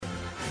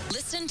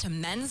Listen to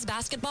men's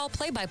basketball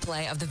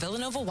play-by-play of the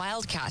Villanova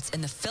Wildcats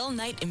in the Phil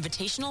Knight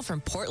Invitational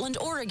from Portland,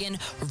 Oregon,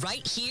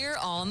 right here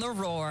on The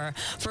Roar.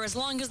 For as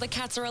long as the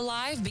Cats are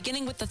alive,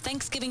 beginning with the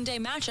Thanksgiving Day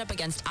matchup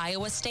against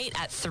Iowa State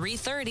at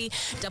 3:30,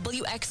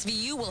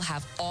 WXVU will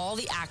have all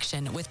the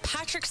action with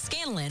Patrick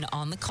Scanlon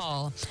on the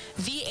call.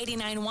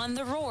 V89.1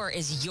 The Roar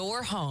is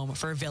your home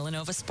for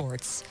Villanova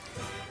sports.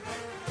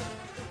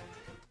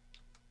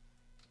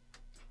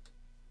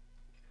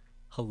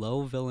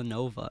 Hello,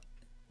 Villanova.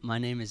 My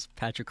name is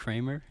Patrick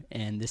Kramer,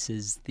 and this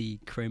is the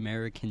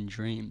Kramerican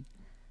Dream.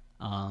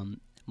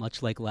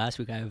 Much like last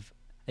week, I have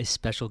a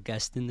special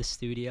guest in the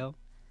studio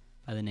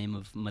by the name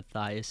of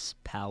Matthias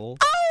Powell.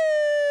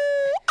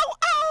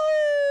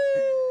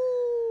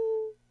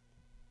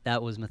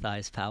 That was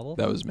Matthias Powell.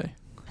 That was me.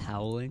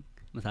 Howling.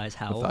 Matthias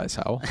Howell. Matthias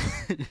Howell.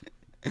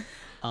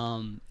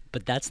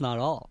 But that's not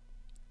all.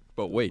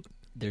 But wait,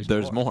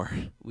 There's more.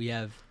 We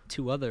have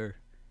two other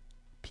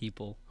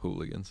people.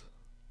 Hooligans.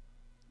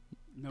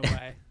 No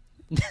way.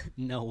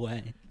 No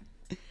way.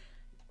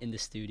 In the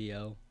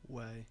studio.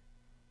 Way.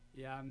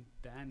 Yeah, I'm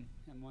Ben.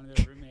 I'm one of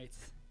their roommates.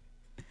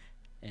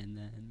 And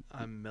then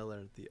I'm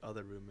Miller, the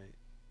other roommate.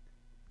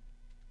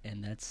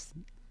 and that's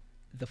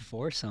the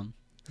foursome.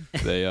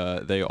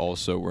 They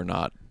also were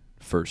not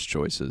first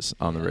choices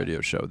on the Yeah.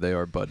 radio show. They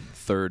are but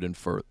third and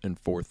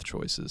fourth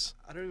choices.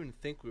 I don't even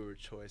think we were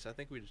choice. I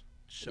think we just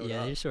showed Yeah,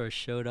 up. they just sort of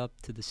showed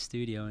up to the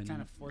studio and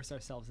Kind of force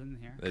ourselves in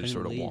here. They just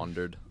Couldn't sort of leave.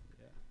 wandered.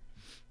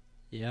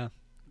 yeah,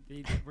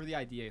 We're the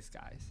ideas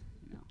guys,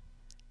 you know.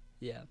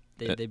 yeah.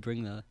 Uh, They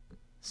bring the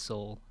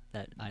soul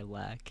that I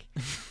lack.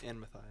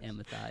 And Matthias. And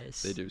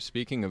Matthias. They do.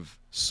 Speaking of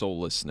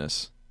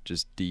soullessness,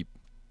 just deep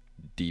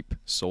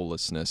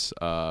soullessness,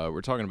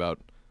 we're talking about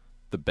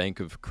the Bank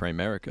of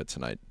Kramerica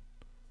tonight.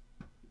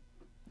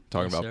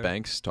 Talking Yes, about sir.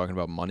 banks, talking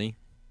about money,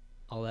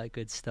 All that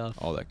good stuff.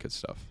 all that good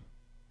stuff.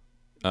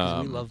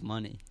 'Cause we love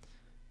money.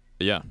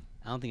 Yeah.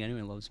 I don't think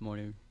anyone loves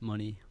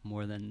money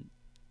more than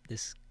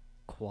this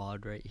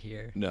quad right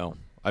here. No.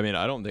 I mean,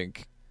 I don't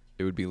think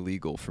it would be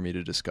legal for me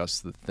to discuss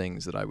the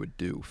things that I would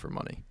do for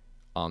money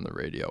on the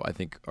radio. I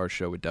think our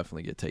show would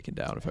definitely get taken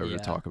down if I were to Yeah.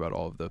 talk about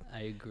all of the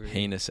I agree.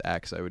 heinous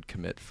acts I would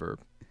commit for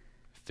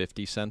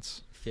 50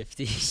 cents,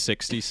 50.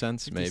 60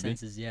 cents 50 maybe.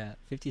 cents is, yeah.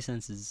 50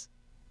 cents is...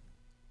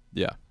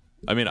 Yeah.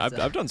 I mean, What's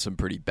that? I've done some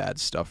pretty bad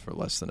stuff for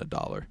less than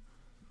 $1.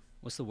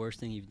 What's the worst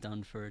thing you've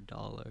done for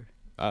 $1?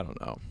 I don't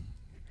know.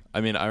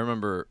 I mean, I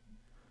remember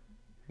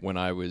when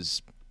I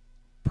was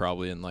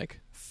probably in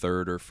like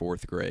 3rd or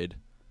 4th grade,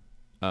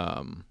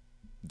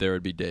 there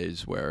would be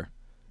days where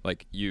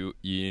like you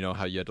know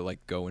how you had to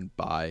like go and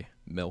buy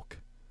milk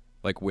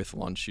like with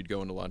lunch. You'd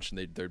go into lunch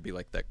and there'd be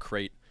like that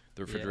crate,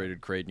 the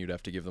refrigerated crate, and you'd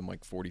have to give them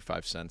like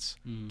 45 cents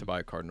to buy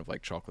a carton of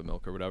like chocolate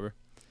milk or whatever.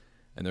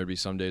 And there'd be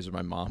some days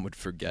where my mom would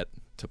forget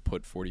to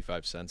put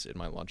 45 cents in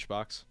my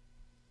lunchbox,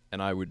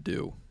 and I would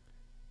do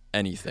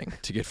anything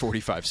to get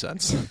 45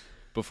 cents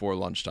before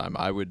lunchtime.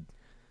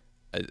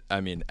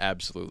 I mean,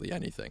 absolutely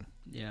anything.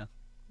 Yeah.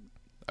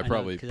 I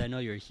probably Because I know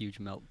you're a huge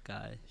milk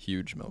guy.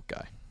 huge milk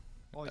guy.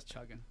 Always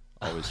chugging.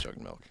 Always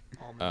chugging milk.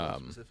 Almond milk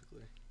Um,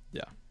 specifically.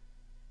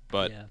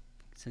 But yeah,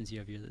 since you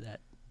have that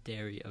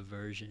dairy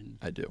aversion,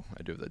 I do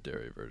have that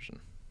dairy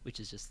aversion. which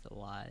is just a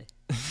lie.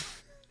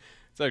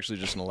 It's actually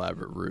just an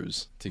elaborate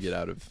ruse to get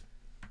out of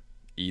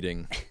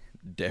eating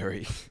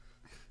dairy.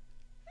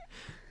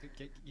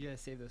 You gotta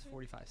save those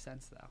 45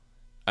 cents, though.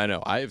 I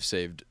know. I have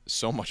saved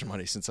so much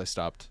money since I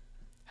stopped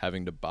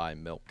having to buy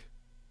milk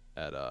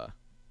at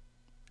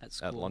At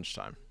school. at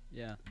lunchtime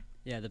Yeah.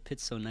 Yeah, the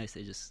pit's so nice,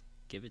 they just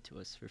give it to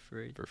us for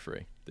free. for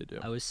free. They do.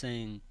 I was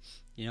saying,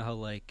 you know how,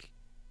 like,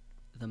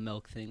 the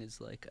milk thing is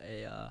like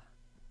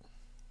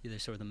either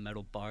sort of the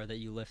metal bar that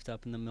you lift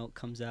up and the milk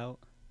comes out?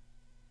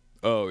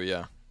 Oh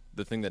yeah,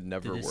 the thing that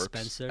never works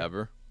dispenser?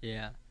 ever.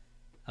 Yeah.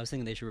 I was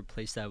thinking they should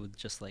replace that with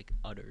just, like,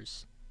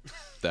 udders.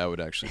 That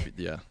would actually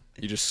be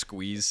You just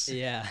squeeze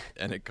Yeah.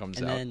 and it comes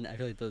And out. then I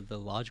feel like the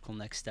logical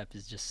next step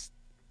is just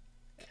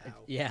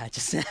Cow.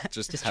 just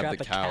Just have trap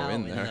the a cow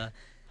in in there.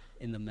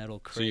 in the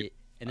metal So you- crate,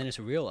 and then it's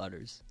real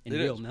udders in It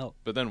real is. milk.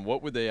 But then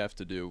what would they have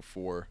to do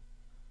for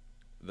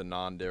the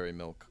non-dairy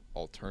milk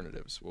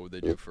alternatives? What would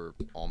they do for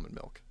almond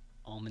milk?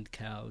 Almond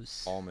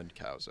cows. Almond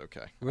cows,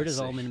 okay. Where I does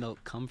see. almond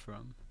milk come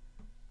from?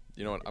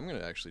 You know what? I'm going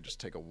to actually just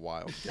take a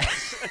wild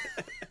guess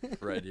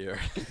right here.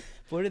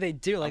 What do they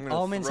do? Like gonna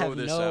almonds throw have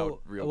this no.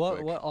 out real what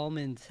quick. what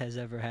almond has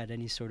ever had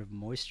any sort of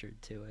moisture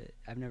to it?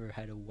 I've never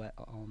had a wet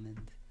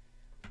almond,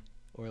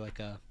 or like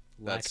a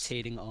That's-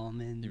 lactating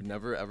almond. You've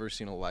never ever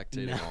seen a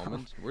lactating No.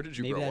 almond? Where did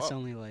you Maybe grow that's up?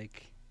 only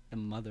like the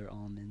mother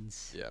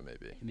almonds. Yeah,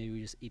 maybe. Maybe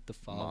we just eat the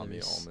Mommy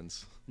fathers.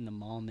 almonds. And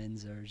the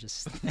almonds are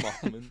just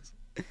Almonds?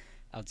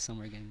 out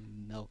somewhere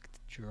getting milked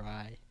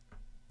dry.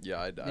 Yeah,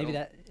 I Maybe don't,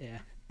 that. Yeah.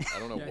 I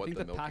don't know Yeah, I what think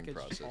the the milking packaged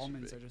process would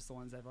almonds be. are just the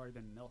ones that have already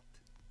been milked.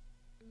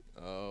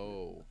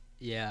 Oh.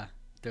 Yeah.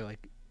 They're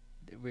like,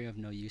 we have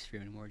no use for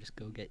you anymore. Just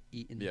go get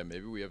eaten. Yeah,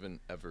 maybe we haven't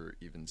ever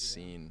even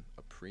seen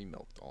a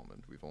pre-milked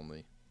almond. We've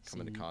only come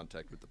into Seen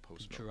contact with the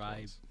post-milked dry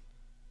ones.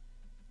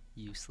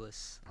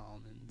 Useless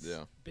almonds.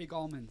 Yeah. Big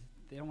almond.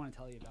 They don't want to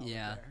tell you about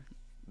Yeah. what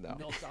their No,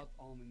 milked out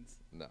almonds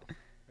no.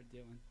 are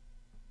doing.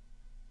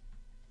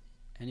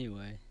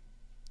 Anyway,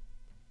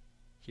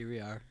 here we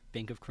are,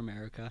 Bank of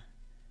Comerica.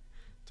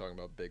 Talking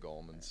about big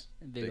almonds.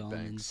 Big Big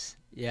almonds. banks.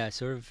 Yeah,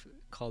 sort of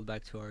called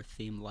back to our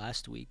theme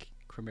last week,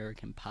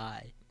 Comerican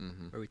Pie,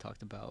 Mm-hmm. where we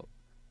talked about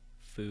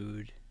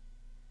food.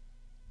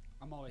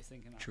 I'm always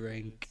thinking about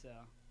Drink. food,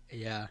 so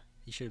Yeah,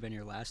 you should have been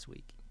here last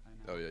week. I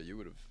know. Oh yeah, you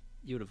would have.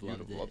 You would have You would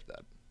loved have it. loved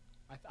that.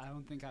 I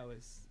don't think I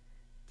was.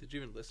 Did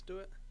you even listen to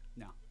it?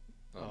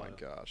 Oh my Oh,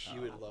 gosh. You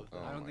would love that.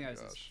 Oh I don't my think I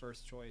was his gosh.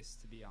 first choice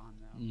to be on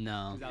though.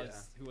 No, 'Cause that Yeah.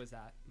 was, who was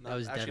that? That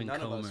was actually, Devin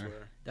none of us Comer.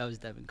 were. that was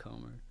Devin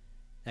Comer.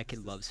 That kid This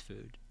is- loves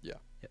food. Yeah.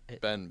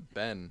 It-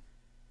 Ben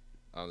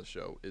on the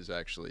show is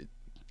actually.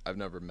 I've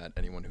never met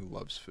anyone who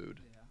loves food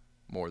Yeah.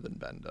 more than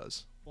Ben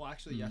does. Well,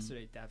 actually, Mhm.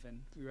 yesterday,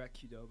 Devin, we were at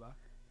Qdoba.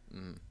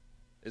 Mm.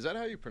 Is that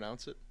how you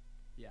pronounce it?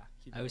 Yeah,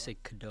 Qdoba. I always say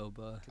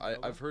Cadoba.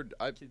 I've heard.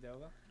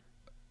 Qdoba.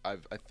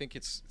 I think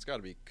it's got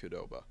to be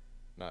Qdoba,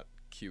 not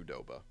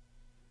Qdoba.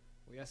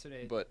 Well,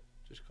 yesterday, But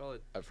Just call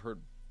it I've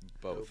heard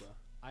both. Doba.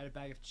 I had a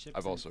bag of chips.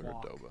 I've and also heard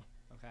guac, Doba.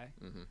 Okay,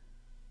 Mm-hmm.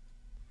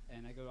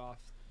 and I go off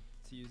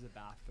to use the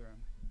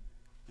bathroom,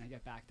 and I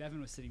get back.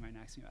 Devin was sitting right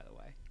next to me, by the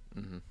way.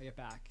 Mm-hmm. I get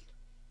back,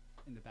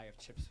 and the bag of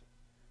chips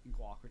and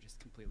guac were just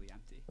completely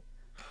empty.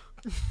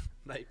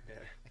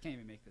 nightmare. I can't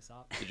even make this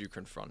up. Did you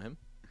confront him?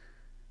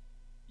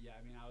 Yeah,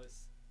 I mean, I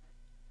was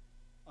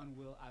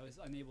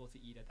unable to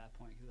eat at that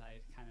point because I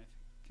had kind of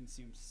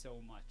consumed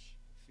so much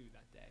food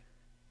that day.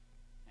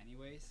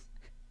 Anyways,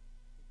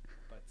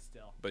 but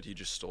still, But he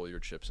just stole your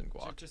chips and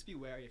guac. just be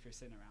wary if you're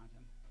sitting around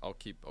him. I'll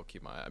keep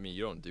my. I mean,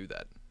 you don't do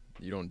that.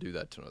 You don't do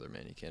that to another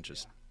man. You can't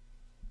just Yeah.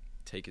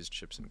 take his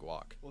chips and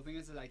guac. Well, the thing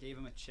is that I gave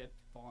him a chip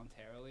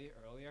voluntarily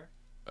earlier.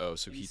 Oh,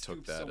 so and he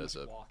took scooped that so as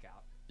much a guac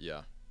out.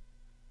 yeah.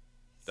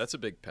 That's a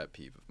big pet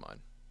peeve of mine.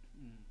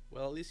 Mm.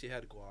 Well, at least you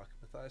had guac.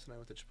 Matthias and I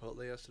went to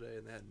Chipotle yesterday,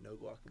 and they had no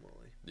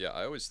guacamole. Yeah,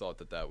 I always thought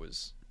that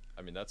was.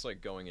 I mean, that's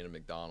like going into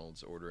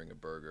McDonald's, ordering a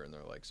burger, and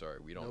they're like, "Sorry,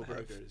 we don't No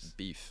have burgers."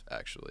 beef.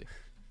 Actually,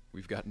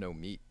 we've got no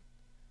meat."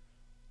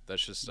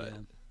 That's just Yeah.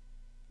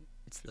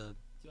 It's the Do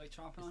you like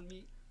chomping on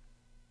meat?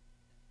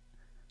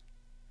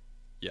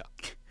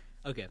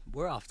 okay.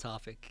 We're off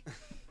topic.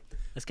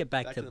 Let's get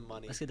back, Back to to the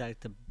money. Let's get back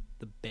to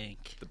the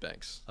bank the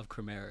banks. of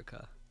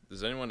Comerica.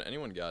 Does anyone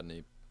got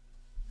any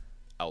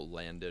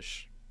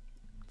outlandish,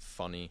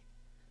 funny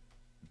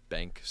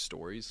bank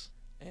stories,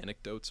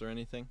 anecdotes, or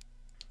anything?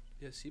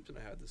 Yeah, Seeps and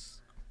I had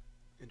this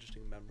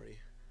interesting memory.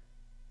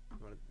 You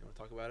want to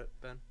talk about it,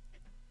 Ben?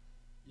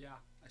 Yeah,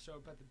 I showed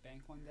up at the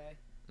bank one day.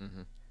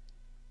 Mm-hmm.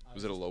 I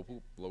Was it a just-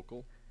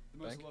 local? The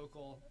most bank?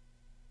 local,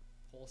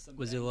 wholesome.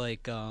 Was it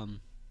bank. like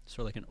sort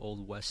of like an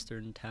old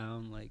western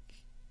town,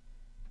 like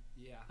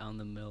Yeah. out in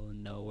the middle of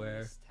nowhere,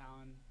 Oldest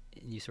town,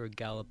 and you sort of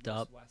galloped most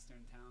up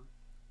western town.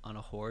 on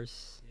a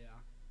horse? Yeah.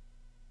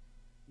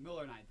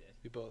 Miller and I did.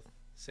 We both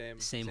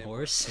same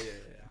horse? Oh,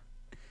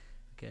 yeah.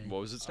 Okay.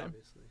 What was its name?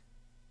 Obviously.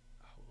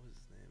 Oh, what was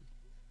his name?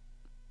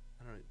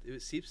 I don't know. It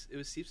was Seeps. It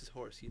was Seeps'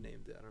 horse. He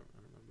named it. I don't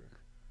remember.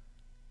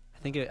 I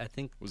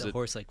think Was the it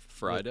horse like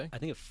Friday? I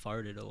think it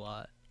farted a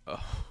lot.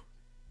 Oh,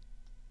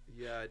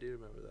 Yeah, I do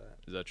remember that.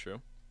 is that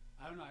true?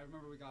 I don't know. I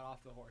remember we got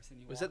off the horse and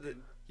he Was walked that the-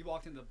 in. He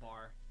walked in the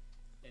bar,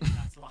 and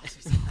that's the last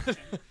we saw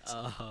him.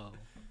 Oh,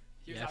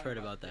 He was yeah, I've having heard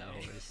a about rough that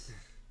day. horse.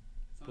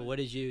 But Someone- what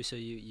did you? So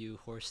you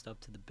horsed up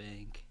to the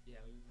bank. Yeah,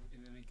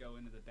 and then we go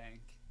into the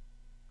bank.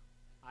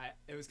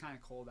 It was kind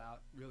of cold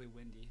out, really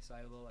windy, so I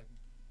had a little like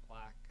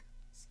black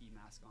ski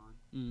mask on.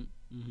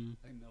 Mm-hmm.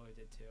 I think Miller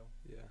did too.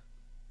 Yeah.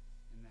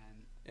 And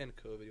then And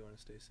COVID, you want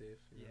to stay safe.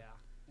 you know.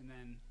 yeah, and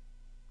then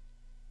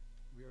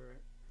we were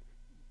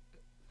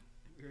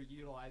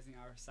utilizing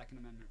our Second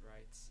Amendment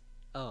rights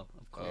Oh,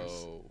 of course.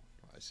 Oh,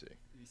 I see.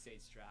 to be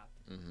stayed strapped,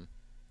 Mm-hmm.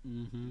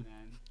 Mm-hmm. and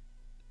then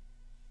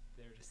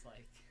they were just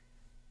like,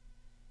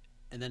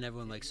 And then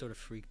everyone like sort of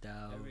freaked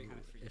out. Everybody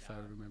kinda freaked if I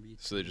out. remember you.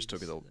 So they just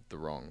took it told me the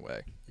wrong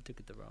way. They took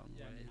it the wrong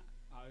yeah, I, way. mean,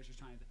 I was just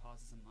trying to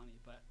deposit some money,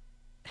 but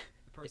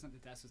the person at the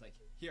desk was like,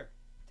 "Here,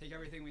 take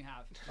everything we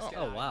have. Just get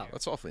Oh, out of wow. here."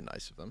 That's awfully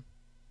nice of them.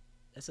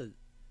 That's a.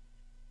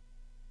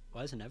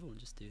 Why doesn't everyone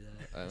just do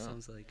that? I That know.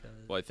 sounds like.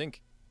 Well, I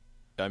think.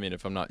 I mean,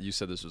 if I'm not, you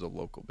said this was a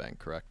local bank,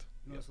 correct?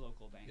 Most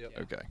local bank. Yep.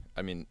 Yeah. Okay.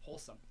 I mean,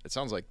 Wholesome. it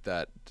sounds like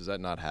that. Does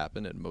that not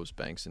happen at most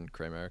banks in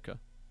Cramerica?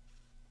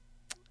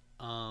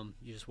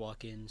 You just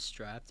walk in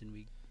strapped and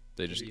we.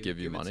 They just you- give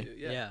you Give it money. to-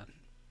 Yeah. yeah.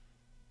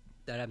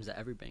 That happens at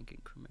every bank in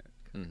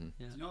Comerica. Mm-hmm.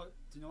 Yeah. Do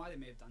you know why they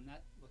may have done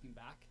that? Looking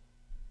back,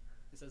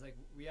 it says like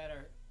we had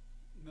our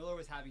Miller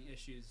was having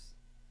issues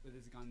with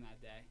his gun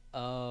that day.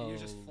 Oh. And he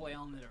was just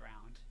flailing it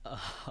around.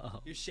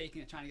 Oh. He was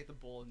shaking it, trying to get the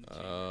bullet in the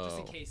chamber, just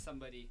in Oh. case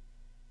somebody.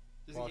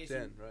 Walked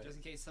in, right. Just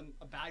in case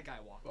a bad guy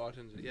walked. Walked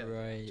into, yeah.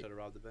 Right. Try to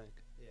rob the bank.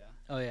 Yeah.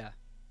 Oh yeah.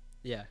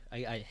 Yeah.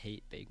 I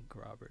hate bank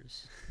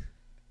robbers.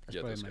 That's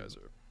Yeah, probably those my- guys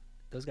are.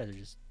 Those guys are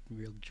just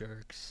real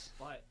jerks.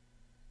 But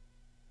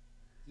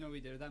you know what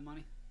we did with that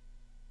money?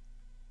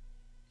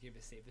 We gave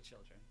it to Save the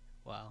Children.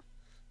 Wow.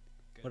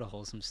 Good. What a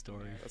wholesome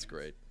story. That's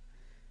great.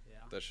 Yeah.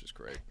 That's just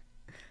great.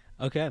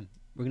 Okay.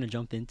 we're gonna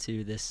jump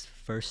into this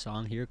first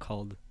song here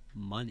called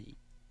 "Money."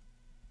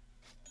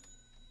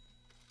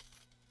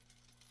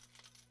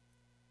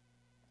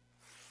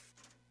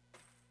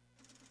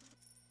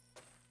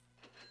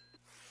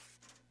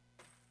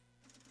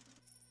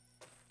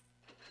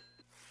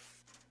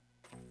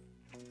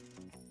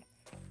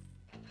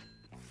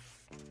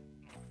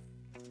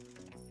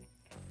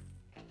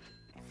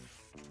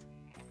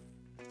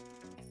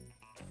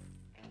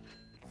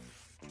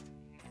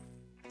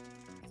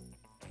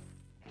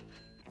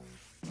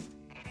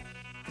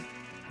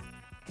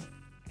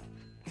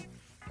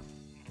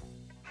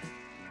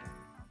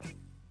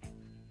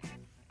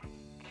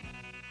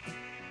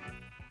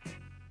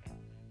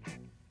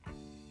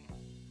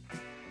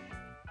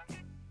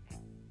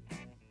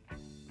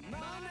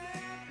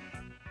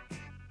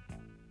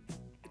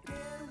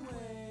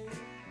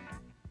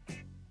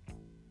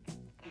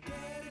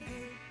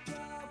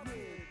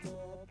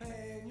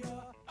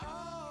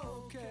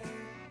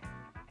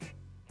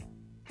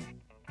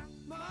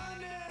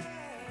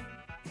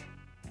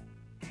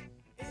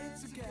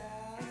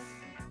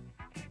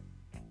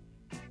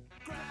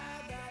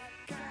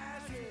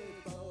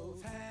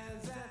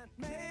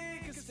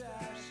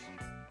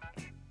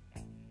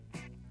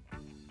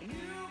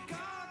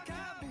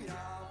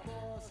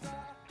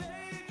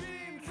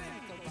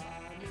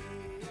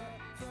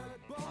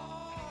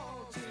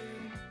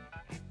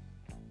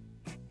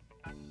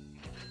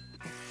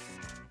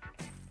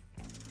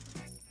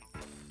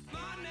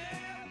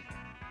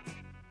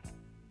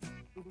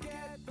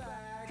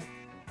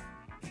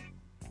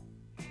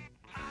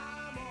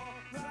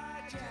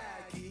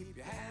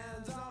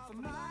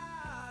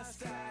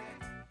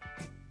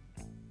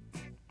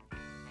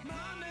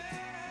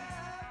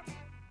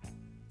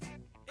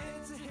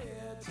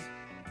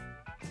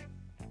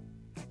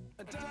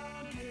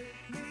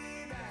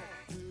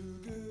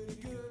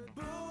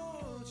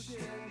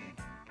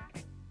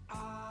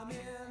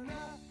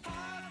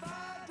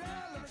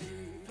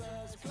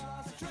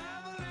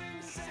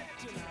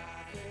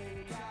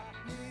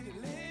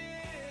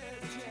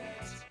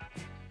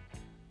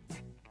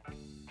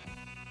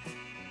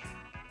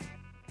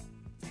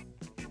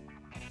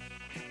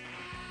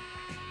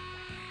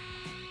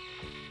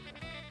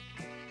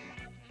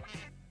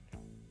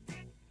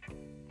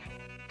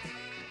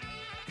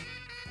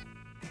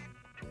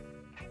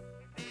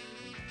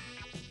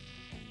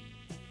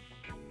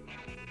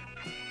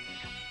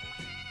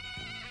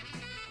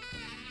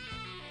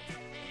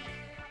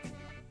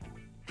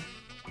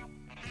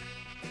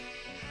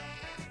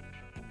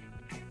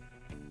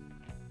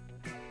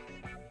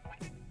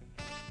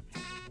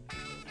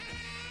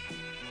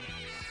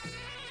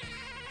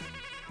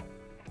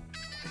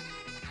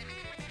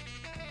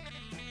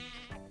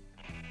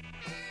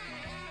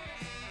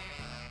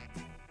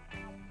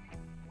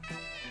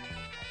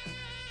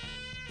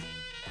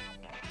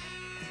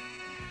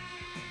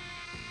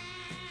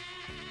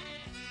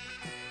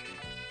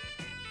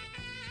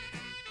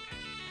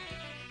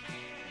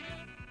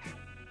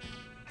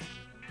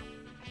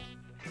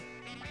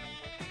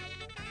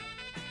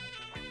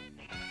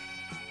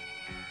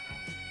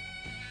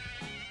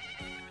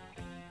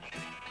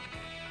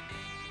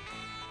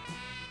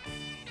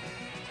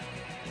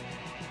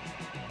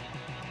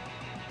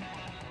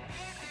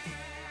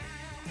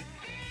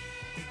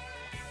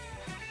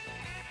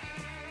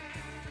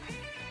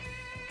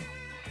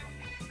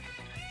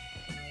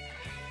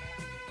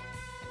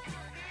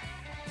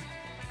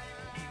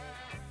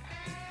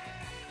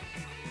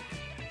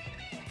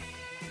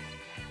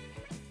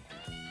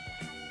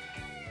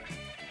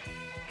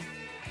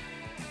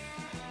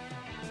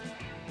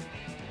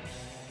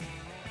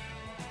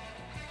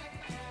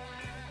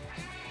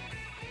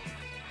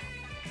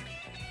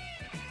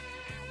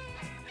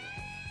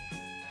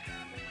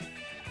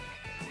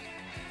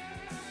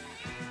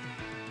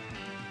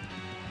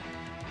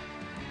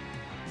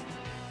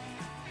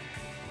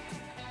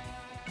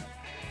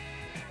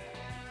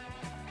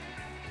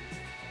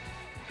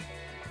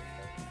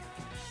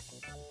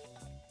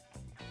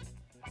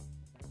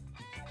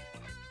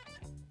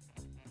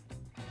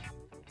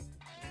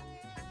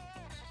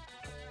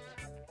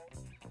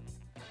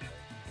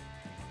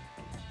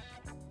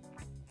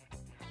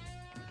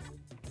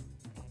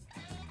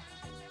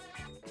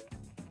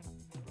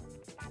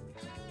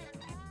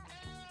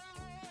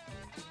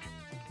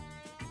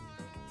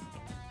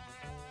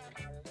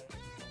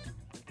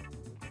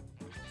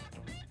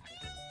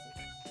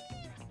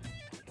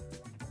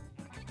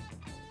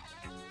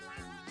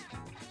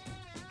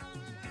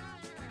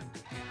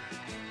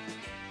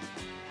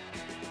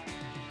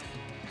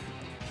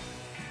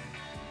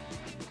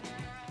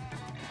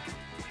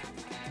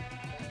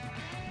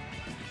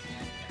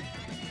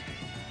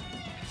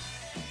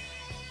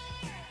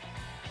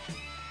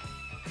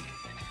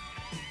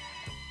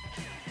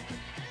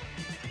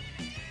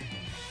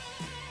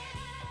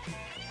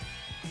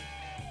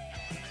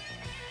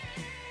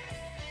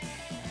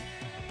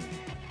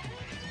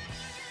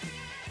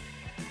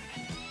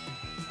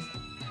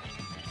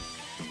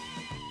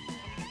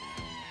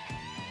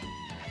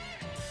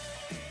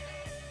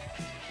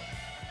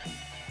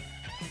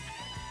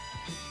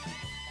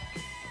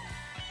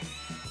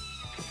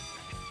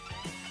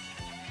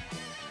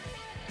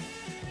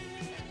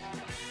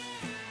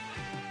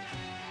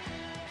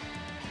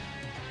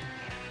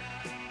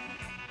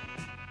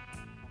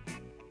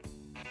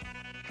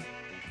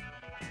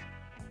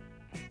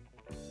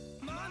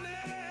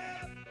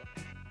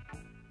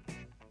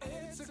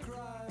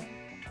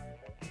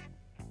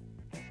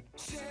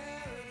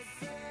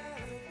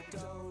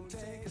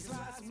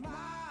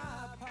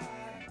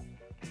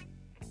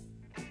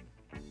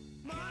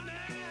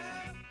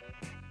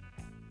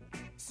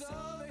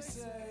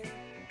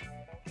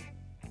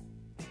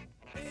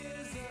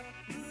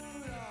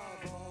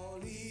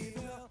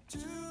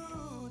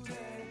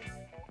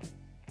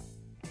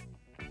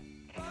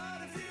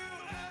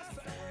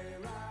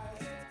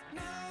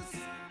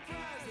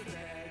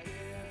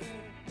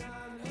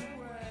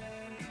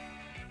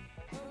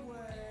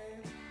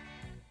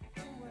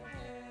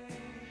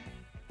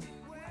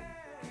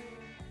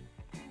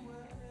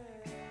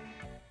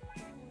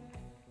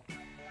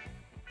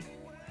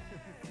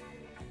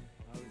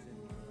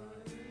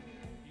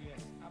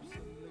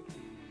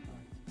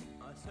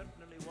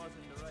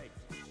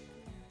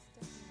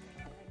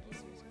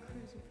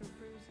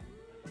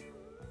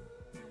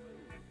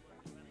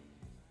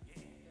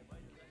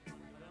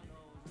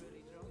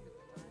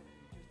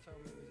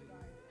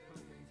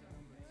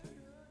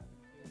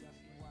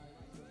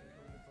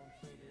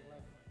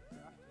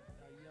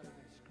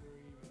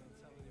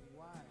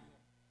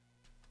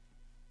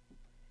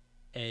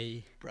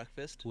 A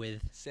Breakfast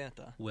with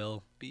Santa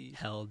will be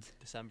held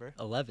December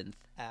 11th.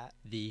 at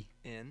The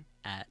in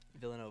at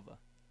Villanova.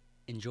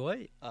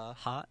 enjoy A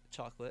hot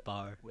chocolate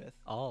bar with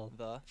all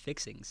the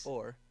fixings.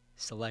 or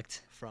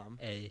Select from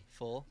a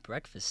full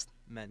breakfast.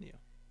 menu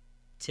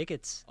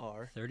Tickets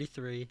are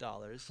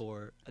 $33 for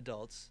for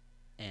adults,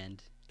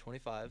 and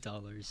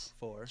 $25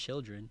 for for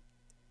children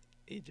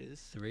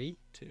ages 3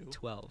 to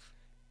 12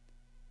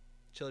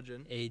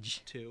 children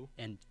age 2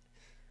 and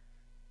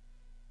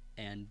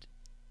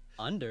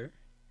under.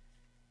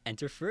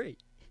 Enter free.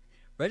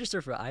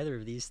 Register for either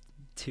of these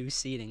two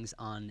seatings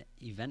on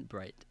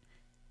Eventbrite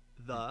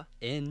The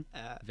in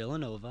at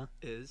Villanova,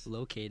 is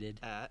located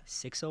at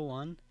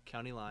 601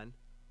 County Line.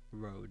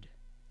 Road.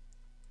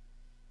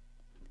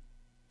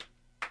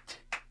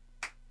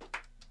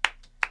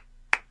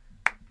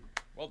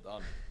 Well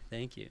done.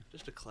 Thank you.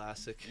 Just a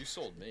classic. You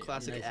sold me.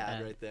 Classic Nice ad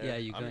ad. right there. Yeah,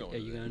 you I'm going? going Are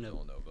to you the going to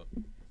Villanova.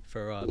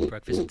 for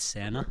breakfast with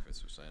Santa?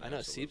 Breakfast with Santa, I know,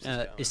 absolutely. Seeps is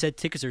going. It said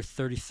tickets are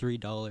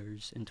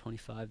 $33 and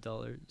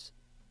 $25,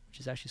 which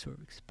is actually sort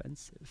of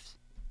expensive,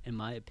 in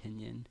my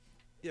opinion.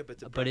 Yeah, but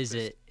But is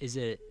it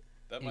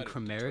That in might have deterred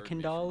American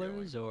me from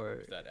dollars going or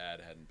if that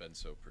ad hadn't been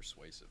so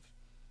persuasive.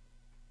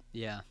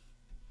 yeah?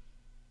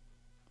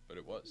 But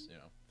it was, you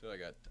know. I feel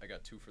like I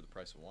got two for the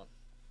price of one.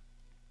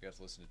 I got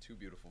to listen to two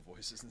beautiful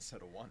voices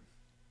instead of one.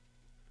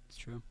 It's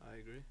true. I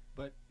agree.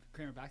 But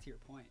Kramer, back to your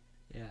point.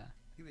 Yeah,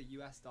 I think the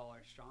U.S. dollar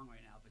is strong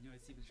right now, but you know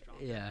it's even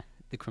stronger. yeah.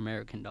 The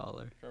American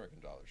dollar. American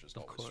dollar's just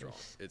Of always strong.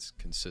 course. It's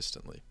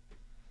consistently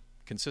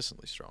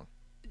strong.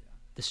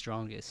 The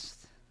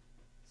strongest.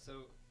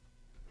 So,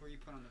 where you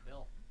put on the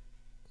bill?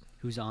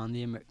 Who's on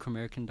the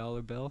American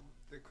dollar bill?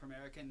 The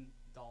American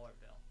dollar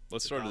bill.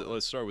 Let's The start. dollar.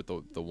 Let's start with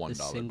the $1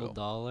 The single bill.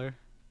 dollar.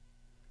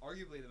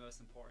 Arguably the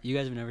most important. You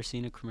guys have never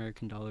seen a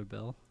American dollar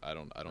bill? I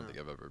don't No. think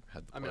I've ever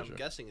had the I mean, pleasure. I'm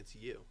guessing it's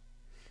you.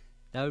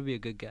 That would be a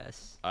good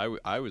guess.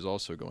 I was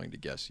also going to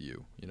guess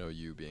you. You know,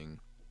 you being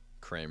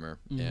Kramer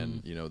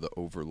and you know the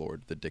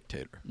overlord, the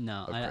dictator.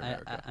 No, of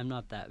Grimerica. I'm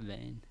not that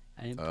vain.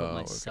 I didn't put Oh, okay.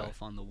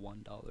 myself on the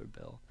 $1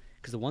 bill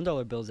because the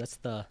 $1 bills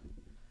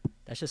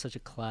that's just such a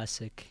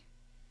classic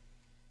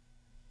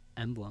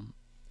emblem.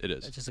 It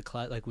is. That's just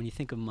a like when you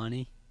think of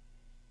money,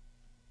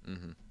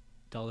 Mm-hmm.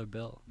 dollar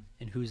bill,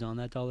 and who's on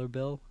that dollar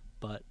bill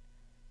but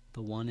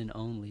the one and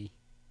only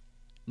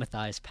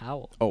Matthias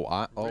Powell. Oh,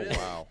 Really?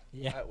 wow.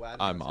 Yeah, Wow,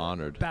 I'm that's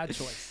honored. Bad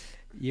choice.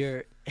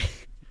 you're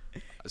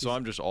So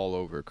I'm just all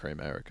over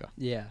Kramerica.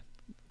 yeah,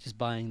 just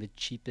buying the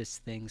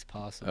cheapest things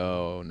possible.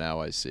 Oh, now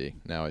I see.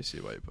 Now I see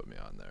why you put me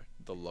on there.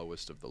 The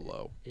lowest of the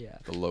low. Yeah,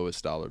 The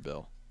lowest dollar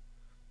bill.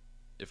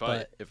 If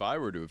I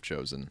were to have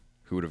chosen,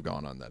 who would have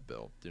gone on that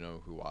bill? Do you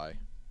know who I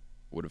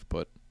would have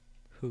put?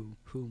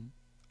 whom?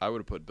 I would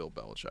have put Bill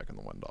Belichick on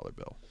the $1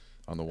 bill.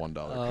 On the $1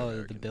 Oh, the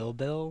American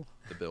bill.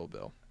 The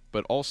bill.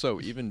 But also,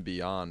 even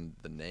beyond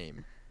the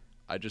name,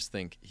 I just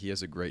think he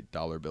has a great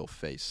dollar bill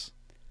face.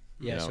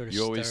 Yeah, you know, sort of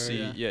you always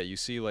stern. see, you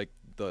see like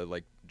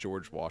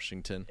George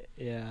Washington.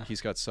 Yeah,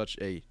 He's got such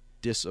a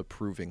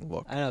disapproving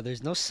look. I know.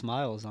 There's no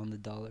smiles on the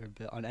dollar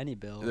bill on any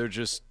bill. They're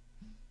just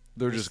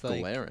Just like-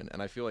 glaring,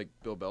 and I feel like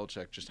Bill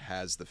Belichick just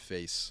has the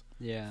face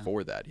Yeah,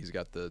 for that. He's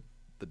got the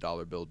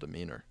dollar bill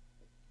demeanor.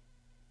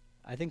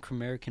 I think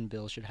American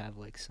bill should have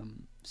like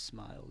some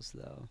smiles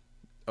though.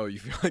 Oh, you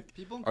feel like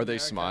People in are they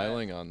Kramerica-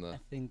 smiling on the? I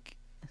think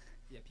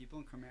Yeah, people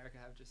in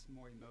Kramerica have just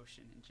more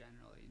emotion in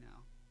general. You know,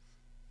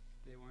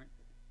 they weren't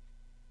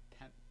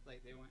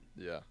they weren't.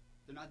 Yeah,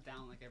 They're not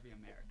down like every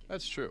American.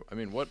 that's you know? true. I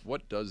mean,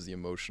 what does the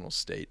emotional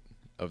state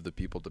of the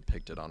people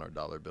depicted on our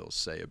dollar bills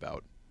say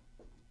about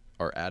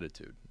our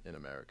attitude in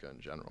America in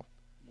general?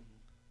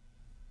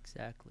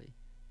 exactly.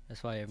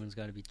 That's why everyone's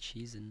got to be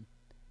cheesing.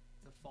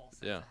 It's a false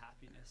sense Yeah. of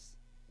happiness.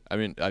 I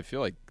mean, I feel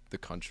like the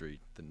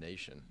country, the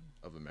nation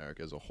of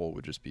America as a whole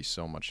would just be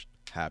so much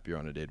happier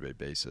on a day-to-day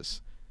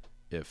basis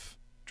if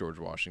George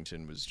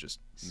Washington was just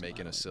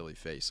making a Smiling. silly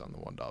face on the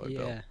 $1 Yeah,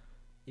 bill.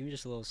 even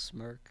just a little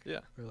smirk. Yeah.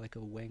 or like a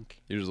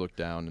wink. You just look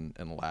down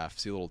and laugh,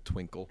 see a little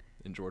twinkle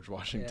in George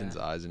Washington's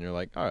Yeah. eyes, and you're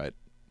like, all right,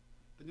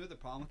 But you know what the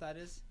problem with that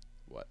is?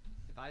 what?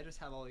 If I just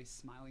have all these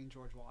smiling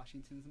George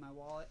Washingtons in my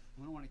wallet,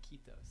 I don't want to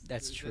keep those.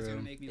 That's Those true. are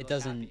gonna make me It look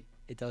doesn't. happy.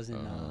 It doesn't.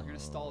 They're Oh. gonna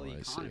stall the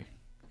I see. economy.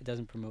 It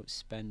doesn't promote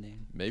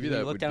spending. Maybe 'Cause when that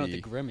you look would down be- at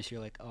the grimace.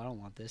 You're like, oh, I don't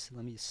want this.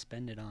 Let me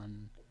spend it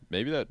on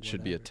Maybe that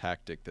should be a Whatever.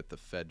 tactic that the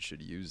Fed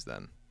should use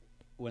then.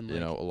 when You like,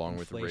 know, along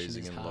with inflation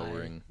raising is and high.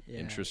 lowering Yeah.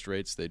 interest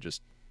rates, they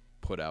just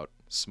put out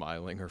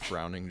smiling or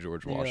frowning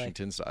George And you're like,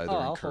 Washingtons to either Oh,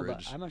 I'll hold on.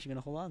 encourage. I'm actually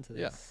gonna hold on to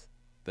Yeah. this.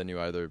 Then you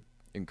either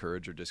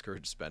encourage or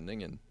discourage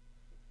spending, and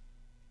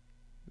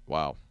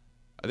wow,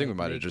 I think we Like,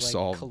 might have make, just like,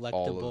 solved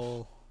collectible,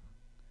 all of.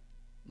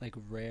 like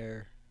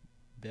rare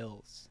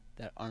bills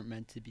that aren't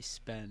meant to be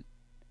spent,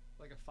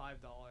 like a $5.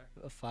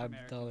 A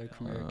 $5 bill.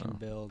 American Oh.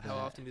 bill. How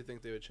that- often do you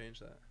think they would change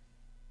that?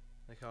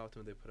 Like, how often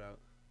would they put out?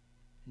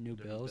 New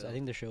different bills? I bill?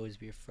 think there should always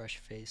be a fresh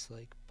face,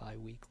 like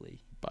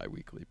bi-weekly.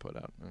 Bi-weekly put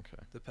out.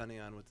 Okay. Depending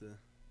on what the...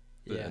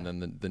 Yeah. And then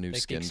the new like the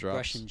skin drops.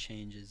 expression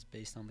changes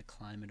based on the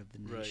climate of the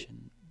Right.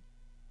 nation.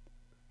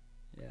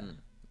 Yeah. Mm,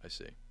 I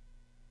see.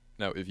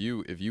 Now, if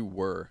you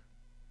were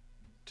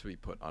to be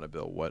put on a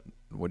bill, what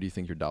do you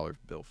think your dollar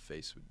bill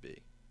face would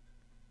be?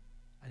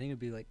 I think it'd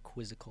be like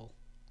quizzical.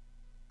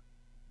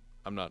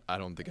 I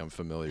don't think I'm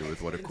familiar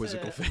with what a It's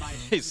quizzical my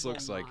face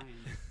looks like.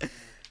 mind.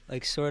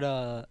 Like sort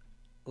of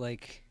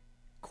like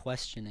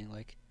questioning,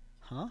 like,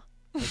 huh?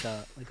 Like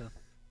a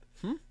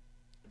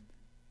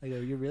like,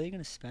 are you really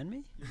gonna spend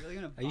me? You're really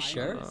gonna Are you buy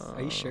sure? this?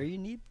 Are you sure you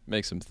need?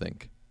 Makes them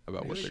think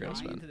about Are what you they're going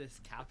to trying spend. into this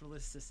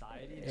capitalist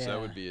society? Yeah. So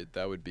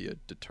that would be a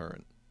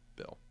deterrent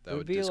bill. That It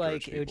would be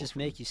discourage like it would people just from-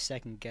 make you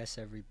second guess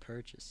every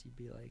purchase. You'd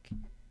be like,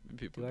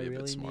 people do I be a bit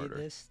really smarter.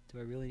 need this? Do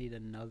I really need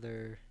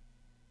another?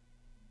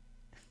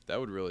 That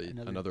would really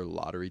Another- another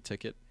lottery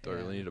ticket. Do I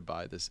really Yeah. need to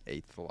buy this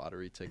 8th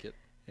lottery ticket?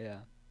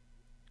 Yeah.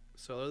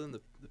 So other than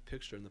the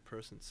picture and the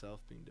person itself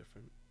being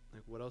different,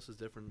 like, what else is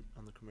different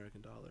on the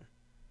American dollar?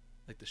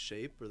 Like the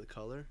shape or the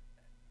color?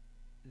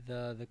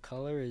 The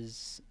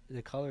colors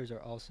are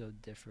also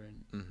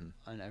different Mm-hmm.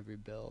 on every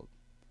bill,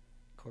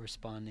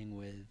 corresponding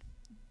with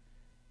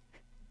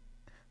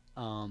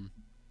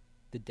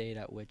the date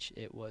at which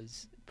it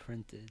was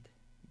printed.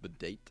 The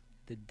date.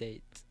 The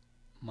date.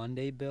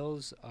 Monday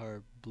bills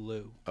are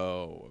blue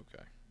Oh,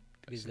 okay.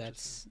 because see what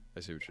you're I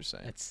see what you're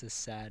saying. that's a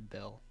sad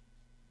bill.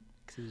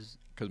 Because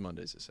Because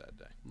Monday's a sad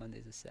day.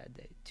 Monday's a sad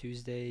day.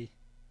 Tuesday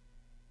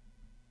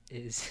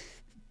is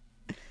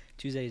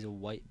Tuesday is a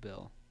white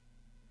bill.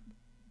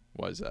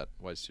 Why is that?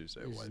 Why is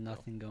Tuesday a There's white bill?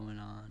 nothing going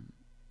on.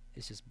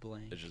 It's just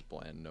blank. It's just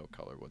bland, no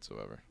color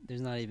whatsoever.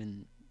 There's not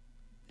even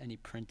any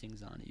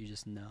printings on it. You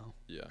just know.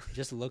 Yeah. It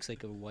just looks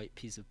like a white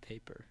piece of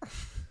paper.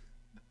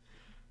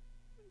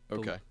 But-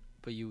 Okay.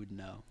 But you would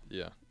know.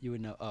 Yeah. You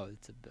would know. Oh,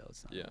 it's a bill.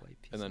 It's not Yeah. a white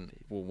piece And then of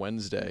paper. well,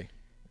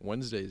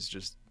 Wednesday is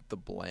just the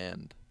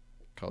bland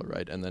color,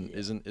 right? And then Yeah.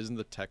 isn't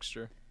the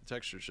texture? The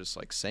texture's just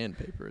like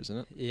sandpaper, isn't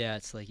it? Yeah,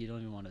 it's like you don't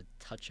even want to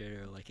touch it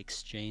or like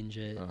exchange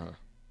it. Uh huh. You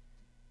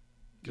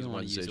Because don't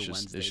wanna use Wednesday's a just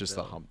Wednesday it's just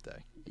the bill. hump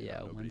day. You Yeah, know,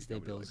 nobody Wednesday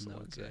likes bill's a no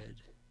Wednesday.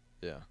 good.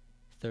 Yeah.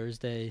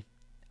 Thursday,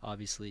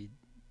 obviously,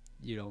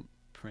 you don't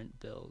print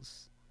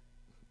bills.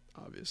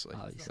 Obviously.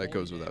 Obviously. That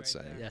goes Holy day without right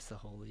saying. there. That's the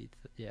holy.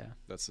 Yeah,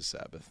 That's the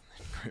Sabbath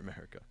in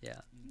America.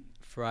 yeah. Mm.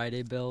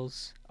 Friday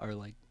bills are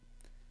like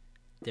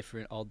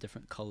different, all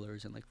different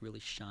colors and like really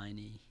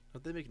shiny.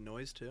 Don't they make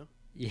noise too?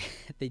 Yeah,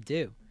 they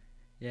do.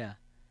 Yeah.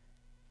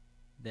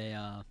 They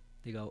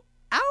go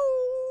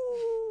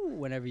ow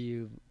whenever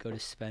you go to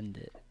spend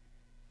it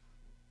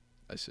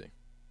I see.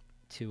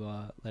 to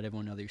let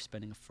everyone know that you're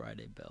spending a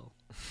Friday bill.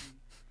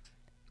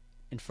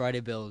 And Friday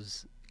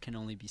bills can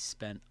only be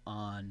spent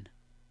on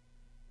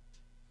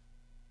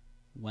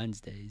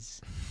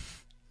Wednesdays,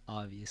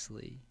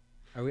 obviously.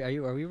 Are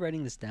we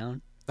writing this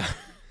down?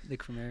 The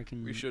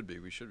American. We should be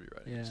writing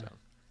this Yeah. down.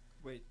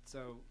 Wait,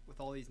 so with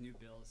all these new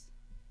bills,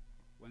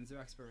 when's their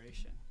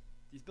expiration?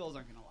 These bills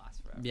aren't gonna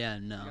last forever. Yeah,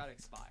 They no. gotta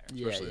expire.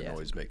 Yeah, Especially yeah. the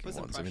noise-making Put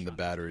some ones. I mean, pressure the on it.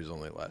 batteries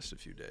only last a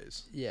few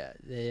days. Yeah,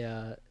 they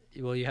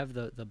well, you have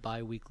the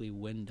bi-weekly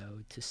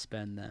window to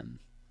spend them,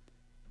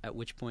 at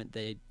which point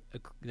they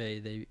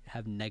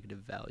have negative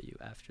value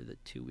after the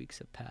 2 weeks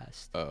have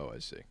passed. Oh, I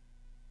see.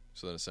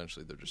 So then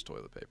essentially they're just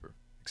toilet paper,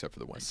 except for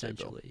the Wednesday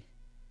bill. Essentially,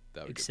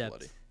 That would except get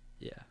bloody.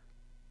 yeah,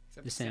 Except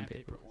The the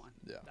sandpaper. sandpaper one.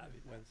 Yeah. That'd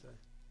be Wednesday.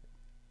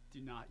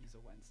 do not use a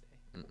Wednesday.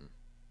 Mm-mm.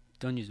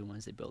 don't use a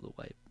Wednesday bill to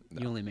wipe.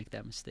 No. You only make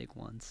that mistake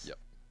once. Yep.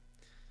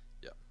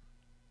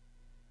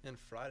 And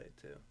Friday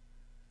too.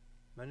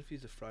 Imagine if you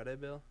use a Friday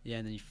bill. Yeah,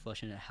 and then you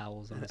flush and it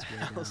howls on And its it way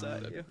howls down. at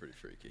That'd you. be pretty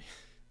freaky.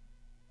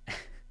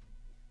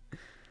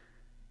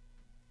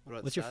 What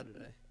about What's your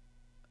Saturday?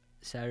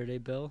 Saturday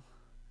bill?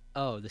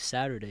 Oh, the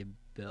Saturday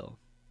bill.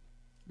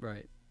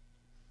 Right.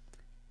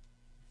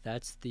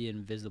 That's the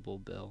invisible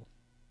bill.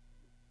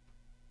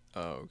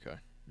 Oh, okay.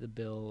 The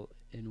bill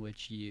in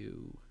which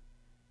you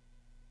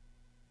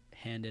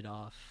hand it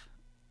off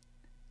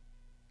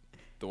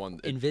The one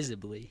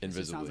invisibly This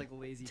just sounds invisibly.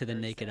 like lazy to the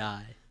naked Thursday.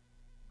 eye.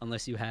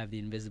 Unless you have the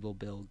invisible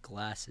bill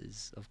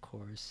glasses, of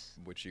course.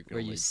 Which you can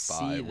where only you see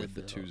buy the with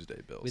the bill.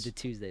 Tuesday bills. With the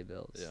Tuesday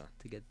bills. Yeah.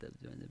 To get the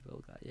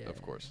bill guy. Yeah. Of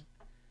course.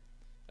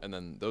 And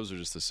then those are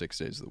just the 6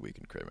 days of the week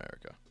in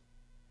Cramerica.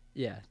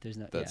 Yeah, there's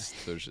no There's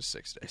just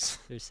 6 days.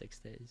 there's 6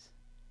 days.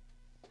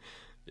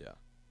 Yeah.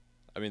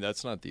 I mean,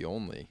 that's not the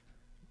only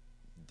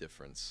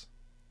difference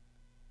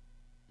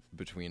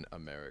between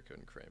America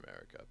and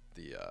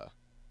Cramerica.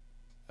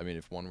 I mean,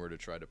 if one were to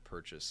try to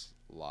purchase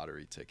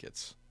lottery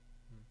tickets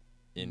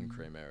in Mm.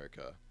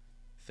 Cramerica,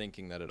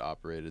 thinking that it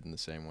operated in the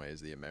same way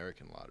as the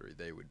American lottery,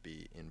 they would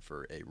be in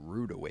for a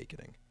rude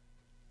awakening.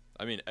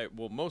 I mean,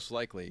 well, most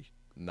likely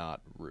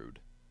not rude,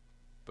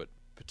 but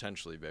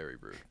potentially very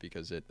rude,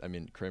 because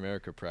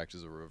Cramerica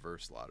practices a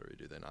reverse lottery,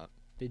 do they not?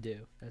 They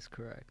do. That's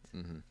correct.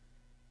 Mm-hmm.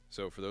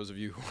 So for those of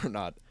you who are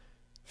not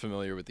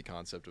familiar with the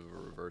concept of a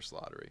reverse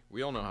lottery.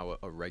 We all know how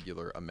a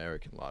regular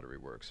American lottery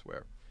works,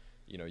 where,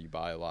 you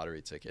buy a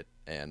lottery ticket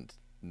and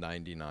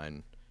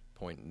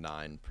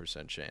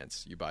 99.9%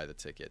 chance you buy the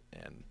ticket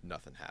and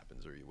nothing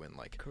happens, or you win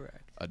like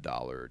Correct.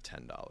 $1 or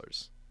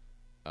 $10.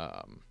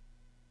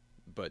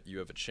 But you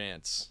have a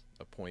chance,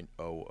 a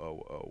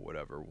 0.000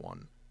 whatever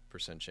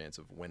 1% chance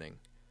of winning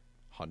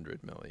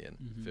 $100 million,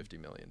 Mhm. $50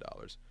 million.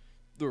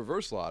 The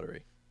reverse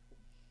lottery,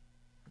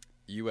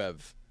 you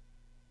have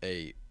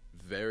a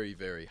very,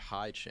 very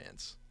high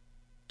chance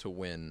to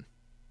win,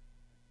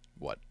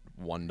 what,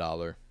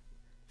 $1,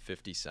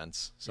 50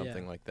 cents,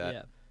 something Yeah, like that.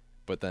 Yeah.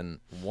 But then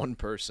one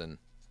person,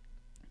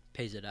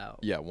 Pays it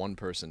out. one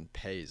person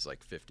pays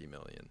like $50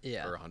 million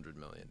Yeah. or $100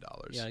 million.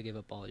 You gotta give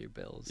up all your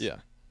bills. Yeah,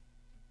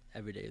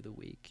 Every day of the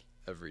week.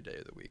 every day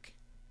of the week.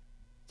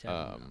 to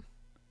everyone else.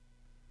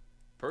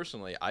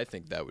 Personally, I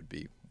think that would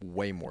be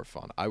way more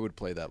fun. I would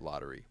play that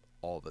lottery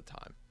all the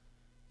time.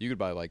 You could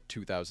buy like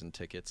 2,000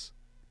 tickets,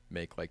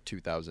 make like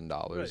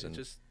 $2,000, Right, and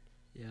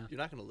Yeah. you're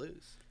not gonna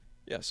lose.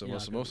 yeah. So You're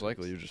not most gonna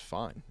likely lose. you're just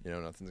fine.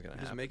 Nothing's gonna You're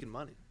happen. just making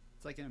money.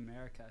 It's like in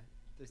America,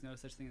 there's no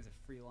such thing as a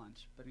free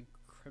lunch, but in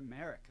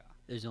Crimerica,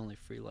 There's only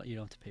free lunch. You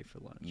don't have to pay for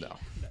lunch. No,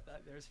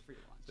 there's free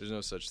lunch. there's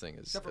no such thing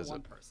as Except for as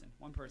one person.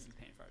 One person's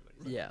paying for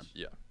everybody's Yeah. lunch.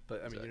 Yeah,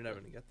 But I mean, Exactly. you're never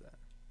gonna get that.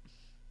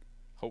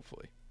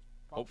 hopefully,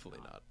 Probably hopefully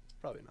not.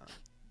 Probably not.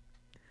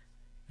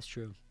 That's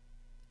true.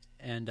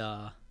 And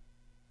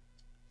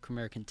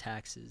American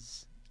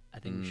taxes, I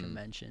think we should Mm.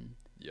 mention.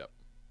 Yep,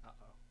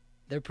 Uh-oh.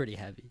 They're pretty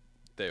heavy.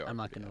 they are. I'm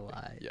not pretty gonna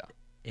heavy. lie.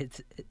 Yeah,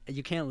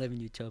 You can't live in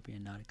utopia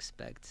and not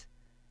expect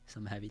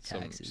some heavy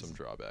taxes, some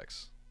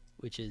drawbacks.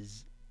 which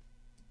is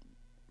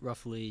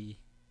roughly,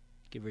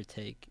 give or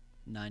take,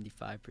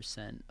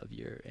 95% of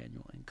your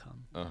annual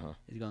income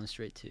is going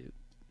straight to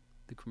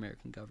the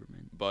American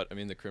government. But I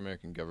mean, the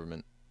American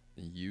government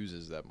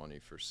uses that money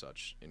for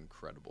such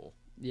incredible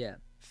Yeah,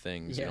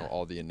 things. Yeah.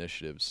 All the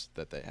initiatives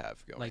that they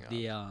have going like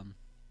on.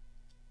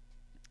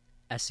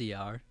 the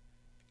SER.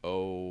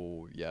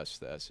 Oh, yes,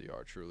 the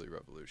SER, truly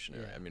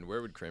revolutionary. Yeah. I mean,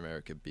 where would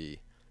Cramerica be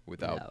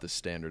without Without- the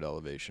standard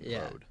elevation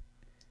Yeah. road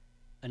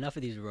Enough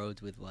of these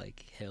roads with like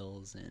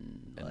hills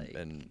and like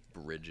and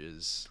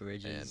bridges and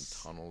bridges.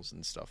 tunnels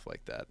and stuff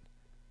like that?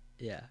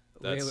 Yeah.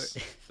 That's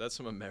that's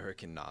some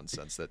American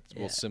nonsense that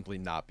Yeah. will simply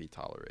not be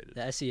tolerated.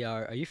 The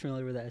SER. Are you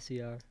familiar with the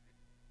SER?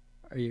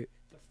 Are you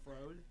The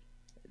road,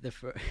 the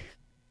fir-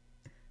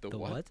 The the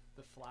what? what?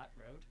 the flat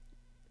road.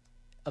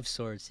 Of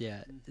sorts,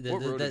 yeah. The,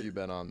 What the- road the- have you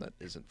been on that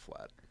isn't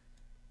flat?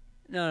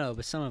 No,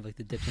 but some of like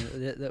the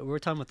different. We're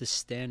talking about the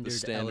standard,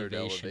 standard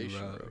elevation,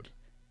 elevation road, road.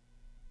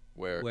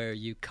 Where? where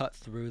you cut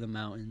through the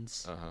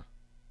mountains Uh-huh.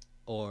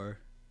 or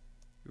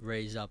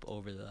raise up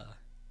over the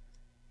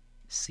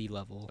sea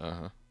level.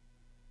 Uh-huh.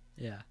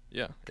 Yeah,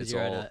 Yeah. 'cause It's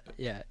you're all at a,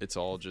 yeah. it's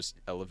all just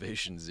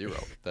elevation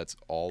 0. That's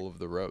all of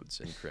the roads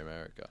in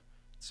Cramerica.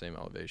 Same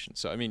elevation.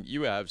 So I mean,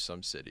 you have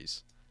some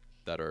cities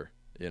that are,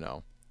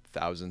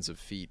 thousands of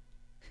feet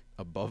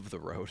above the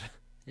road.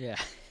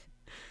 Yeah,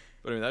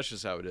 But I mean, that's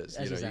just how it is.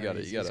 that's just you how it gotta,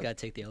 is. you just gotta gotta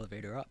take the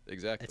elevator up.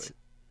 exactly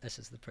That's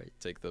just the price.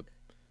 take the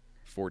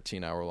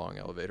 14-hour long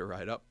elevator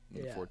ride up,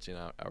 and the Yeah.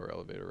 14-hour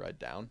elevator ride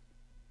down.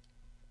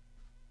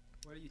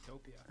 What a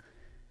utopia.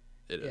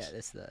 It is. Yeah,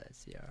 that's the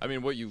SER. I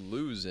mean, what you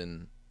lose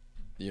in,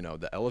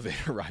 the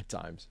elevator ride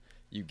times,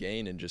 you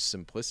gain in just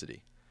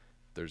simplicity.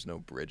 There's no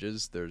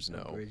bridges. There's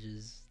no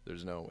bridges.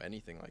 There's no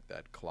anything like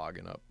that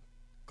clogging up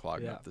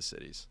Yeah. the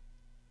cities.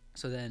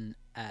 So then,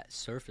 at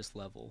surface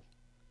level,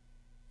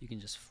 you can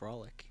just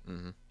frolic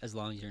Mm-hmm. as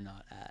long as you're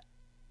not at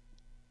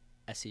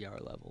SER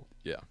level.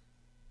 Yeah.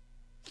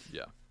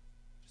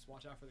 Just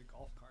watch out for the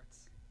golf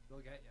carts. They'll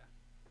get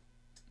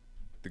you.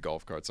 The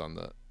golf carts on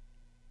the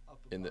Up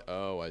in the.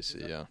 above. Oh, I There's see.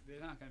 not- Yeah, They're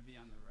not going to be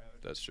on the road.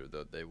 that's true.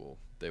 They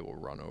will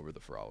run over the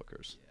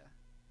frolickers.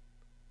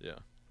 Yeah. Yeah.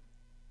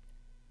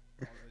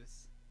 All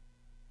those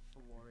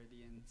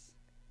Floridians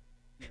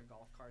in their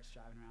golf carts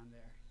driving around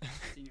their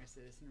senior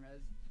citizen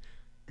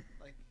res.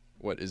 Like,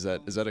 What is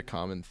that? Is that a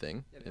common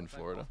thing yeah, they in look like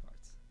Florida? golf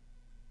carts.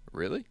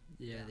 Really?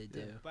 Yeah, they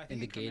do. But I In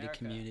think the in gated Cramerica, I think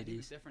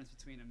communities. the difference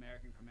between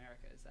America and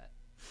Cramerica is that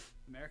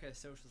America has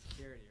Social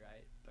Security,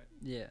 right? But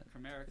Yeah.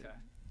 Cramerica,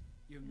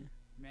 you have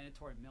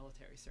mandatory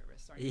military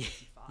service starting at Yeah.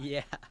 55.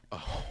 Yeah,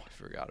 Oh, I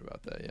forgot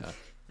about that. Yeah,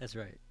 that's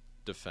right.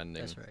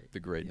 defending That's right. the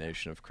great Yeah.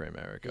 nation of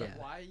Cramerica. Yeah.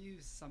 Why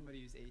use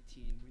somebody who's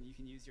 18 when you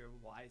can use your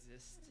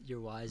wisest,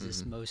 Your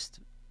wisest, Mhm. most,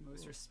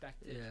 most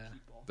respected Yeah.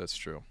 people That's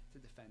true. to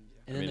defend you?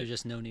 and then mean, there's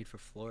just no need for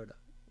Florida.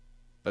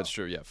 That's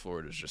true. Yeah,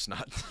 Florida's just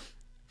not.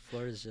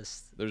 Florida's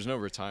just, There's no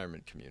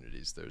retirement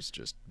communities. There's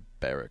just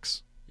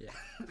barracks. yeah.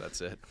 That's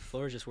it.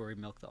 Florida's just where we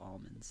milk the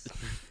almonds.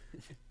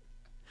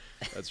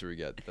 That's where we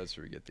get. That's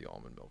where we get the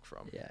almond milk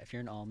from. Yeah, if you're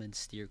an almond,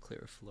 steer clear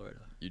of Florida.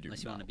 You do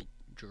Unless you want to not.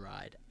 be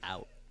dried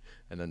out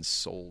And then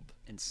sold.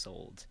 and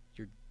sold.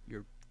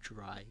 Your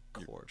dry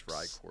Your corpse.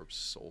 dry corpse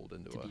sold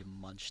into to a be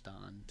munched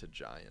on. to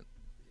giant.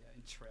 Yeah,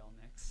 and trail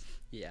mix.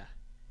 Yeah,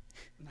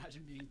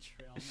 Imagine being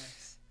trail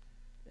mix.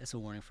 that's a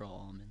warning for all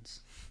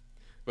almonds.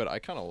 But I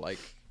kind of like.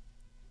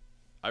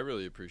 I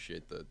really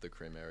appreciate the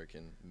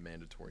Kramerican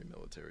mandatory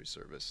military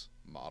service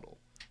model.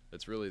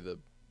 It's really the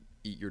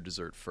eat your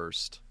dessert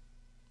first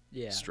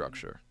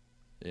structure,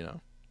 you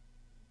know?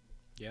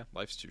 Yeah.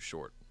 Life's too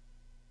short.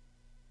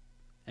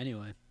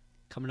 Anyway,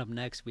 coming up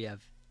next, we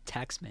have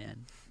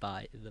Taxman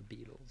by the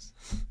Beatles.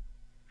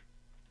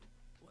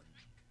 1,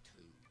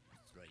 2,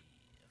 3,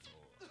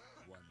 4.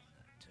 1,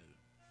 2.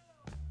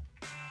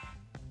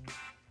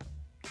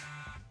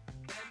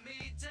 Let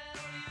me tell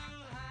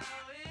you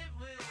how it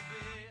will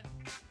be.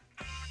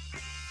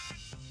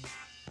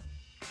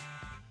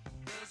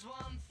 There's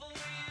one for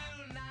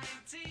you,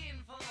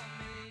 19 for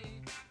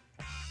me.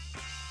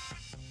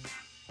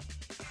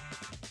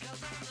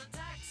 'Cause I'm the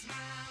tax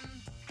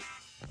man.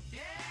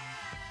 Yeah,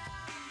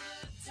 I'm the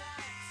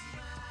tax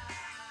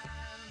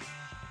man.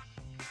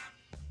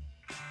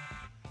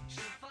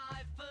 Should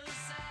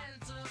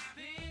 5%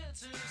 appear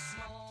too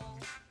small?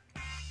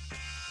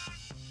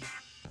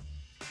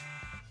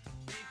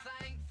 Be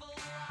thankful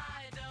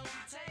I don't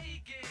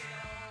take it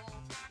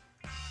all.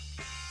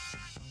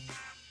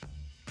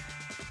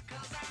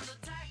 'Cause I'm the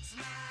tax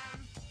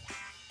man.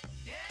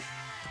 Yeah,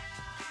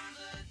 I'm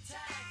the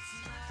tax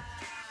man.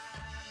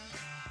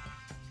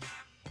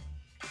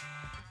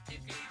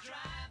 If you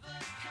drive a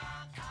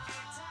car,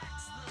 I'll tax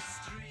the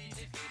street.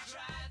 If you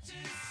try to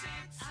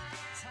sit,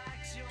 I'll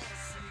tax your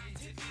seat.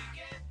 If you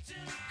get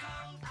too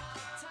cold,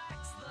 I'll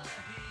tax the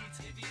heat.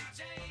 If you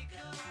take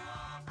a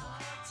walk,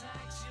 I'll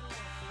tax your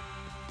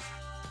feet.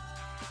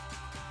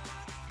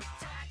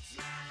 Tax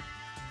man.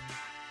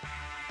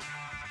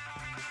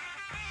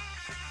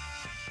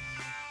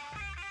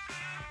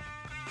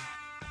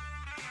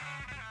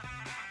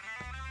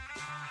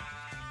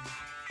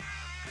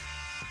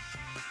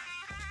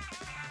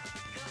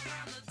 Cause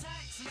I'm the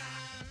tax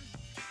man.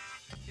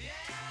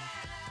 Yeah,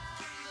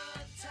 I'm the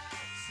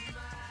tax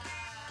man.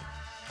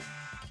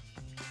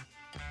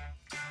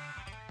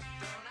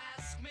 Don't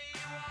ask me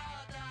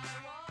what I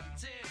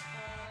want it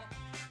for.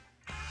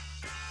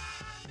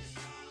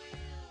 Mr.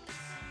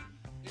 Wilson,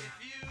 if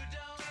you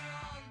don't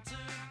want to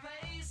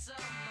pay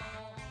some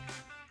more.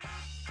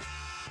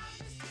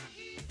 Mr.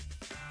 Heath,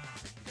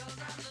 cause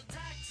I'm the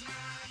tax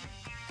man.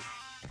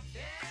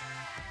 Yeah,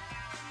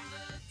 I'm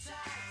the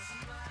tax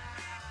man.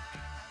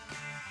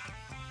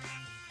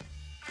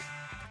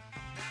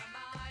 Now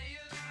my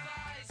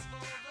advice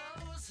for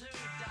those who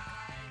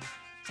die.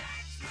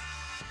 Tax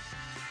man,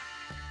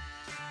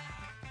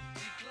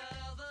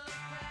 declare the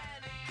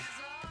pennies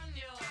on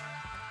your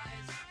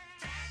eyes.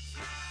 Tax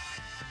man,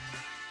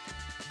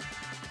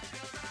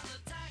 cause I'm the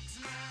tax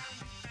man.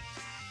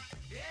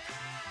 Yeah,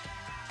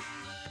 I'm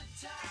the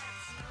tax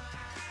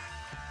man.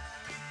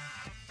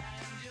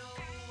 And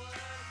you're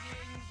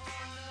working for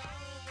no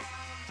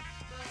one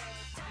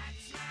but tax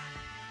man.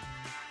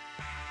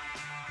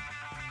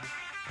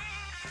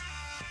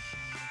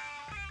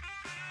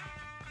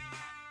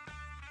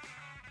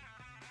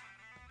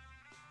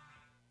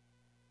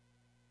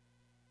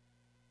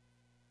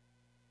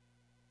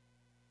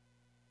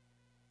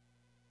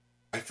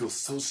 I feel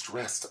so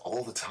stressed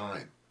all the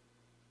time.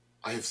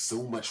 I have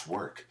so much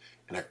work,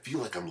 and I feel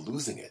like I'm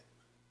losing it.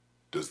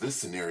 Does this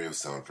scenario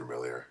sound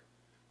familiar?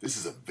 This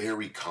is a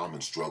very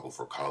common struggle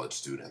for college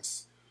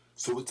students,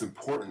 so it's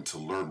important to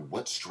learn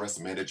what stress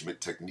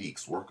management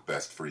techniques work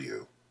best for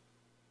you.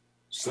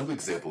 Some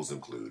examples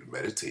include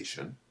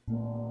meditation,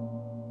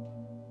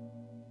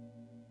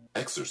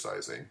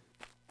 exercising,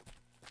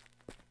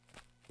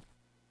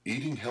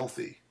 eating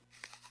healthy,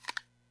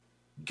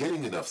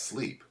 getting enough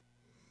sleep,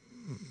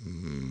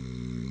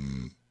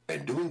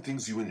 and doing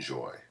things you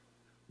enjoy.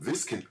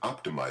 This can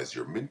optimize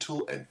your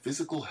mental and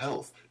physical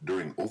health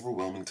during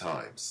overwhelming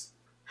times.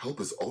 Help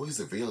is always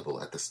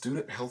available at the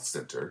Student Health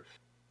Center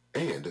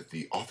and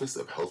the Office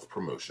of Health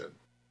Promotion.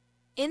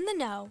 In the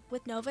Know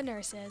with Nova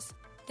Nurses.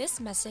 This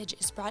message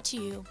is brought to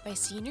you by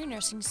senior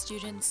nursing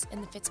students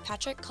in the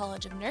Fitzpatrick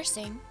College of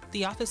Nursing,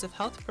 the Office of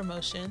Health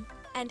Promotion,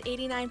 and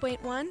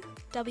 89.1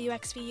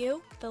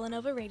 WXVU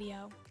Villanova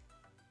Radio.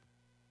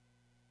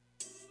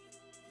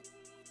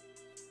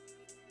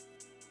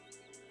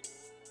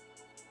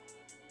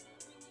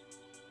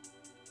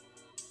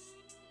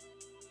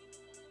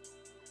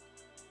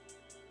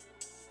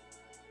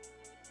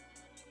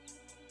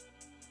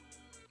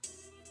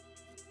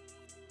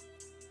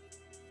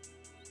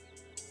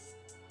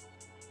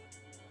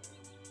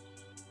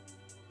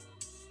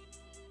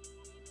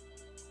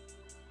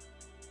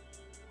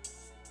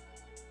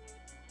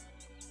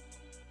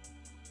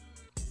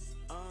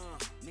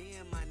 Me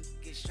and my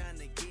niggas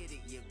tryna get it,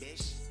 yeah,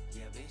 bitch.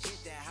 Yeah, bitch. Hit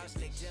that house,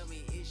 like, tell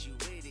me, is you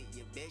with it,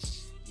 yeah,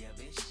 bitch. Yeah,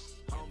 bitch.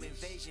 Home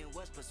invasion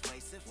was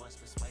persuasive.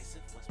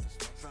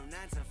 From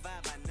 9 to 5,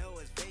 I know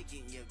it's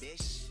vacant, yeah,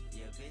 bitch.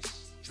 Yeah, bitch.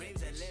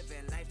 Dreams of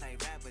living life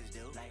like rappers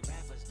do.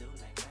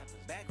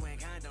 Back when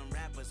condom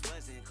rappers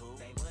wasn't cool.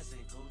 They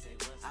wasn't cool.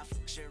 I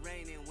fucked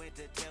Shireen and went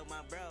to tell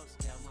my bros.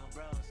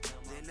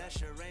 Then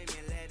Usher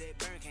Raymond Let It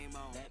Burn came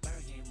on.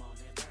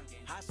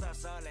 Hot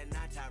sauce all at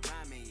night, I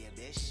rhyming, yeah,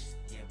 bitch.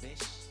 Yeah,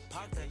 bitch.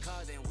 Park the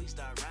car, then we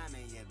start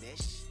rhyming, yeah,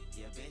 bitch.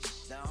 Yeah,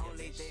 bitch. The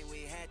only thing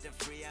we had to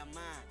free our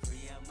mind.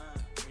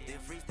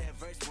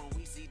 verse when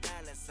we see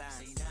dollar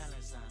signs.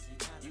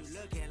 You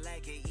looking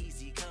like an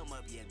easy come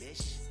up, yeah,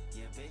 bitch.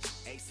 Yeah, bitch.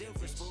 A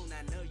silver spoon,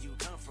 I know you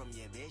come from,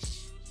 yeah,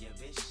 bitch. Yeah,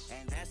 bitch.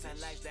 And that's a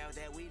lifestyle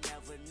that we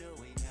never knew.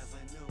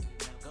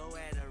 Go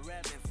at a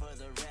reverend for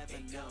the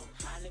revenue. Go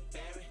Halle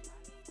Berry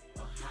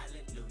or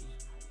hallelujah.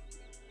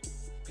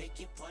 Pick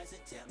your poison,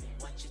 tell me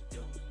what you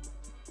doing.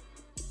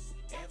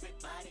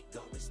 Everybody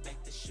go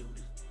respect the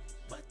shooter,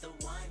 but the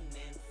one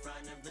in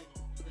front of the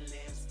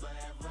lives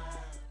forever.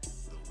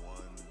 The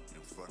one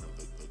in front of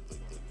the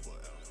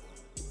forever.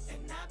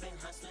 And I've been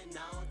hustling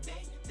all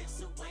day,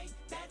 this away,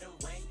 that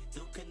away,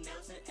 through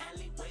canals and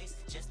alleyways,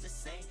 just to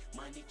say,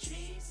 money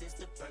trees is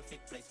the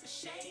perfect place for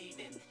shade,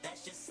 and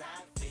that's just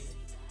how I feel.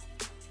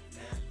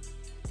 Nah,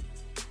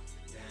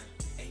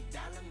 $8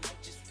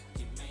 might just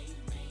fucking main,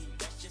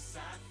 that's just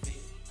how I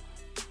feel.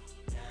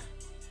 Nah,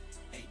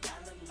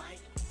 $8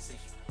 might say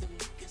fuck the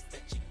niggas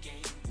that you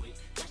game with,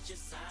 that's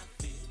just how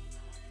I feel.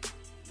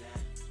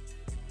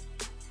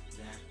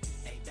 Nah,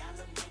 $8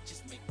 might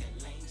just make that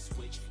lane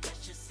switch,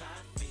 that's just how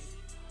I feel.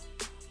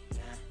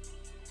 Nah,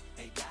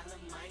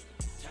 $8 might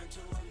turn to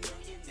 $1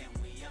 million and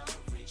we all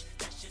rich,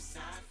 that's just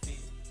how I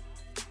feel.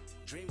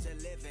 Dreams of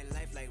living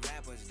life like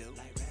rappers do.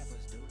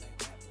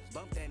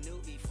 Bump that new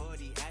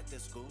E40 at the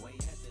school.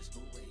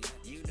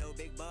 You know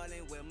big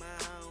ballin' with my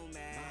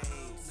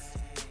homies.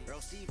 Earl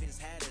Stevens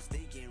had us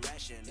thinking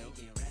rational.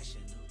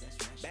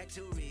 Back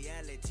to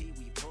reality,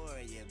 we pour,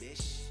 yeah,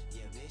 bitch.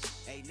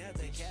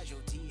 Another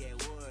casualty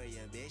at war,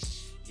 yeah,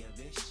 bitch.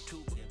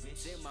 Two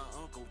bullets in my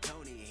Uncle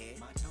Tony head.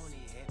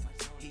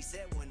 He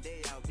said one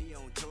day I'll be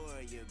on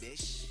tour, yeah,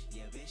 bitch.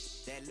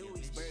 That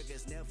Louis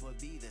burgers never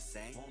be the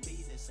same.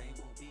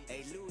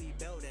 A Louis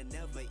Belder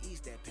never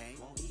ease that pain.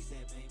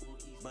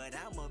 But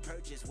I'ma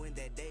purchase when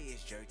that day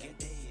is jerking.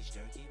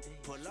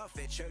 Pull off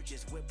at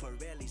churches with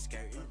Pirelli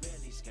skirting.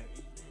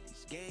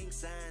 Gang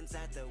signs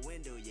out the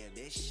window, yeah,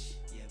 bitch.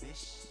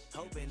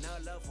 Hoping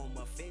all of them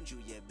offend you,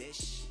 yeah,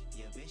 bitch.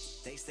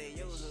 They say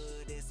your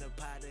hood is a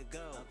pot of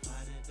gold.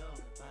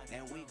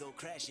 And we go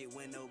crash it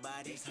when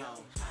nobody's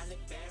home. Halle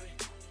Berry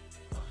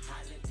or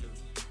hallelujah.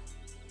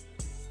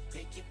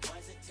 Pick your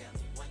poison, tell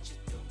me what you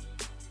do.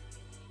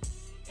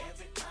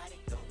 Everybody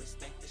go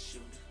respect the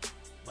shooter,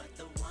 but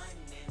the one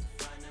in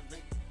front of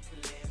it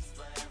lives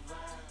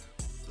forever.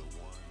 The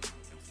one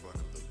in front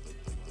of the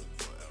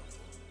forever.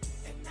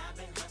 And I've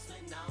been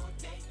hustling all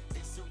day,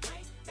 this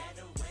away, that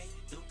away,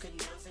 through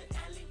canals and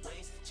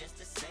alleyways, just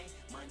to say,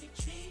 money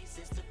trees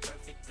is the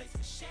perfect place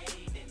for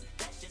shade, and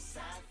that's just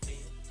how I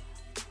feel.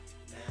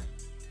 Nah,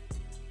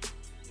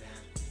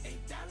 $8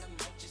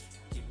 might just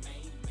fucking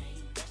main,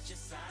 that's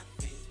just how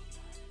I feel.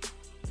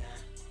 Nah,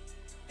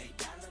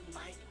 $8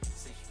 might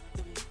say fuck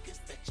them niggas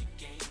that you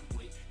game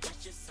with,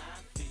 that's just how I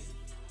feel.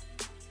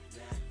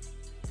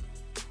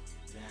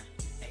 Nah,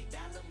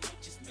 $8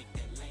 might just make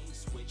that lane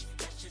switch,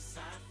 that's just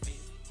how I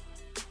feel.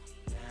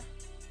 Nah,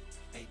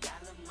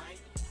 $8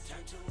 might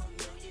turn to $1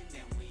 million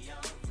and we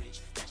all rich,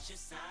 that's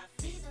just how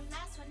I feel. Be the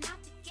last one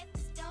out to get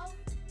this dough.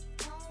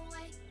 No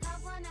way,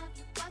 love one of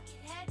you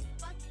bucket headed.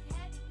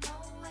 No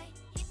way,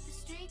 hit the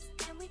streets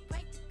and we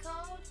break the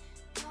code.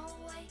 No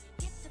way,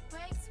 hit the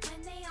brakes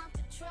when they on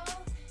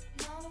patrol.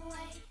 No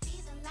way, be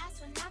the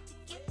last one out to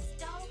get this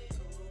dough.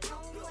 No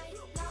way,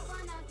 love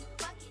one of you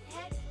bucket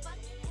headed.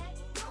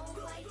 No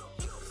way,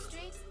 hit the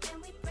streets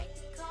and we break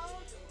the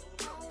code.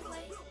 No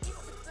way, hit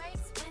the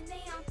brakes when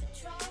they on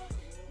patrol.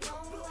 No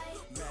way.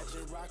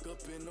 Imagine rock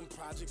up in them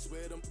projects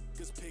where them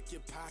niggas pick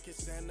your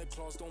pockets. Santa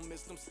Claus don't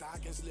miss them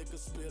stockings. Liquor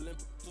spilling,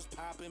 just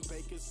popping,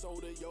 baking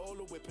soda,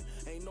 Yola whipping.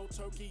 Ain't no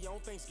turkey on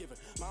Thanksgiving.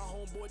 My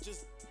homeboy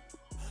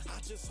I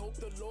just hope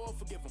the Lord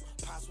forgive him.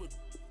 Pots with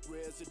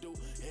residue.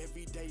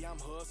 Every day I'm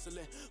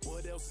hustling.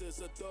 What else is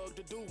a thug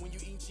to do when you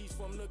eat cheese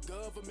from the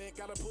government?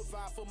 Gotta put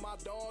five for my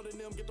daughter and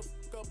them. Get the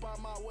fuck up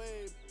out my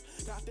way.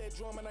 Got that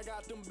drum and I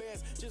got them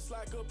bands just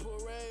like a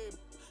parade.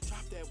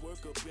 Drop that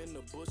work up in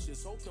the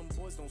bushes. Hope them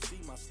boys don't see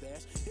my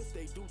stash. If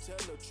they do, tell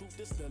the truth.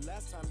 This the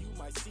last time you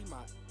might see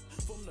my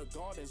from the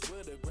gardens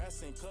where the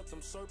grass ain't cut.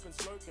 Them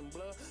serpents lurking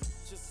blood.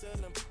 Just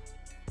selling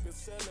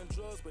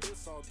drugs, but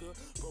it's all good.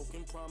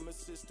 Broken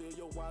promises, still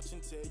your watch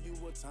and tell you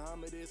what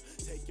time it is.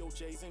 Take your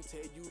J's and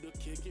tell you to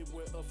kick it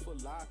where a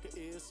falaka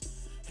is.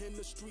 In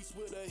the streets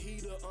with a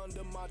heater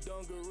under my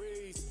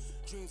dungarees.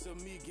 Dreams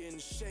of me getting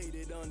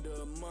shaded under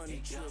a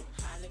money tree.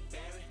 Halle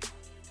Berry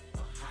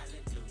or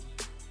hallelujah.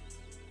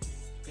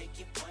 Pick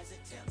your poison,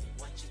 tell me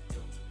what you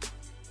do.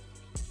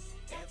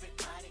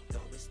 Everybody go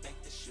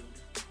respect the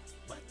shooter,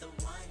 but the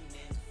one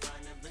in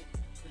front of it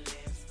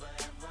lives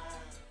forever.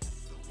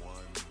 The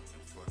one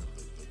in front of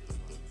the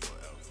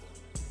forever.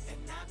 And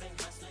I've been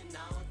hustling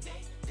all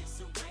day, this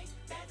away,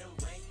 that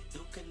away,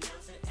 through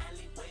canals and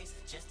alleyways,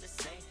 just to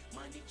say,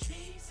 money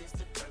trees is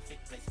the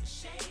perfect place for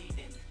shade,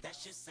 and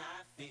that's just how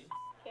I feel.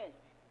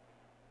 Kendrick,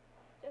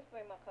 just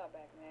bring my car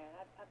back, man.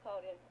 I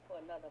called in for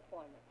another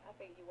appointment. I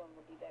figured you weren't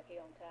going to be back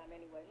here on time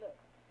anyway. Look,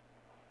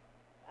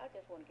 I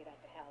just want to get out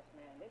the house,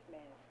 man. This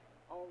man is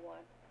on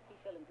one. He's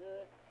feeling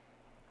good.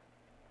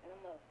 And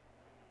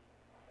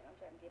I'm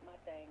trying to get my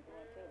thing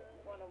going too.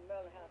 One of them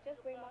Maryland house. Just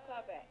bring my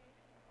car back.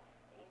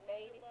 He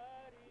made it.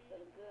 He's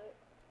feeling good.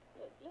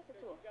 Look, listen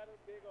to him. Got a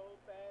big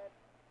old fat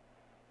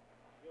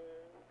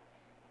girl.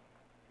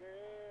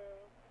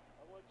 Girl,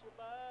 I want your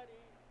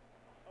body.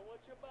 I want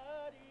your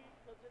body.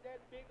 Cause of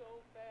that big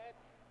old fat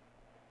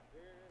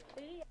girl.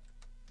 See?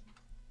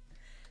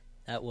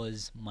 That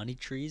was Money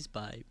Trees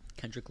by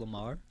Kendrick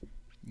Lamar.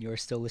 You're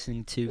still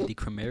listening to The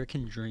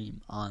Cramerican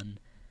Dream on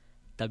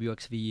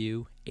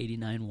WXVU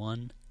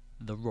 89.1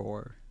 The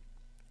Roar.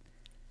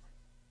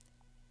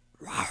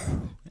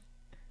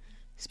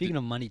 Speaking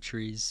of money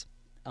trees,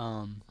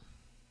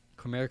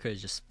 Cramerica is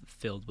just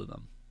filled with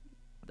them.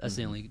 That's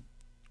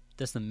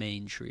that's the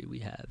main tree we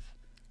have.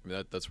 I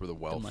mean, that's where the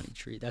wealth the money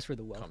tree. That's where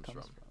the wealth comes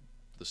from.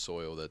 The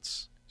soil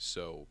that's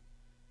so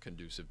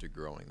conducive to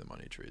growing the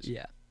money trees.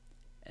 Yeah.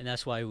 And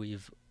that's why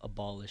we've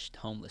abolished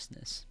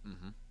homelessness.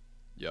 Mm-hmm.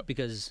 Yep.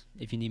 Because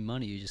if you need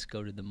money, you just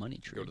go to the money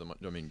tree. Go to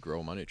the grow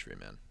a money tree,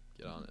 man.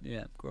 Get on it.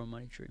 Yeah, grow a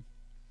money tree.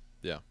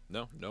 Yeah.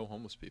 No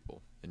homeless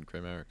people in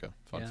Cramerica.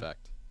 Fun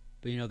fact.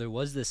 But there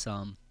was this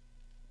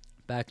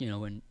back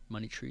when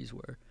money trees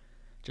were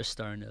just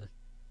starting to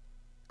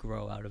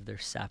grow out of their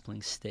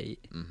sapling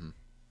state. Mm-hmm.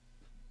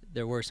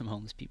 There were some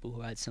homeless people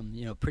who had some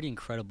pretty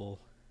incredible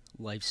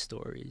life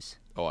stories.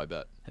 Oh, I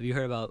bet. Have you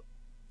heard about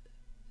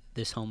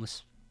this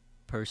homeless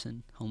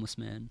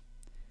man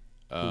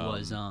who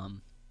was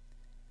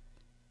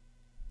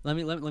let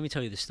me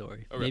tell you the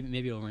story. Okay.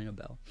 Maybe it'll ring a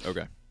bell.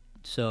 Okay.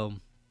 So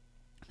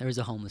there was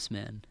a homeless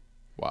man.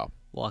 Wow.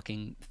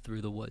 Walking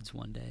through the woods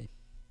one day,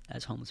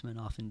 as homeless men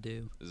often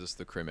do. Is this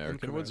the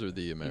Cramerican woods or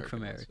the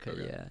American in woods?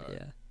 Cramerica,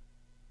 Okay.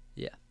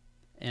 yeah.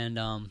 And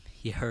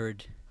he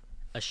heard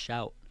a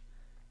shout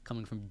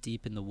coming from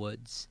deep in the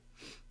woods.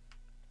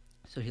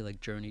 So he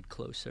journeyed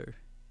closer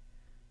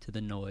to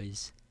the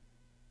noise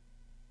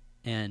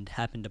and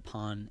happened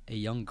upon a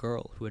young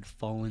girl who had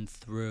fallen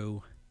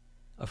through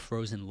a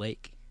frozen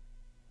lake.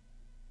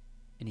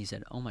 And he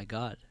said, "Oh my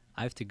God,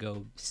 I have to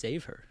go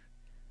save her."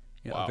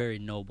 Wow. A very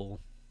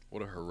noble.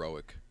 What a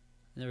heroic.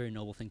 A very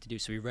noble thing to do.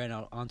 So he ran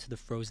out onto the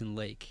frozen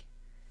lake,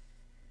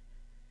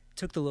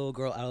 took the little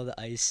girl out of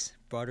the ice,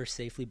 brought her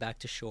safely back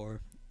to shore,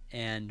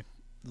 and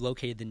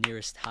located the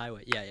nearest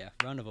highway. Yeah.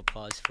 Round of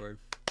applause for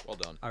well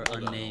done. our well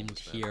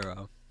unnamed done,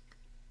 hero.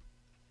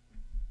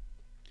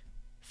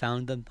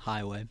 Found the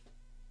highway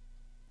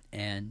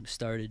and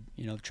started,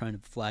 trying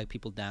to flag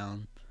people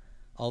down.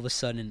 All of a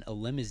sudden, a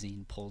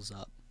limousine pulls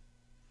up.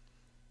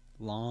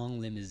 Long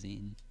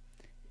limousine.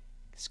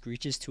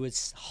 Screeches to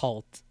its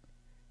halt,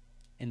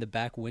 and the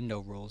back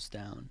window rolls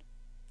down.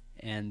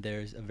 And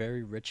there's a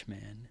very rich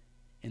man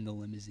in the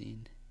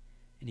limousine.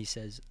 And he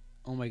says,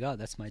 "Oh my God,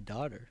 that's my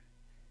daughter.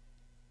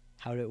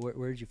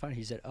 Where did you find her?"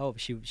 He said, "Oh,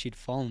 she'd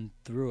fallen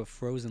through a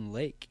frozen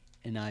lake,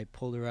 and I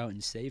pulled her out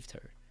and saved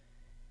her."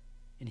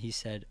 And he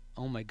said,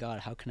 "Oh my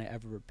God, how can I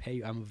ever repay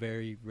you? I'm a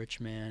very rich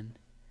man.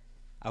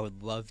 I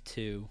would love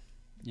to,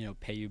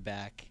 pay you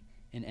back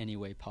in any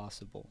way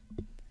possible.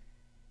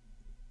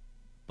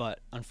 But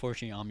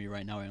unfortunately on me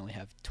right now, I only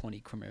have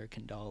 20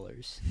 Cramerican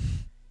dollars,"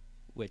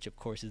 which of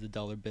course is the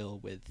dollar bill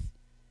with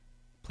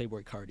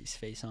Playboy Cardi's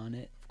face on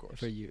it. Of course.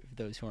 For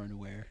those who aren't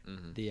aware,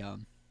 mm-hmm. the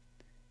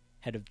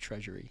head of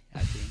Treasury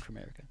acting in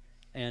Cramerica.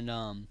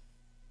 And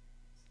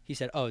he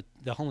said,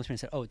 the homeless man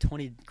said,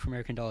 20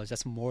 Cramerican dollars,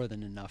 that's more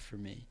than enough for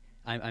me.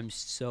 I'm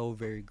so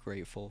very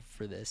grateful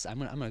for this. I'm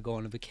gonna go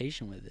on a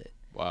vacation with it.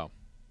 Wow.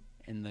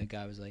 And the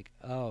guy was like,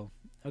 "Oh,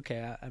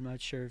 okay, I'm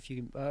not sure if you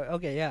can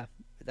okay, yeah.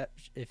 That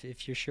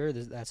if you're sure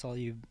that's all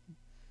you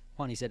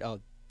want." He said,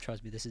 "Oh,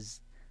 trust me, this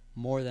is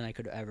more than I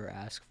could ever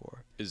ask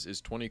for."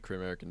 Is 20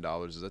 Cramerican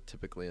dollars, is that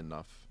typically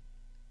enough?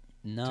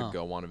 No. To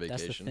go on a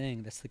vacation? That's the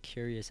thing. That's the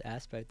curious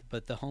aspect.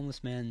 But the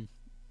homeless man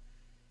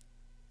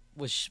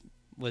was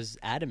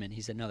adamant.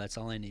 He said, "No, that's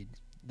all I need."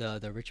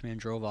 The rich man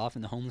drove off,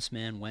 and the homeless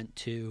man went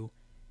to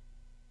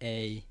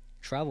a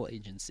travel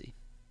agency.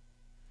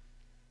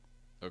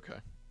 Okay.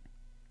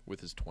 With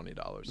his $20.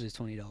 With his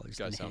 $20 This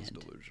guy in sounds hand.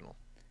 delusional.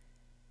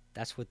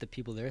 That's what the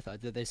people there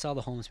thought. They saw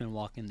the homeless man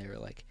walk in. They were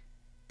like,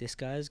 "This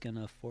guy's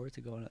gonna afford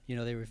to go on."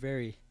 They were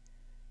very.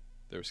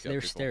 They were skeptical. They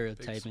were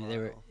stereotyping. They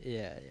were,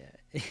 yeah.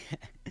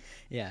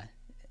 Yeah.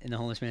 And the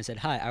homeless man said,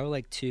 "Hi, I would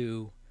like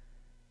to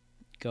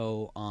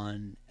go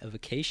on a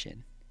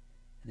vacation."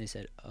 And they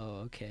said,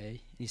 "Oh, okay."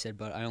 And he said,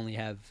 "But I only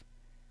have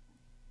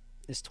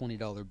this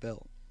 $20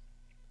 bill."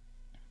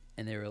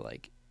 And they were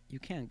like, "You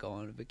can't go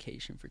on a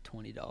vacation for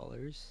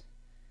 $20.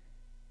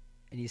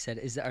 And he said,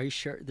 "Are you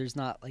sure there's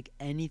not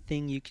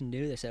anything you can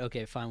do?" They said,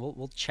 "Okay, fine.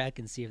 We'll check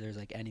and see if there's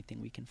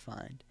anything we can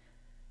find."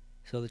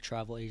 So the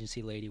travel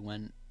agency lady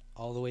went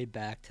all the way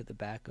back to the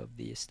back of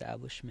the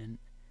establishment,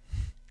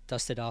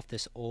 dusted off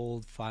this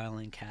old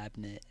filing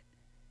cabinet,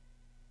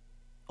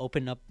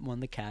 opened up one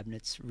of the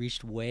cabinets,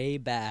 reached way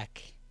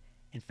back,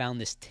 and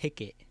found this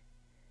ticket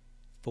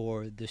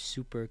for the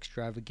super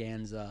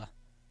extravaganza,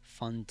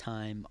 fun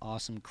time,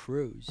 awesome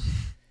cruise.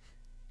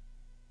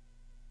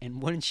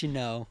 And wouldn't you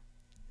know,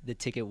 the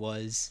ticket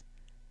was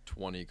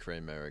 20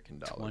 Cramerican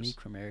dollars. 20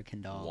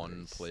 Cramerican dollars.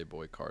 One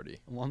Playboy Cardi.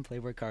 One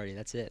Playboy Cardi,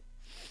 that's it.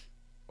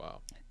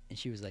 Wow. And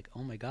she was like,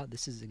 "Oh my God,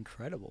 this is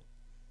incredible."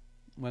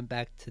 Went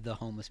back to the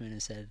homeless man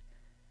and said,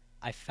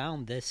 "I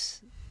found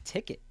this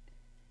ticket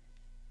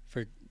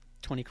for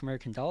 20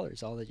 American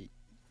dollars. All that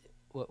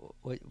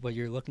what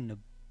you're looking to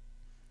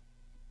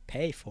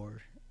pay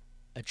for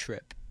a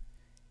trip."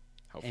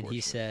 How and he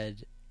fortunate.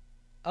 said,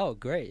 "Oh,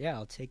 great. Yeah,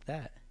 I'll take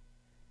that."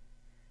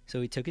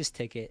 So he took his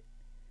ticket,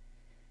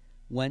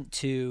 went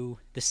to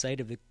the site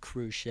of the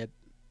cruise ship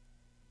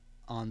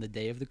on the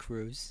day of the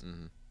cruise,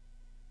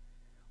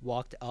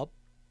 walked up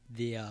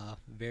the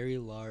very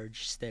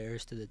large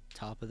stairs to the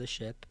top of the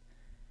ship,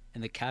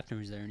 and the captain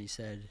was there, and he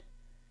said,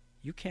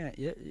 "You can't,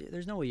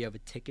 there's no way you have a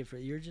ticket for,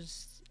 you're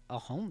just a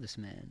homeless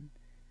man."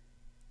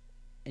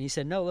 And he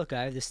said, "No, look,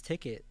 I have this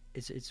ticket.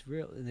 It's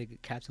real." And the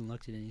captain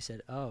looked at it and he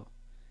said, "Oh,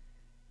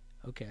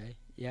 okay.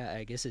 Yeah,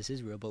 I guess this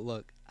is real. But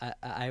look,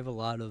 I have a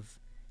lot of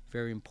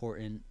very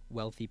important,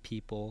 wealthy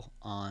people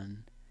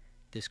on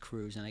this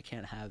cruise, and I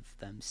can't have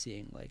them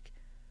seeing, like,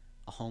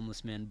 a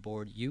homeless man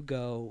board. You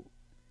go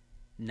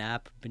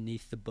nap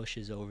beneath the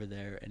bushes over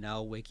there, and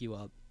I'll wake you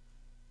up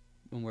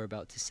when we're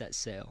about to set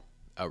sail."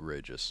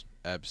 Outrageous.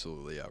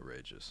 Absolutely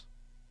outrageous.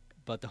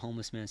 But the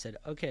homeless man said,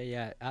 "Okay,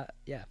 yeah,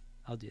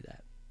 I'll do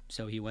that."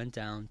 So he went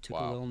down, took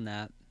a Wow. little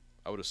nap.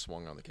 I would have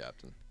swung on the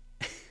captain.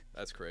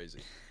 That's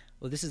crazy.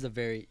 Well, this is a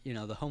very,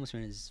 the homeless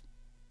man is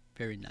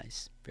very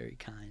nice, very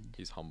kind.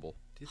 He's humble.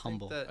 Do you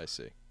Humble. think that I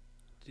see.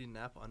 Did he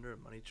nap under a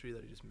money tree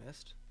that he just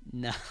missed?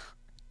 No.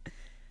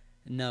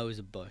 No, it was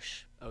a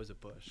bush. Oh, it was a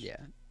bush.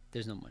 Yeah.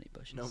 There's no money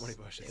bushes. No money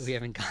bushes. We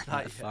haven't gotten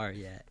Not that yet. far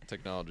yet.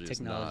 Technology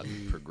has not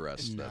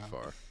progressed that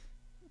far.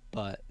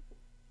 But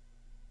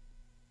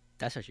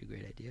that's actually a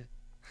great idea.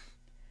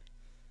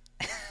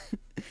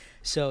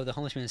 So the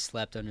homeless man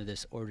slept under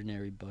this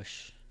ordinary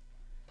bush,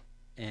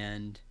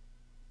 and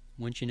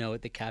once you know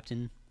it, the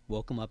captain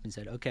woke him up and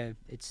said, "Okay,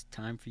 it's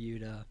time for you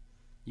to,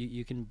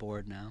 you can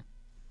board now."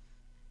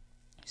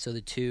 So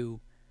the two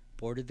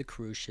boarded the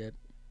cruise ship,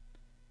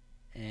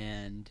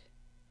 and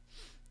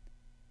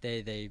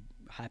they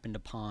happened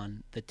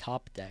upon the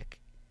top deck,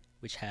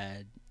 which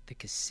had the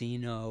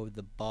casino,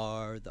 the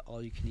bar, the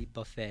all-you-can-eat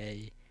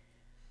buffet,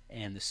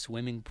 and the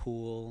swimming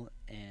pool,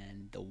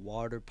 and the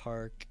water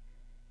park.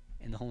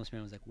 And the homeless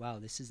man was like, "Wow,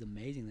 this is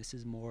amazing. This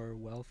is more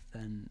wealth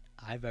than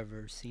I've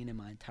ever seen in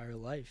my entire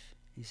life."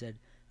 He said,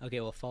 "Okay,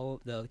 well,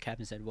 the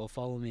captain said, "Well,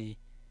 follow me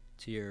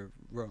to your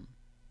room."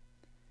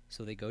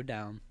 So they go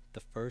down. The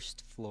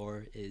first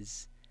floor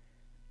is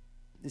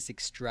this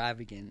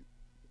extravagant,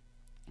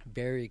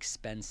 very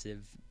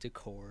expensive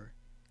decor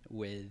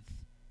with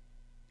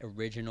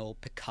original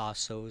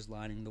Picassos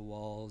lining the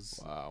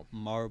walls. Wow.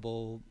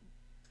 Marble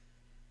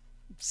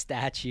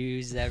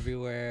statues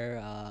everywhere,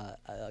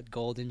 a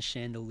golden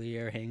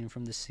chandelier hanging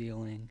from the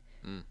ceiling,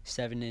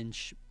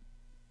 7-inch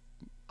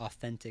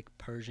authentic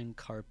Persian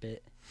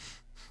carpet.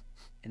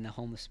 And the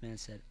homeless man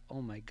said,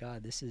 "Oh my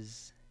God, this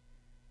is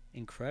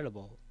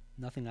incredible.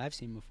 Nothing I've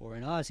seen before."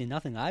 And honestly,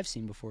 nothing I've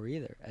seen before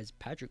either, as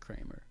Patrick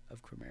Kramer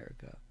of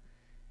Cramerica.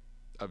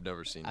 I've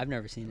never seen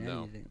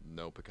anything.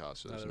 No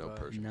Picassos, Neither no have I.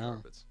 Persian No.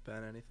 carpets.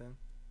 Ben, anything?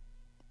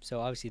 So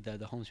obviously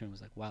the homeless man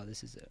was like, "Wow,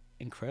 this is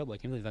incredible. I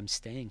can't believe I'm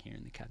staying here."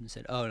 And the captain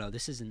said, "Oh no,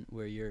 this isn't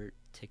where your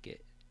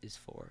ticket is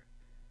for."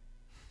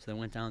 So they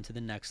went down to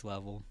the next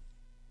level.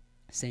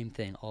 Same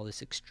thing, all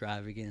this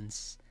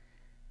extravagance,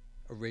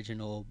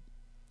 original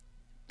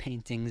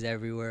paintings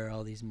everywhere,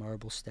 all these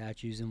marble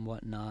statues and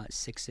whatnot,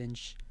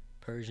 6-inch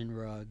Persian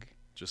rug.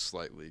 Just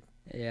slightly.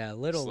 Yeah, a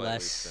little slightly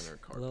less, thinner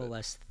a little carpet.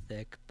 less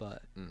thick,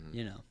 but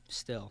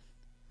still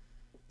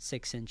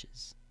 6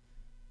 inches,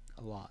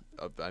 a lot.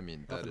 I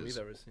mean, that Nothing is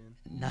we've ever seen.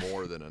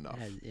 more than enough.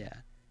 Yeah,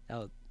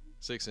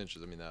 6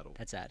 inches. I mean,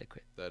 that's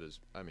adequate. That is,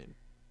 I mean,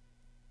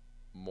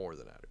 more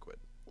than adequate.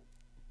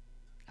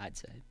 I'd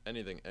say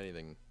Anything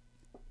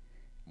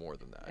more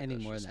than that. anything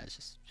that's more just, than that is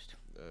just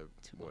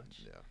too what-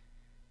 much. Yeah.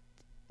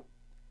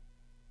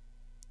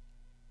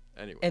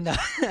 Anyway.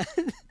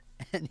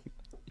 And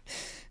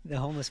the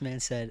homeless man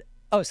said,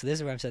 "Oh, so this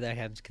is where I'm staying."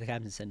 The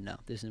captain said, "No,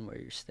 this isn't where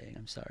you're staying.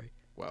 I'm sorry.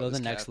 Wow, Go to this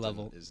the next captain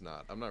level." Is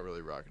not. I'm not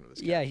really rocking with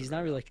this. Yeah, captain he's right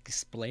not really now. like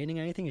explaining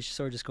anything. He's just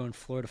sort of just going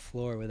floor to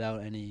floor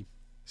without any.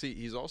 See,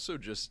 he's also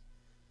just.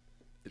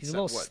 He's a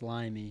little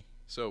slimy.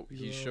 So He's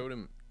he a little- showed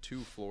him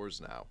 2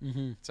 floors now.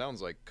 Mhm. It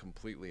sounds like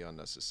completely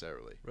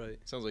unnecessarily. Right.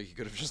 Sounds like he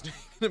could have just taken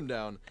him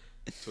down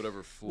to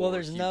whatever floor. Well,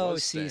 there's he no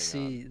was staying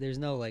CC. There's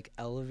no like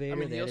elevator. I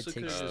mean, they he had also to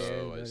take could have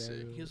stairs. Oh, I whatever.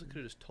 see. He also could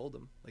have just told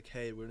them, like,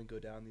 "Hey, we're gonna go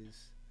down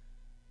these,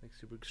 like,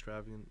 super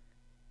extravagant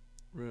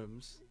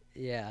rooms."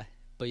 Yeah,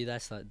 but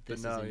that's not.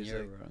 This But no, isn't he's your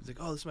like, room. he's like,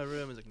 "Oh, this is my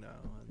room." He's like, "No."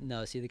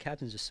 No, see, the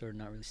captain's just sort of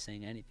not really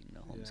saying anything to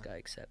the homeless Yeah. guy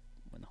except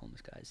when the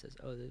homeless guy says,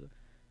 "Oh."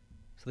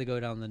 So they go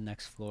down the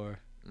next floor.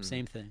 Mhm.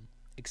 Same thing.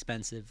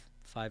 Expensive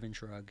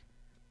 5-inch rug.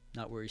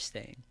 Not where he's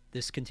staying.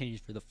 This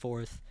continues for the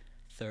 4th,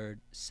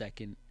 3rd,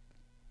 2nd,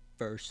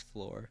 1st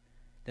floor.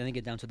 Then they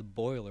get down to the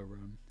boiler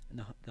room, and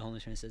the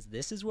homeless man says,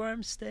 "This is where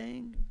I'm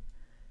staying?"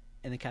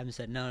 And the captain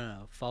said,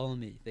 No, follow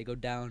me." They go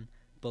down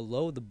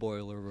below the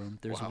boiler room.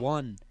 There's Wow.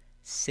 one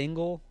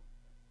single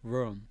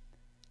room,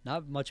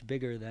 not much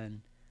bigger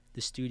than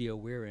the studio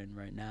we're in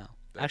right now.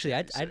 That Actually,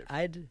 can't be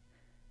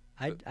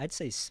safe. I'd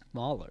say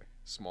smaller.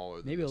 Smaller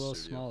than Maybe a the little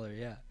studio. smaller,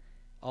 yeah.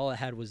 All it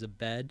had was a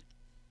bed,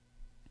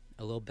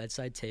 a little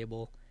bedside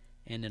table,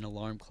 and an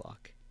alarm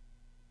clock.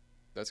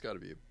 That's got to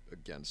be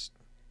against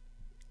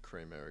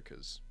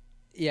Kramerica's.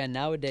 Yeah,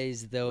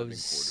 nowadays Living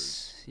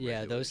those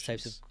quarters those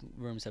types of regulations.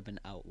 rooms have been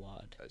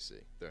outlawed. I see.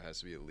 There has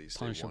to be at least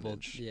Punishable, a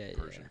 1-inch yeah,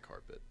 Persian yeah.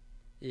 carpet.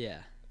 Yeah.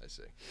 I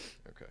see.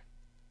 Okay.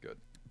 Good.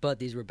 But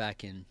these were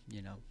back in,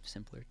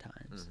 simpler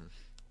times. Mhm. when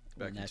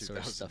Back in that sort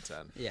of stuff-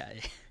 2010. Yeah.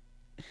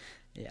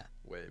 Yeah.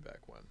 Way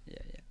back when. Yeah,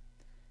 yeah.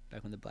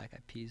 Back when the Black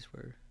Eyed Peas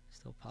were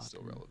still popping.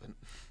 Still relevant.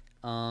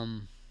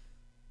 And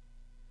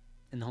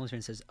the homeless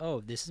man says, "Oh,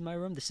 this is my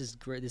room. This is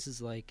great. This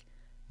is like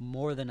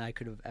more than I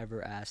could have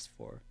ever asked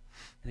for."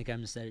 And the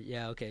captain said,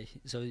 "Yeah, okay.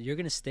 So you're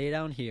gonna stay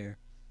down here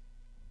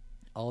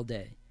all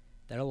day.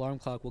 That alarm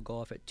clock will go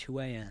off at 2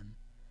 a.m.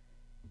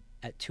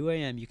 At 2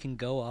 a.m., you can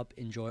go up,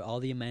 enjoy all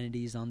the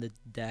amenities on the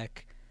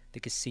deck, the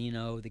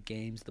casino, the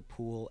games, the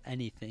pool,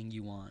 anything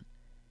you want.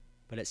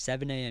 But at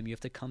 7 a.m., you have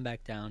to come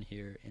back down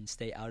here and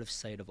stay out of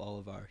sight of all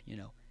of our,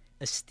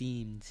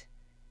 esteemed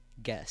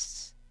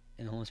guests."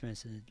 And the homeless man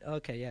said,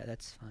 "Okay, yeah,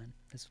 that's fine.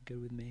 That's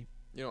good with me."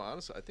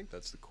 Honestly, I think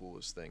that's the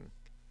coolest thing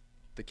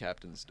the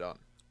captain's done.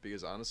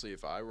 Because honestly,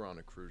 if I were on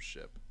a cruise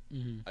ship,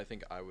 Mhm. I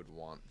think I would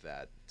want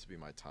that to be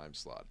my time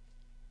slot.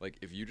 Like,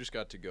 if you just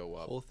got to go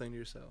up. Whole thing to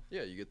yourself.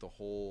 Yeah, you get the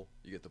pool,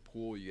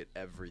 you get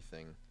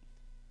everything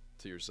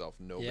to yourself.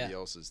 Nobody Yeah.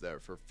 else is there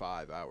for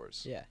 5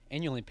 hours. Yeah,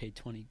 and you only paid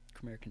 $20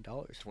 American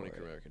dollars 20 for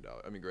it. American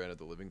dollars. I mean, granted,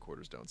 the living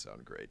quarters don't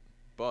sound great.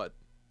 But,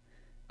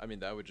 I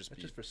mean, that would just That's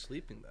be. just for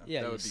sleeping, though.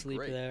 Yeah, that you would be sleep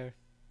great. there.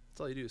 That's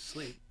all you do is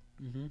sleep.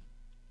 Mm-hmm.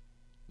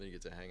 Then you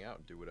get to hang out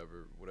and do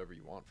whatever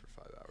you want for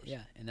 5 hours.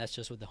 Yeah, and that's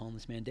just what the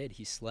homeless man did.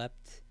 He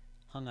slept,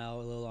 hung out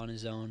a little on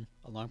his own.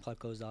 Alarm clock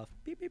goes off.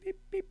 Beep, beep, beep,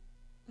 beep.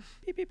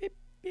 Beep, beep, beep,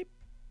 beep.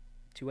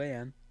 2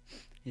 a.m.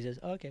 He says,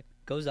 "Oh, okay."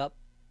 Goes up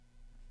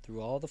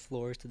through all the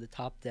floors to the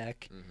top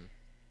deck, Mm-hmm.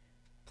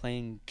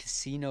 playing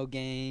casino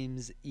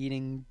games,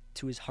 eating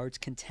to his heart's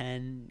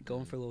content,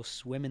 going for a little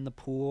swim in the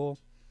pool.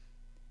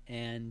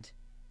 And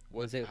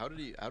How did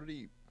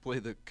he play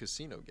the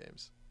casino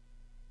games?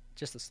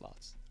 just the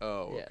slots.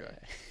 Oh, Yeah, okay.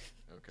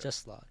 yeah. Okay.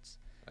 Just slots.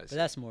 I But see.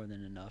 that's more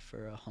than enough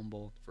for a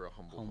humble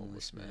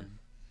homeless man.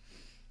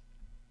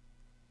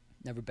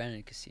 Never been in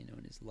a casino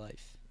in his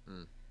life.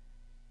 Mm.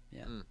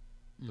 Yeah. Mm.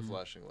 The Mhm.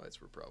 flashing lights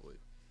were probably.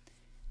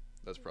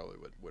 That's probably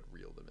what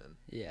reeled him in.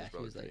 Yeah, It was he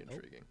probably was pretty like, "Oh,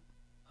 intriguing.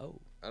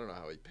 oh." I don't know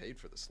how he paid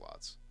for the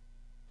slots,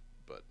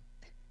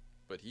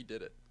 but he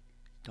did it.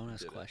 Don't He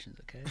ask did it. questions,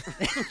 okay?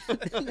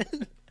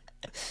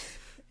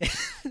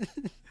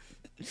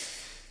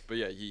 But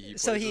yeah, he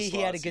So plays the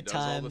he had a slots, good does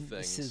all time. the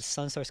The things.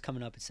 sun starts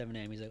coming up at 7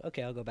 a.m. He's like,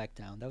 "Okay, I'll go back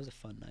down." That was a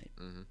fun night.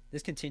 Mhm.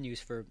 This continues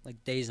for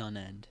like days on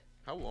end.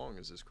 How long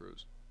is this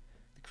cruise?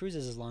 The cruise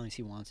is as long as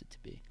he wants it to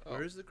be. Oh.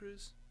 Where is the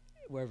cruise?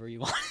 Wherever you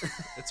want.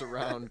 It's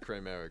around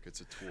Kramerica.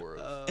 It's a tour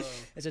of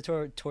It's a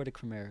tour to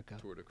Kramerica.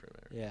 Tour to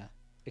Kramerica. Yeah.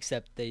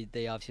 Except they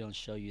obviously don't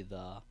show you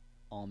the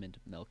almond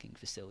milking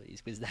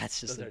facilities because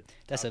that's just That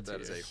is a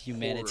horror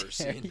humanitarian.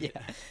 scene.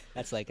 Yeah,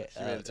 that's like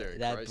Humanitarian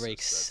that crisis,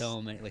 breaks that's-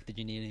 so many like the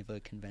Geneva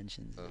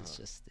Conventions. It's Uh-huh.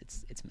 just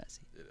it's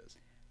messy. It is.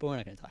 But we're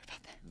not going to talk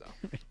about that.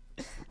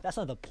 No. That's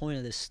not the point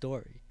of this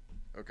story.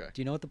 Okay.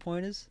 Do you know what the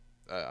point is?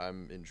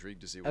 I'm intrigued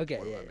to see what. Okay,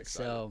 what yeah. I'm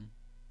excited. So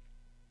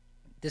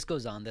this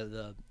goes on.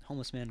 The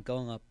homeless man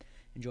going up,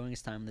 enjoying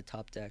his time on the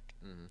top deck,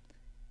 Mhm.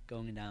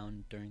 going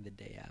down during the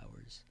day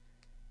hours,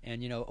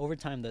 and over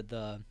time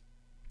the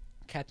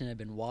captain had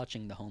been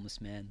watching the homeless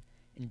man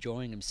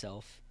enjoying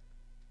himself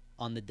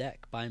on the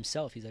deck by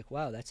himself. He's like,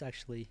 "Wow, that's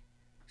actually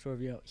sort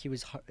of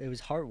it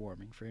was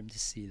heartwarming for him to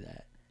see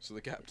that." So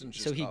the captain's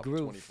just So he up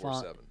grew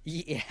 24/7.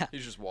 Yeah,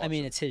 He's just I watching.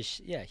 mean, it's his.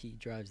 Yeah, he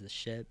drives the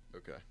ship.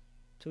 Okay.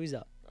 So he's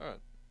up. All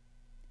right.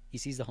 He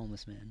sees the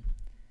homeless man,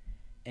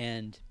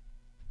 and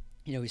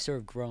he's sort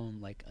of grown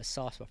like a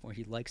soft spot for him.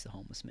 He likes the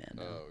homeless man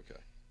now. Oh,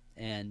 okay.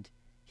 And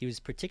he was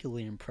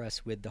particularly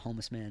impressed with the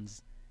homeless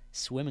man's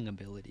swimming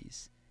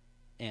abilities,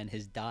 and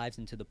his dives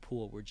into the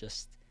pool were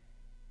just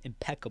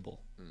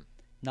impeccable. Mm.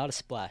 Not a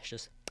splash,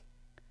 just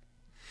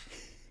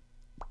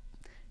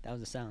that was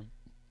the sound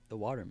the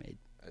water made.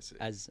 I see.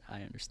 As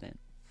I understand.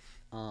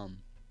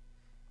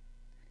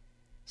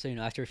 So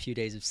after a few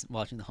days of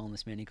watching the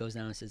homeless man, he goes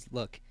down and says,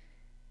 "Look,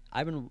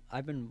 I've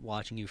been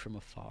watching you from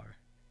afar,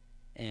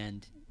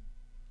 and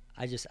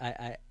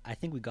I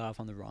think we got off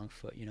on the wrong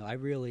foot. I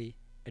really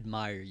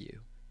admire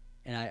you,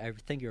 and I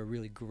think you're a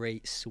really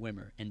great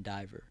swimmer and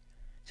diver.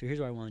 So here's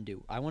what I want to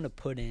do. I want to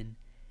put in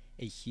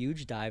a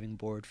huge diving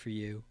board for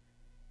you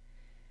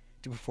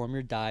to perform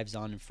your dives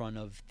on in front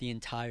of the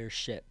entire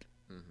ship,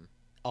 Mhm.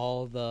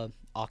 all the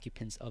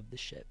occupants of the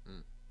ship,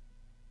 Mm.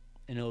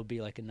 and it'll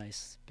be like a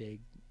nice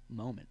big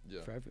moment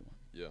Yeah. for everyone."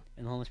 Yeah.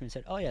 And the homeless man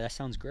said, "Oh yeah, that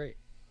sounds great."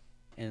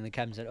 And the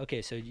captain said,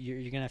 "Okay, so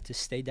you're gonna have to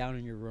stay down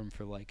in your room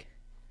for like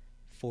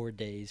 4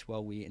 days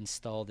while we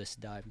install this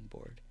diving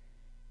board."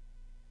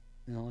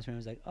 And the homeless man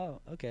was like,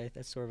 "Oh, okay,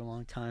 that's sort of a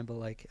long time, but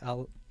like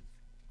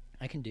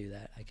I can do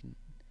that. I can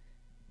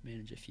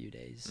manage a few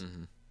days."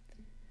 Mhm.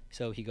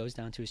 So he goes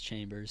down to his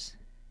chambers,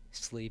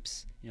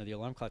 sleeps. You know, the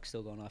alarm clock's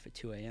still going off at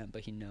 2 a.m.,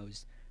 but he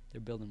knows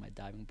they're building my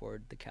diving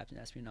board. The captain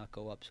asked me to not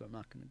go up, so I'm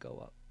not going to go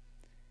up.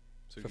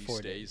 So for he 4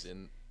 stays days.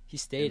 in. He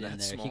stayed that in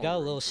there. small He got a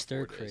room little for 4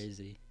 stir days.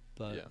 crazy,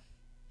 but Yeah.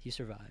 he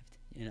survived.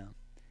 You know,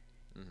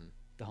 Mm-hmm.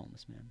 the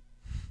homeless man.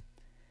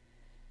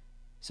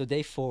 So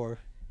day 4,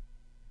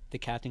 the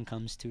captain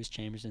comes to his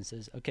chambers and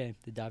says, "Okay,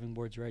 the diving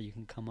board's ready. You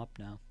can come up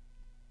now."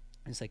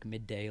 And it's like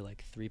midday,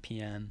 like 3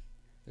 p.m.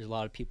 There's a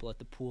lot of people at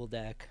the pool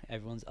deck.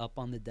 Everyone's up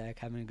on the deck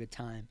having a good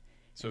time.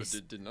 So And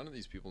it's- did none of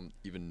these people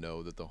even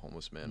know that the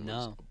homeless man was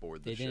No,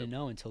 aboard the they ship? didn't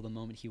know until the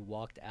moment he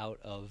walked out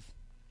of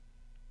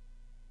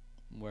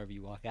wherever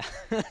you walk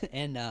out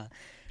and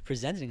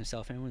presenting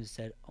himself. And everyone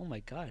said, "Oh my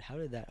God, how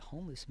did that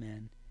homeless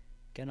man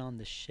get on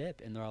the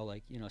ship?" And they're all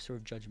like, you know, sort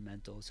of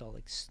judgmental. It's all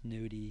like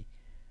snooty,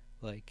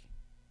 like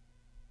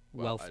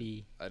Wow,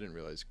 wealthy. I didn't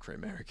realize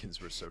Kramericans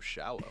were so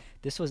shallow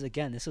This was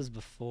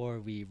before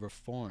we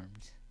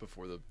reformed.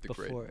 before the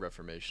Before- Great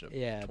Reformation of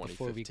Yeah, 2015.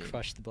 before we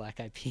crushed the Black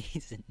Eyed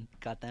Peas and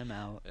got them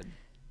out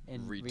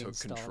and retook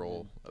reinstalled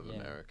control them. of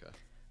Yeah. America.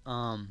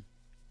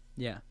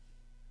 Yeah,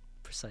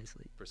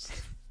 precisely.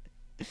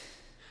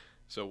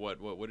 So what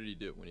did he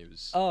do when he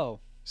was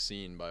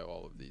seen by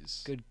all of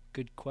these?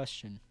 Good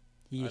question.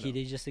 I He know.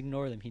 did just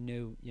ignore them. He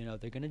knew, you know,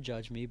 they're gonna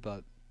judge me,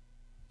 but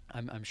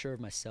I'm sure of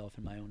myself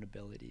and my own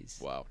abilities.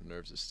 Wow,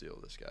 nerves of steel,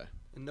 this guy.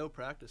 And no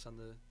practice on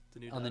the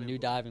new On the diving new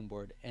board. diving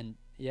board. And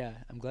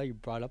yeah, I'm glad you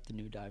brought up the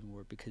new diving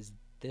board because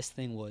this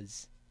thing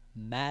was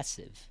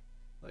massive.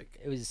 Like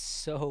it was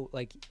so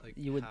like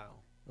you would how?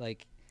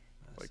 like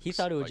Like he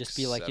thought it would like just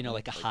be like, you know,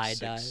 like a 7, high like 6,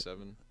 dive.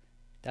 7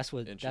 That's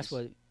what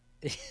inches?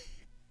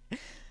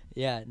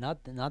 yeah,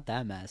 not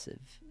that massive.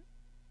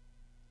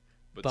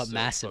 But still-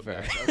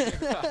 massiver.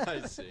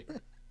 okay, I see.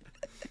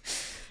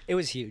 It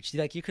was huge.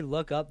 Like you could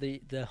look up.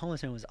 The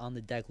homeless man was on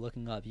the deck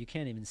looking up. You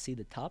can't even see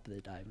the top of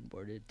the diving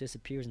board. It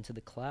disappears into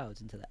the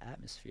clouds, into the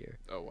atmosphere.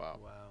 Oh wow.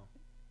 Wow.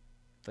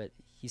 But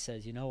he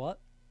says, "You know what?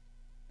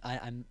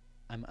 I'm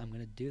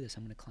gonna do this.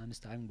 I'm gonna climb this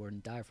diving board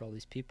and dive for all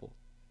these people."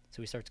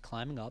 So he starts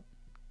climbing up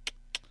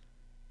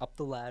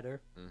the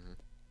ladder. Mm-hmm.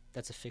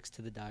 That's affixed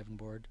to the diving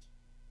board.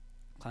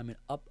 Climbing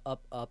up.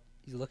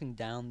 He's looking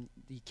down.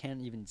 He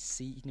can't even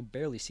see. He can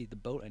barely see the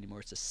boat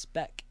anymore. It's a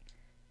speck.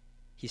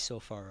 He's so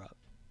far up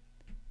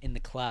in the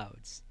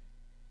clouds,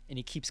 and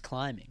he keeps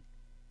climbing.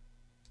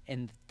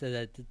 And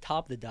the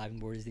top of the diving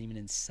board isn't even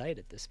in sight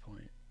at this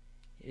point,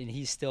 and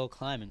he's still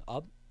climbing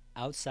up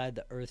outside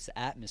the Earth's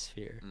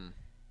atmosphere,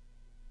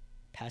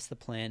 past the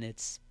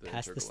planets, The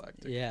past the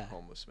intergalactic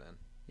homeless man.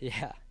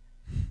 yeah,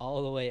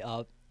 all the way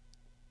up,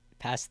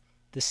 past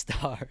the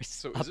stars.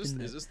 So up is in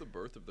the- this the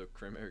birth of the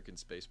American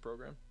space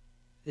program?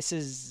 This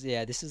is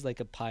like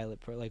a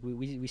pilot like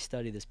we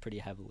study this pretty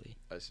heavily.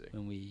 I see.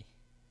 When we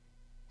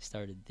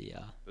started the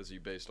As you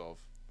based off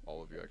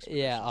all of your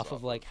expeditions? yeah, off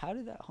of like how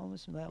did that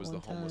homeless man that was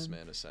one the homeless time?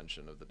 man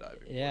ascension of the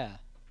diving board. Yeah.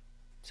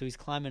 So he's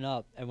climbing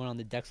up. Everyone on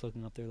the deck's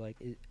looking up. They're like,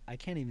 I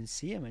can't even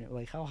see him. And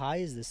like, how high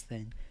is this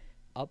thing?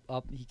 Up.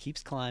 He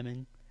keeps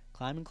climbing.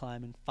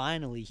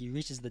 Finally, he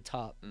reaches the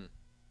top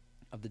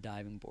of the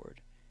diving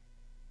board.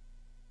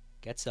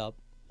 Gets up,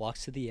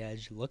 walks to the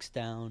edge, looks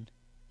down.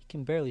 He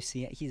can barely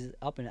see it. He's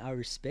up in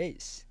outer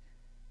space.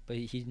 But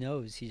he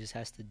knows he just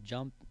has to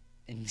jump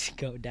and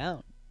go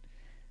down.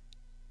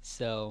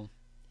 So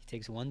he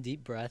takes one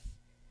deep breath,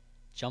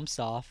 jumps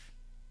off,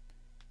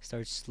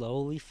 starts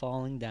slowly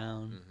falling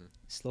down,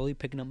 slowly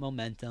picking up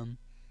momentum,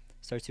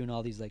 starts doing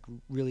all these like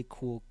really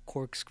cool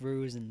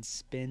corkscrews and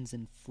spins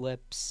and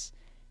flips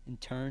and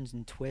turns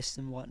and twists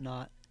and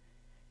whatnot.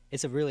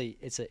 It's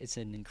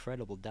an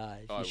incredible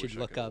dive. Oh, You I should wish I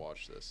look could up.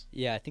 watch this.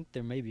 Yeah, I think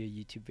there may be a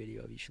YouTube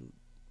video.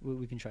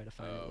 We can try to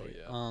find Oh, it later.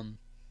 yeah.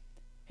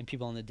 And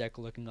people on the deck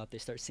are looking up. They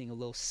start seeing a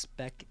little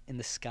speck in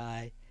the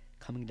sky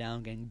coming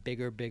down, getting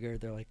bigger.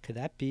 They're like, could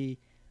that be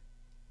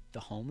the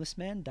homeless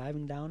man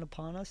diving down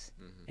upon us?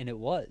 And it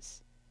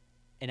was.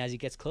 And as he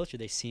gets closer,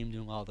 they see him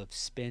doing all the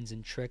spins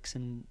and tricks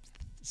and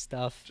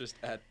stuff. Just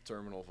at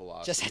terminal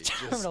velocity. Just at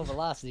terminal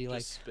velocity,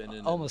 like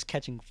spinning almost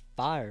catching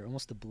fire,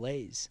 almost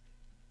ablaze.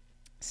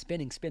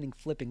 Spinning,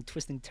 flipping,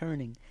 twisting,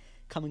 turning,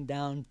 coming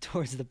down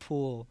towards the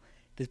pool.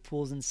 The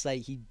pool's in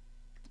sight. He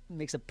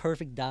makes a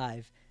perfect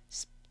dive,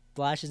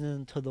 splashes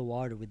into the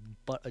water with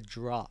but a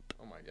drop.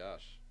 Oh my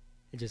gosh.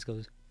 It just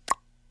goes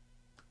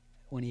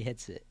when he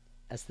hits it.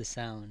 That's the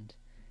sound.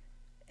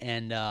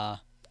 And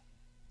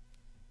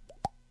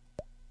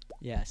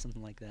yeah,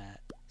 something like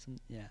that.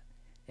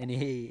 And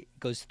he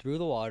goes through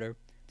the water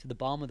to the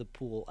bottom of the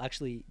pool.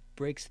 Actually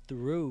breaks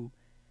through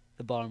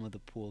the bottom of the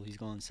pool. He's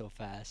going so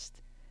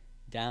fast.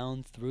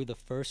 Down through the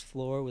first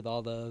floor with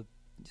all the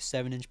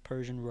 7-inch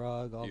Persian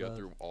rug, all You got the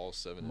through all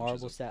 7 marble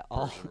inches stat, of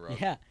all Persian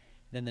rug. yeah.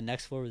 Then the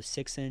next floor was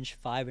 6-inch,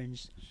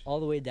 5-inch, all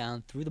the way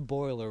down through the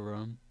boiler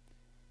room.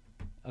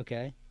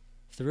 Okay,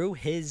 through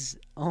his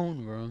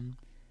own room,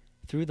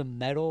 through the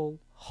metal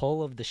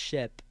hull of the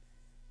ship,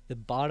 the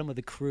bottom of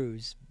the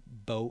cruise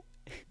boat,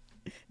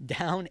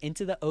 down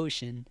into the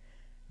ocean,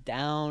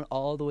 down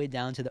all the way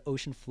down to the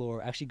ocean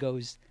floor. Actually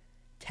goes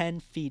 10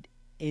 feet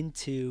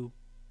into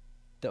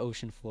the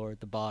ocean floor at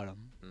the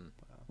bottom. Mm.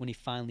 When he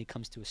finally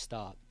comes to a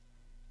stop,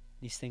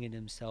 he's thinking to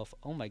himself,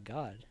 "Oh my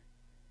God,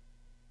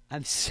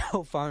 I'm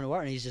so far in the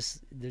water."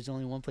 And there's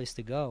only one place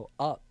to go,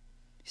 up.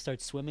 He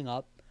starts swimming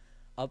up,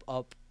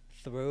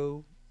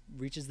 through,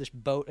 reaches the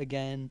boat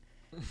again,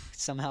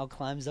 somehow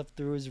climbs up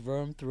through his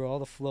room, through all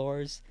the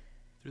floors,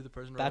 Through the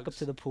prison back rugs. up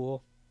to the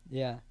pool.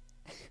 Yeah.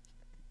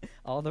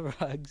 All the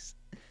rugs,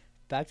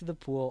 back to the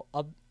pool,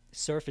 up,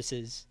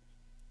 surfaces,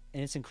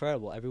 and it's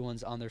incredible.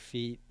 Everyone's on their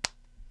feet.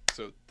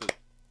 So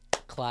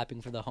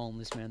clapping for the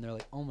homeless man. They're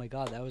like, "Oh my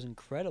God, that was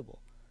incredible.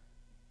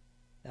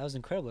 That was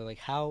incredible." Like,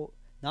 how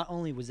not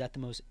only was that the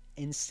most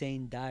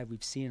insane dive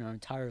we've seen in our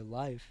entire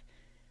life,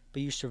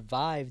 but you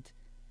survived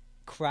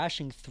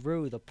crashing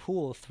through the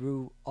pool,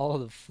 through all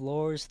the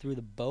floors, through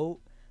the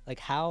boat. Like,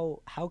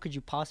 how could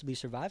you possibly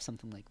survive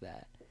something like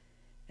that?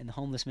 And the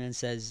homeless man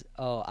says,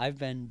 "Oh, I've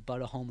been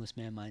but a homeless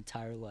man my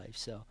entire life,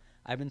 so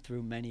I've been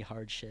through many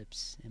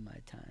hardships in my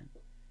time."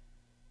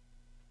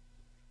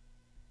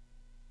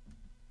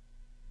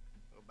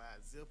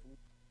 About zipper,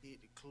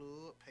 hit the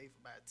club, pay for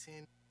about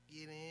 10,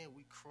 get in,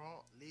 we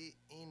crunk, lit,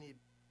 in it.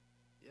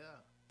 Yeah.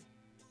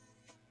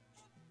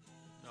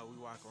 No, we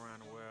walk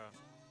around the world,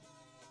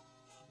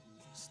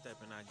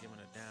 stepping out, giving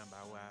a damn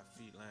by where our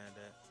feet land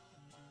at.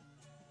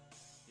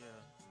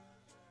 Yeah.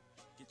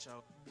 Get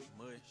y'all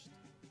mushed,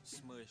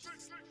 smushed.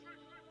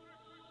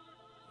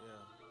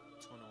 Yeah,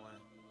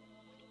 21,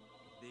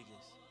 the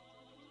biggest.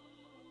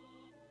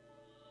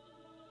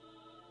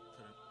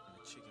 Put it in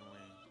the chicken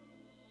wing.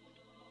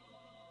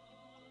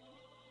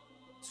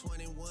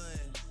 21,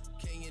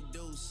 can you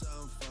do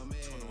something for me?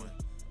 21.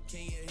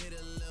 Can you hit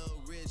a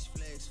little rich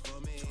flex for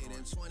me? 21.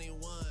 Then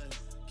 21,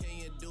 can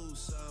you do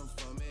something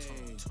for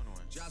me?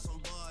 21. Drop some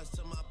bars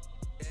to my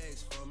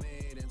ex for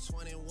me. Then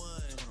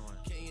 21,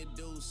 can you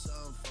do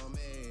something for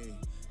me?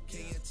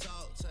 Can you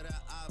talk to the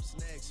ops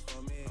next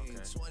for me?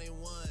 Okay.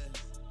 21,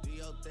 do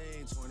your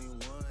thing. 21,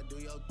 do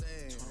your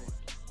thing. 21.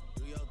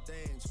 Do your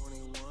thing.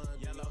 21,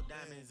 do Yellow your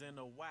diamonds thing. in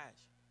the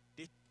watch.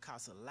 This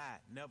costs a lot.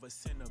 Never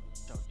send a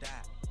or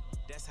die.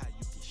 That's how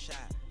you get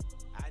shot.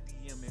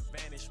 IDM in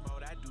vanish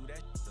mode. I do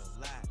that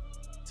a lot.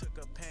 Took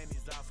her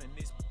panties off and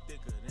this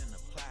thicker than a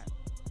plot.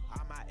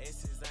 All my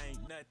S's ain't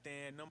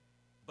nothing. Them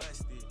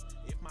busted.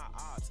 If my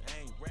ops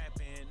ain't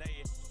rapping,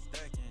 they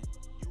ducking.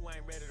 You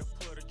ain't ready to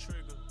pull the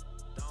trigger.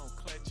 Don't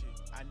clutch it.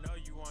 I know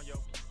you on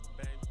your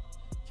baby.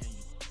 Can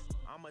you?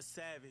 I'm a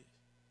savage.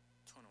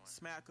 21.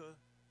 Smacker,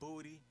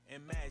 booty,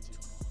 and magic.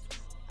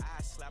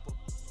 I slap a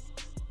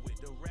with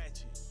the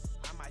ratchet.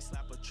 I might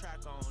slap a track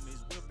on this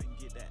whip and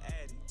get the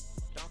addy.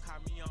 Don't call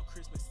me on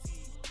Christmas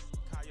Eve.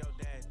 Call your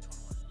dad.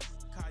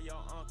 21. Call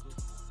your uncle.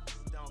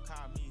 21. Don't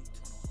call me.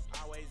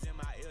 21. Always in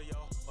my ear, yo,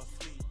 a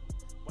fleet.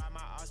 Why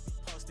my ops be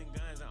posting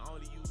guns and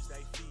only use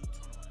they feet?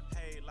 21.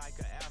 Paid like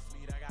an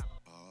athlete. I got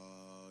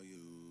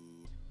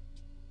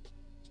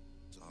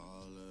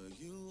All of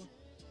you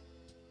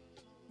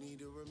need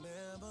to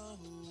remember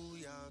who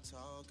y'all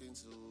talking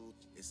to.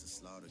 It's the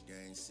Slaughter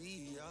Gang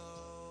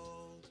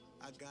CEO.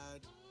 I got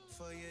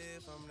for you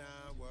if I'm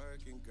not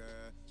working,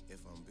 girl. If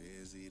I'm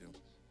busy, then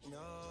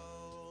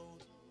no.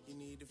 You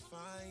need to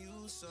find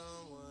you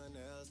someone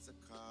else to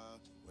call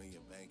when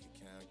your bank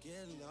account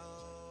get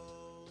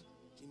low.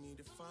 You need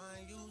to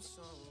find you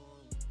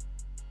someone.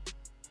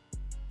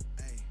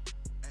 Hey,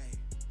 hey,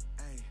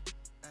 hey,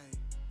 hey,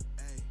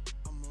 hey.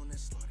 I'm on that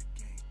Slaughter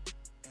Gang.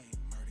 Hey,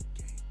 murder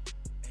gang.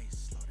 Hey,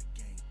 Slaughter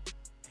Gang.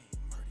 Hey,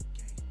 murder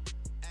gang.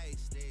 Hey,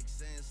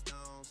 sticks and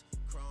stones,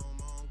 chrome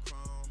on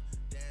chrome.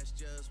 That's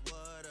just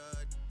what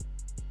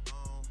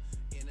on.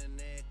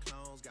 Internet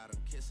clones got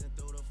 'em kissing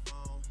through the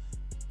phone.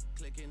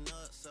 Clicking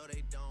up so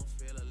they don't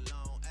feel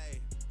alone.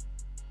 Hey,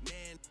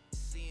 man,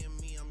 seeing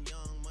me, I'm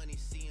young money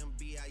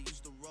CMB. I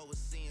used to roll with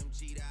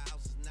CMG. The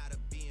house is not a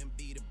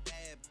B&B. The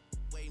bad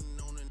waiting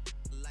on a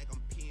like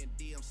I'm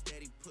P&D. I'm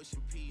steady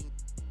pushing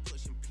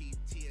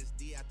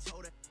PTSD. I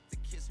told her to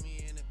kiss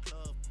me in the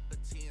club. The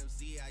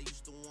TMZ. I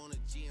used to want a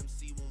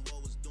GMC when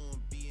what was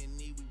doing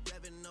B&E. We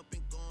revving up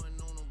and going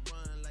on a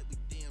run like we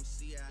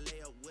DMC. I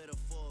lay up with her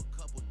for a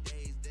couple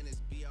days, then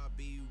it's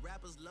BRB.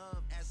 Rappers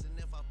love asking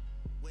if I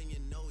when you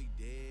know he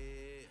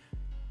did.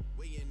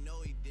 When you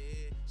know he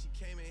did. She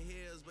came in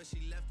heels, but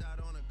she left out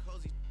on a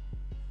cozy.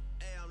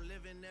 Hey, I'm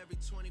living every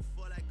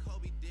 24 like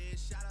Kobe did.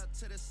 Shout out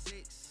to the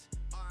 6,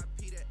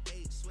 RP to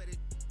 8. Swear it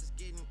is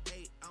getting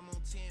 8. I'm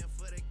on 10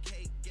 for the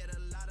cake. Get a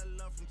lot of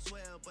love from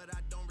 12, but I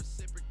don't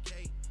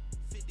reciprocate.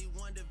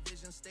 51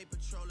 division, stay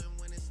patrolling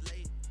when it's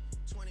late.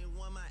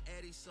 21 my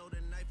Eddie, so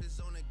the knife is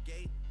on the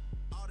gate.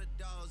 All the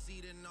dogs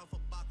eating off a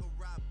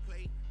Baccarat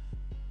plate.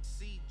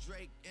 See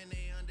Drake and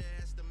they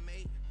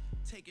underestimate.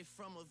 Take it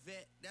from a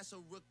vet, that's a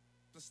rook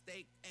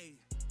mistake. Ayy.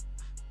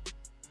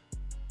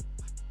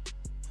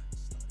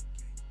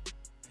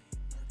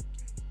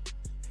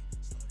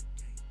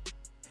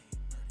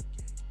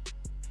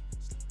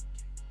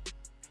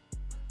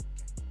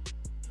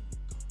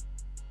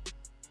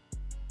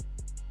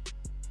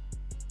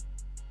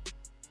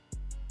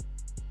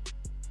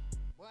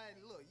 Boy,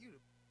 look, you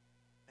the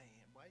man,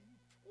 boy.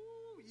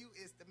 You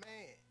is the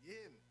man. You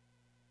hear me?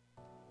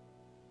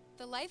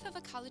 The life of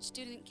a college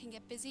student can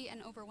get busy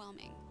and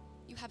overwhelming.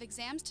 You have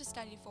exams to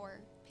study for,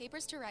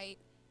 papers to write,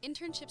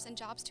 internships and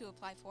jobs to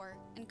apply for,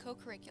 and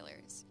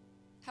co-curriculars.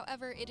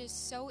 However, it is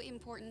so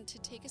important to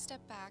take a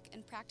step back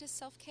and practice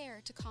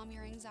self-care to calm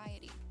your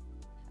anxiety.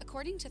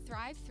 According to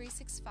Thrive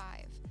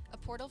 365, a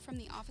portal from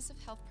the Office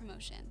of Health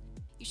Promotion,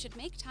 you should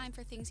make time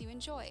for things you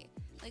enjoy,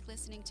 like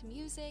listening to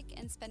music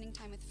and spending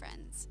time with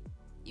friends.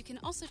 You can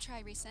also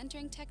try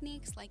recentering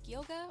techniques like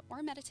yoga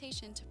or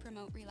meditation to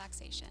promote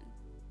relaxation.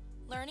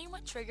 Learning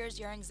what triggers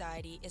your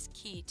anxiety is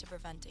key to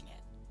preventing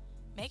it.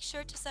 Make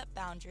sure to set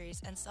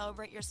boundaries and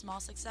celebrate your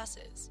small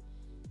successes.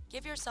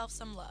 Give yourself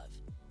some love.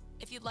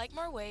 If you'd like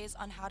more ways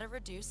on how to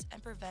reduce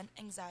and prevent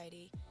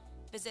anxiety,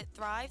 visit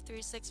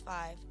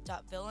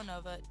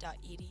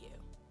thrive365.villanova.edu.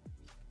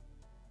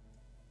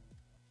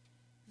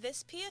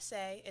 This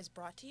PSA is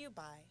brought to you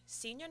by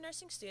senior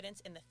nursing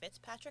students in the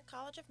Fitzpatrick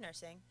College of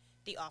Nursing,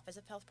 the Office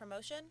of Health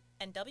Promotion,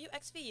 and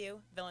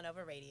WXVU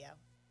Villanova Radio.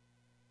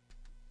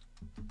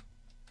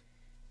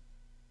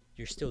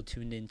 You're still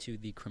tuned into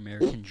the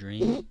Cramerican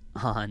Dream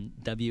on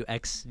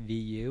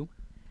WXVU.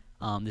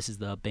 This is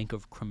the Bank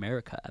of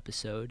Cramerica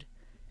episode.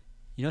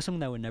 You know something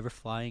that would never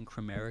fly in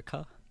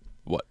Cramerica?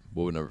 What?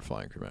 What would never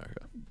fly in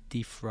Cramerica?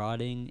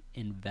 Defrauding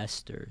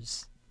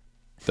investors.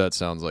 That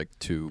sounds like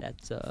two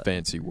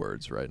fancy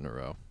words right in a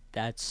row.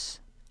 That's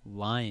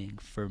lying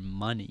for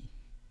money.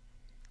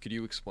 Could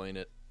you explain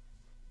it?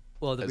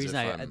 Well, the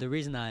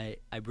reason I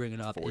bring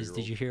it up is,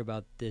 did you hear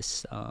about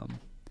this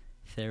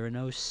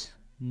Theranos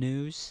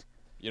news?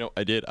 You know,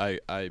 I did.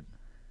 I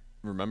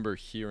remember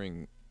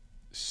hearing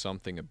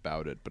something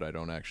about it, but I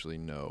don't actually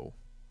know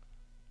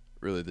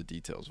really the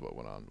details of what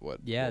went on.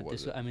 What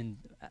was it? I mean,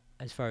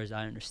 as far as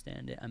I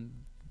understand it, I'm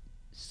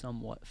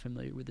somewhat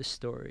familiar with the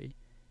story.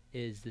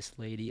 Is this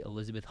lady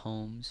Elizabeth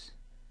Holmes,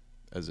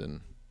 as in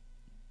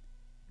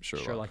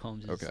Sherlock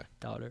Holmes'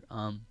 daughter,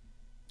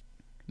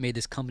 made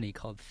this company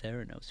called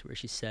Theranos, where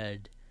she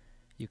said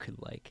you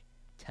could like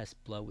test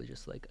blood with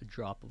just like a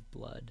drop of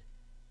blood,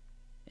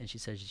 and she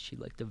said she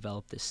like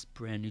developed this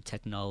brand new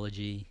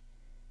technology,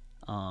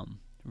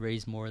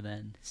 raised more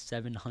than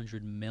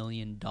 $700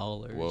 million.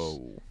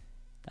 Whoa,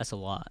 that's a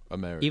lot.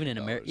 Even in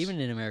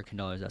American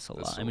dollars, that's a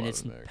lot. I mean,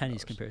 it's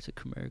pennies compared to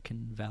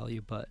American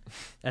value, but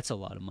that's a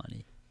lot of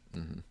money.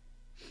 Mm-hmm.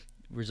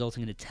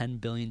 Resulting in a $10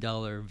 billion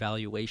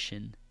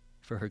valuation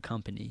for her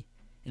company,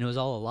 and it was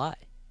all a lie.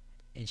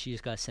 And she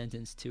just got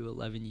sentenced to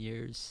 11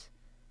 years.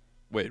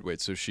 Wait.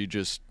 So she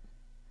was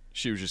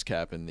just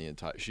capping the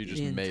entire. She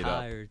just made up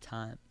the entire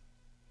time.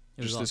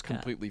 Just this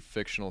completely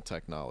fictional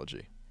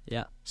technology.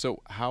 Yeah.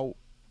 So how?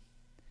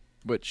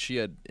 But she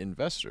had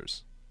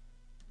investors.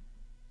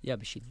 Yeah,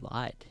 but she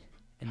lied,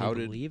 and they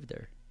believed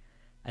her.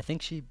 I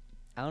think she.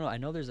 I don't know. I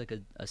know there's like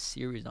a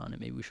series on it.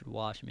 Maybe we should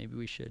watch. Maybe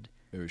we should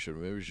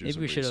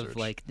have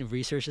like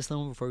researched this a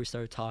little before we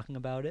started talking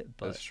about it.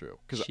 But that's true.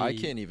 Because I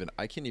can't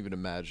even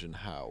imagine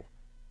how.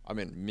 I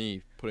mean,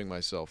 me putting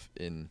myself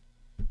in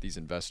these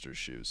investors'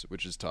 shoes,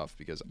 which is tough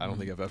because I don't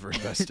think I've ever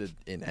invested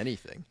in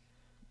anything.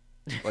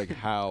 Like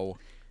how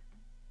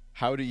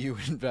do you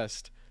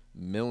invest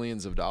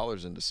millions of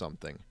dollars into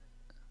something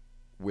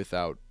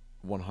without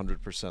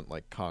 100%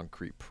 like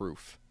concrete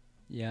proof?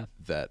 Yeah.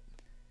 That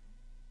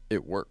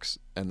it works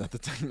and that the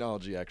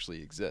technology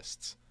actually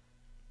exists.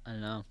 I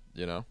don't know.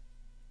 You know?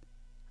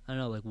 I don't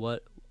know, like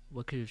what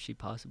could have she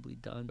possibly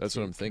done? That's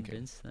what I'm thinking.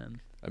 Convince them?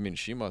 I mean,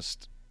 she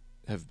must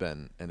have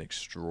been an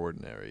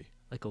extraordinary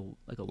like a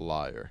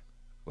liar.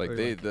 Like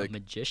a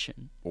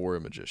magician. Or a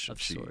magician.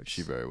 Of sorts.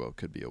 She very well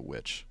could be a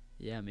witch.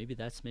 Yeah, maybe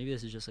this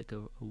is just like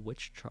a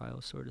witch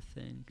trial sort of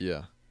thing.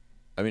 Yeah.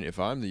 I mean, if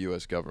I'm the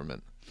US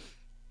government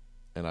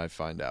and I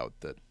find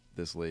out that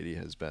this lady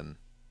has been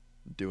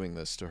doing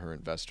this to her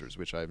investors,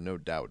 which I have no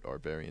doubt are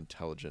very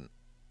intelligent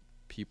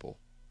people.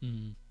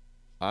 Mm-hmm.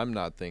 I'm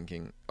not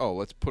thinking, oh,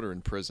 let's put her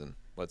in prison.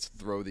 Let's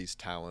throw these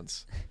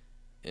talents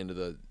into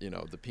the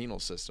penal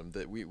system.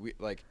 That we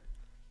like.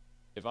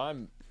 If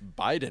I'm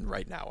Biden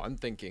right now, I'm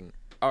thinking,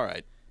 all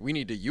right, we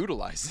need to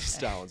utilize these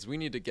talents. We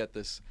need to get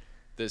this.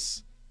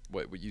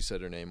 What you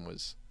said her name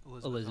was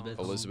Elizabeth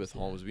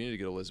Holmes. Yeah. We need to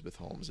get Elizabeth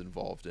Holmes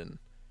involved in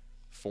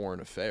foreign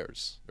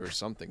affairs or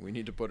something. We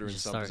need to put her in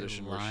some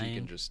position where she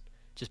can just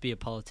be a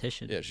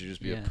politician. Yeah, she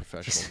just be a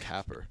professional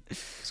capper.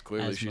 It's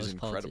clearly she's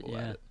incredible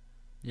at it.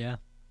 Yeah.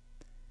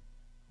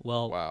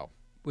 Well, wow.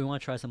 We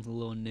want to try something a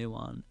little new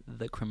on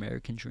the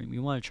Cramerican Dream. We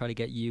want to try to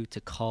get you to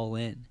call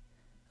in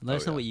and let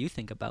us know what you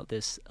think about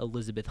this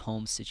Elizabeth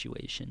Holmes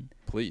situation.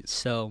 Please.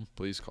 So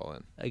please call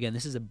in. Again,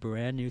 this is a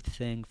brand new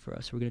thing for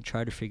us. We're going to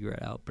try to figure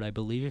it out. But I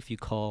believe if you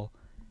call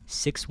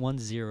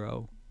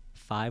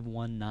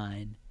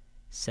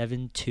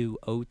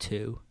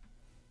 610-519-7202,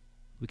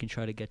 we can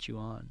try to get you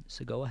on.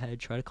 So go ahead,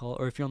 try to call.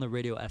 Or if you're on the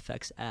Radio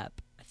FX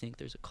app, I think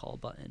there's a call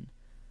button.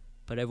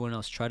 But everyone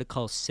else, try to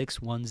call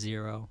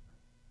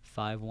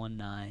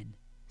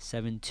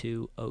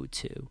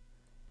 610-519-7202.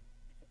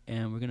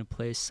 And we're going to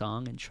play a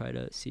song and try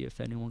to see if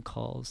anyone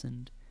calls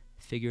and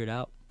figure it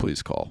out.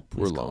 Please call.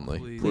 We're lonely.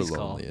 Please We're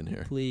call. lonely in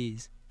here.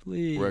 Please.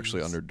 We're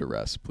actually under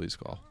duress. Please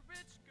call.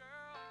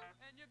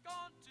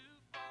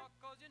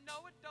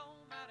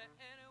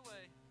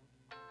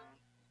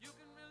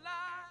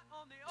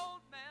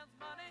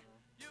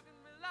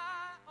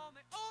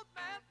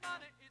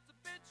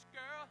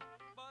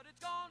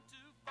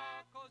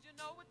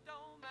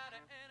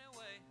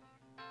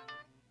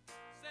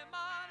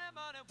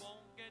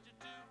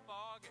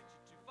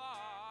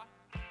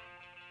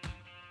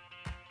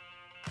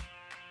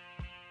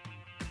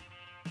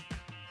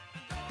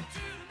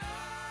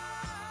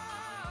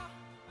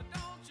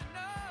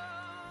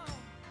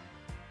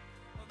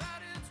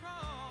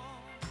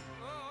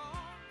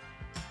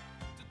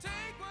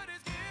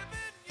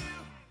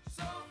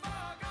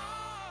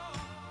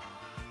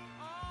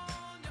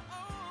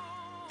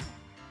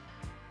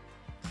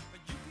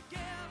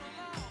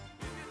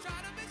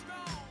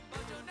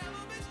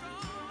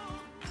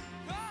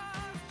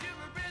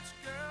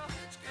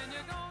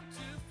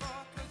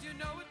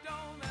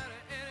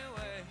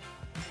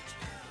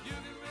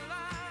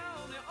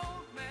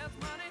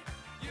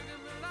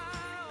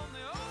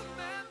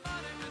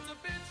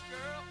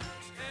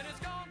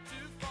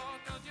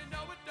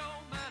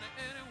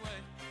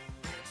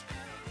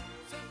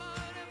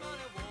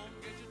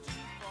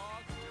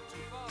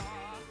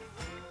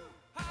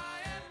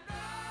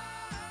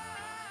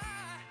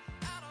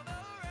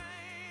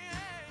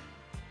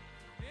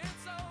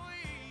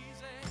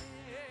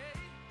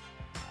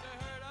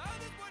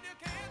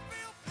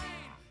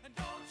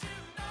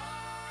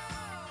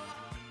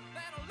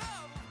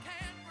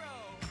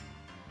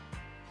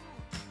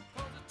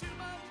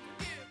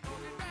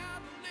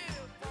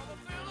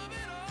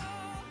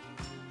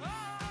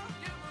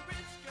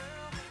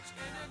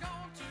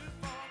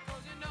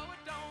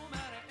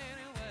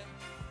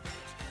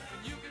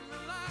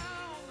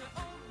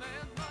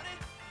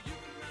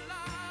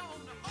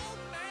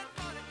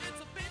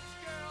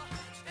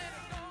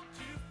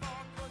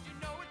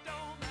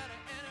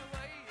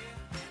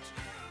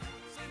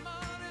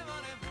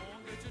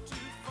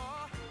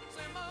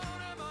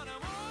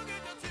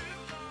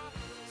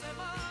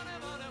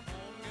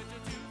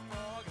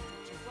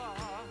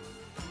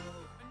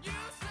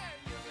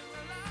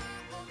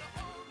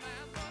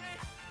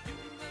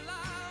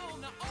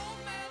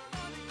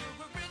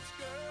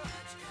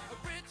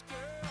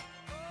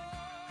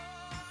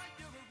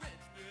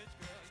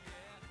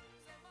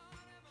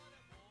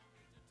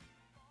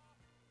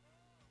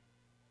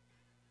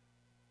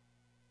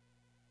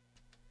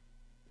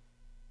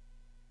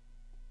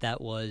 That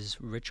was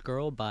Rich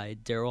Girl by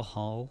Daryl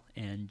Hall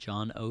and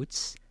John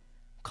Oates.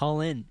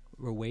 Call in.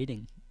 We're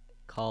waiting.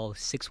 Call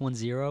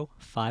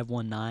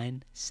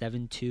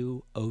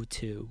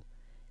 610-519-7202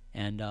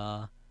 and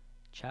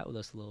chat with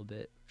us a little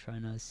bit.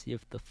 Trying to see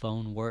if the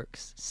phone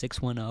works.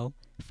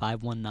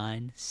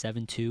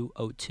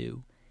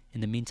 610-519-7202.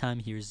 In the meantime,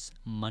 here's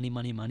Money,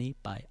 Money, Money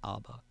by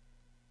ABBA.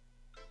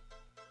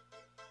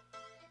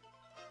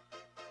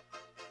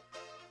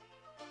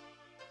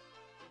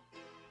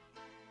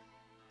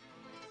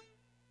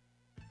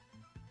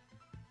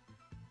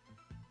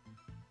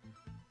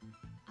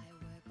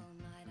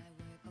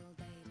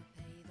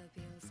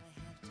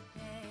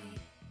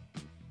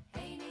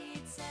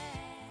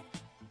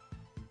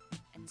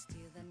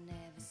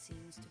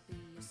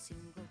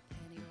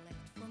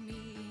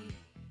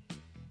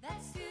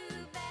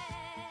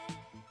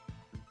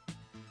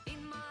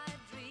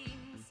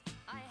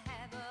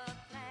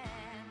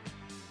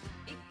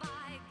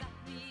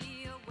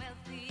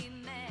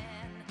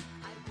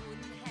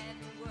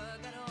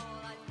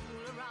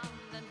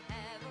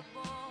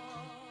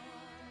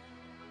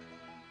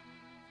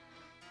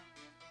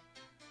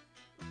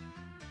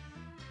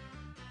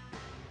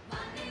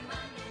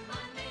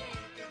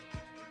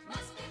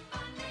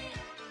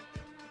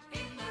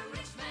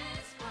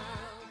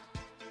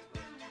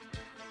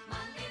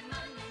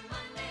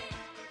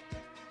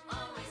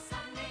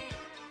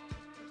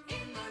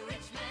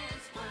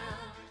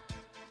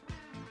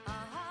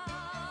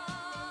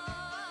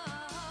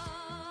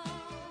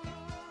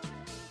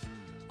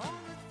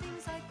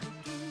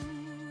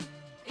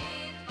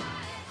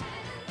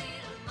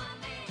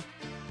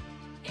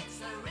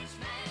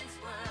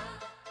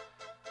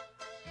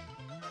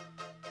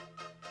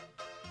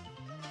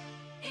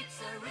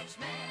 Rich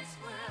man's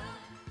world.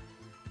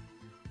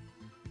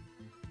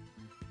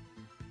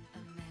 A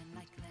man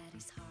like that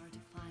is hard to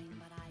find,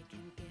 but I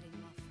can't get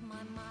him off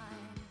my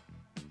mind.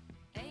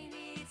 Ain't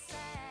it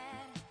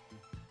sad?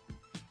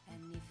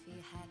 And if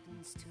he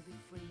happens to be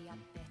free, I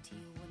bet he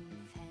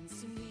wouldn't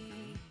fancy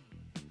me.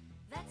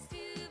 That's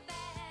too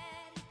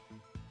bad.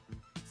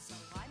 So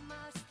I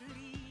must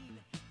leave.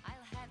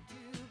 I'll have to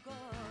go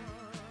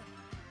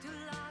to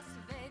Las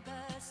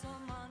Vegas or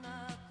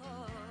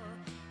Monaco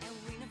and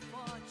win a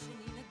fortune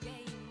in a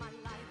game. My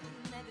life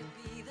will never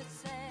be the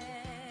same.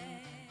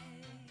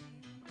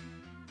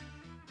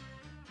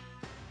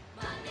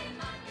 Monday,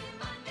 Monday,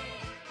 Monday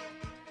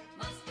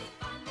must be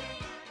funny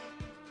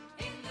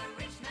in the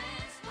rich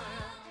man's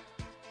world.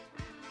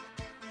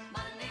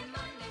 Monday,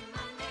 Monday,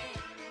 Monday,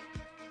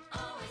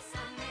 always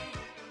Sunday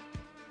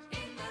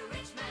in the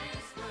rich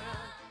man's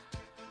world.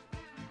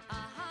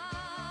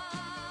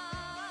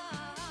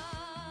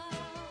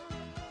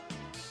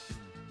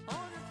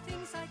 All the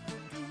things I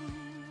could do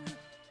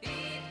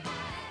if I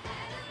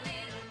had a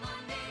little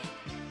money.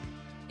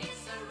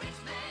 It's a rich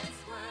man's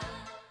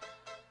world.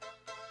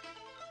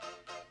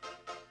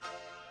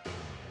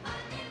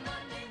 Monday,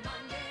 Monday,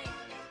 Monday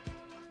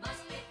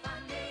must be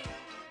funny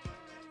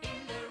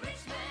in the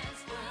rich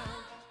man's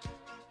world.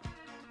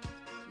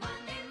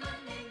 Monday,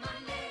 Monday,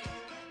 Monday,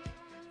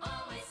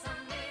 always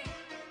Sunday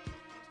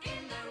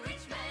in the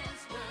rich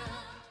man's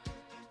world.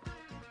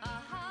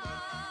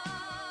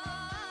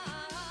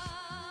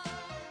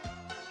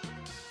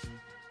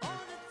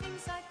 All the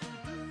things I could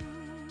do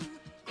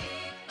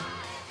if I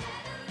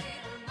had a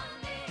little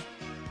money.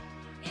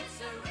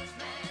 It's a rich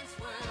man's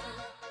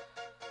world.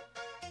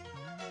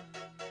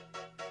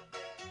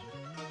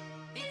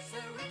 It's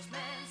a rich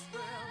man's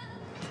world.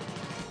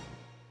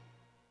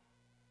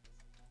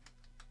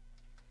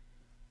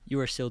 You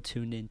are still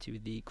tuned into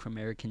the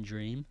Cramerican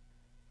Dream.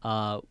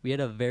 We had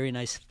a very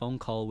nice phone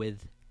call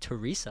with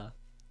Teresa,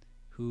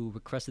 who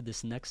requested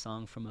this next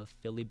song from a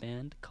Philly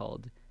band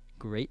called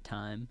Great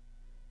Time.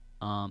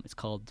 It's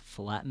called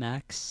Flat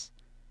Max.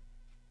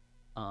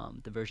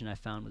 The version I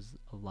found was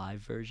a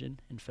live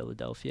version in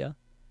Philadelphia.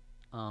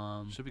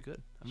 Should be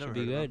good. I've Should never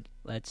be heard of good.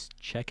 Let's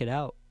check it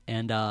out.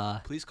 And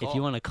Please if you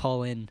call. want to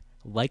call in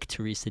like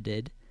Teresa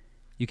did,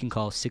 you can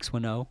call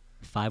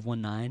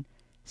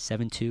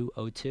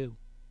 610-519-7202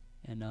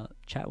 and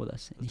chat with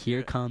us. And Let's hear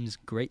here it. comes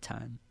Great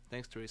Time.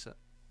 Thanks, Teresa.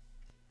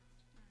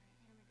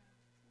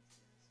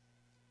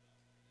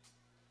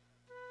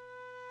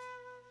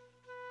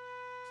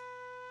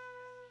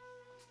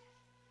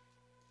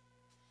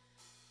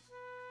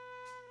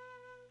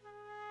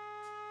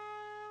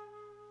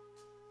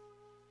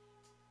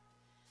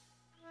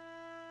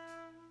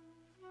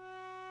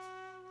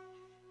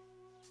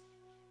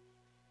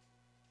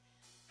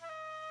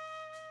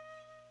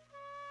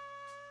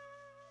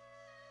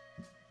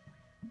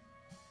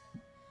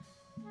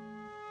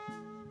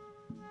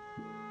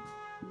 Thank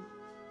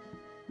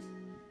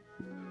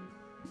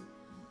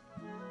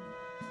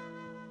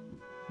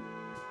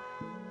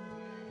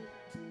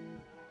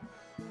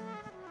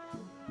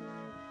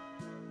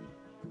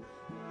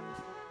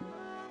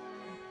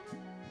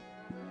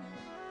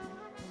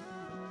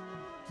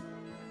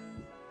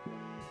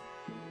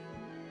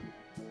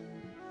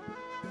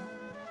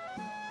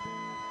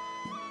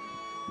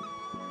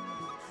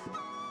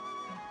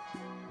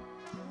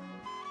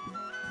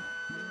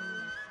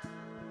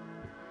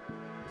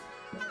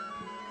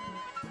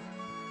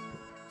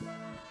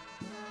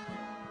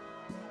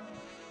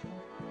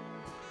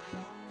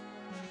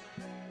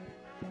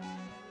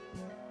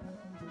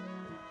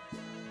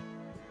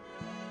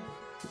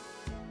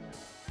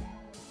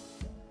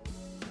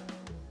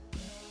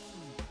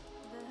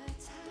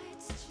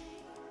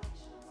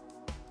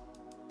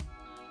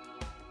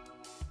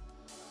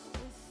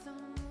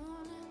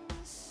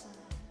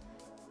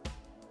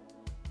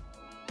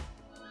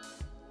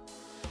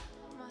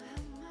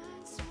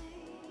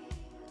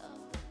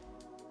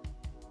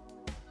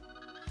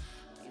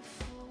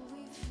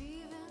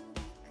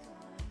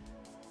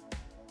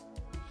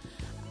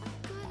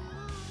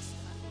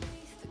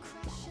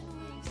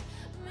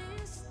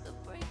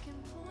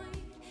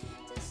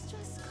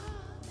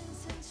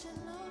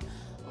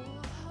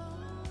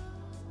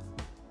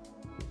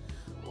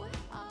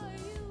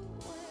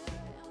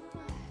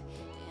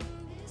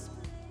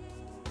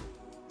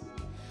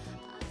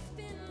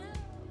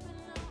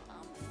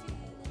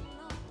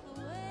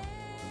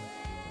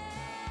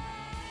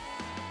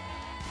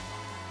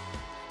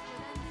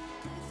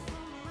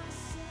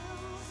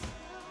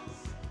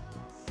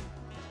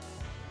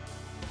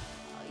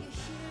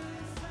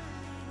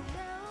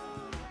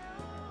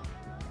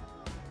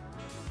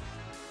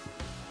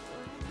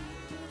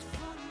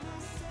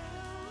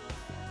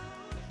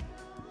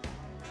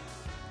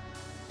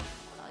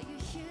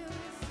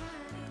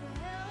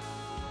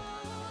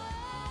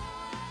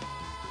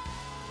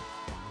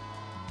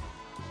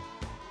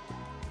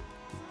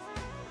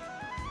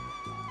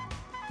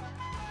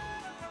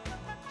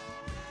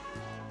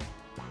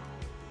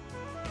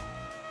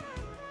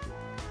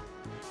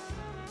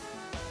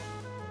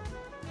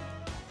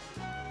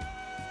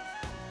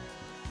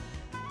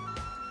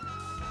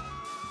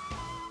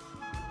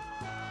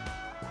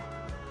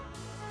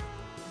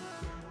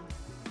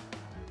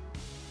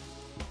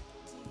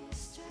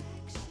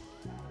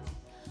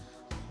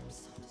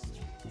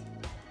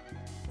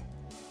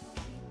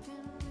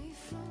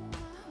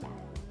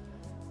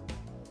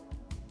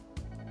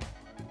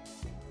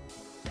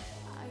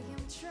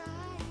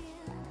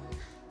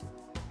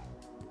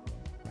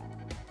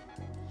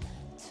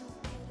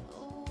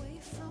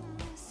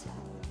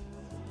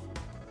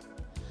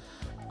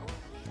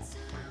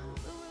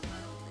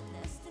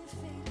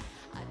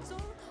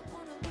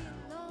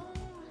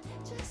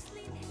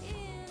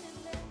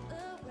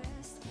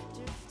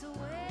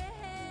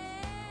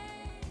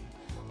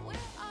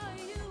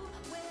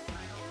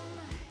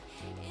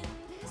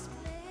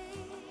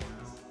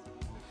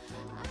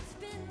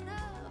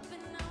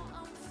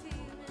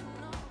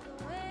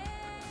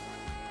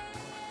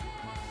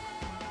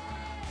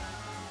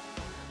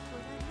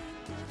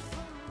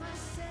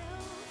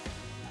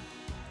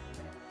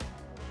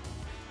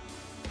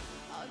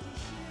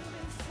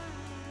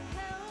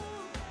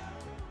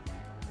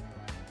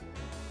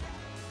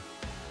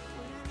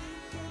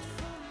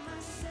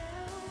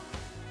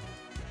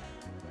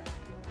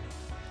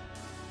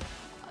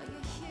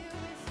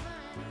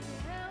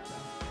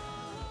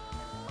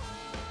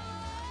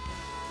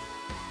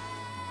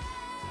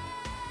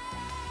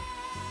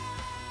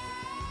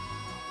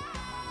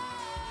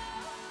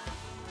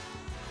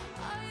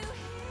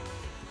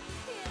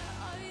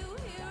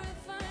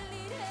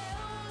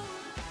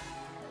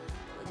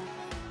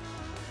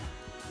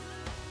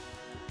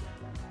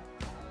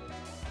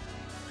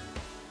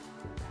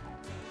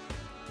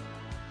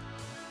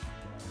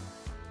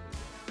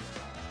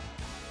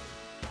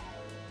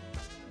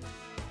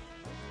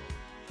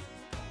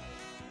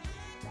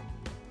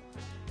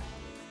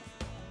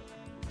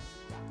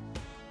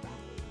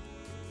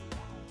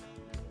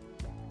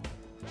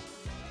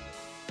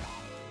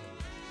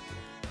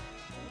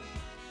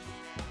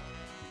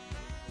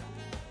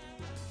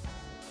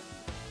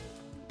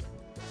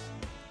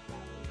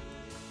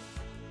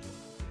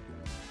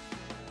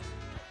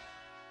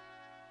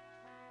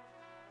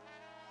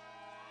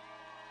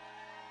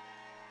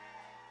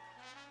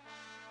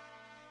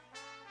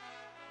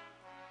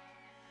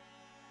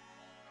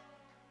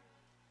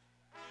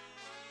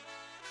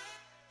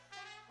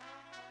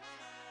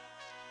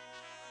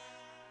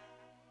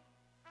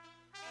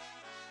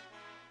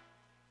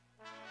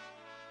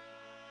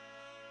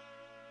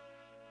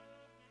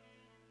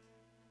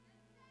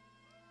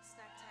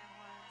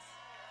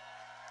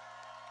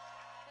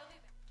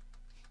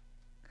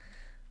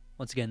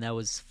Once again, that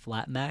was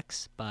Flat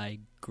Max by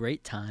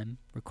Great Time,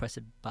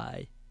 requested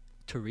by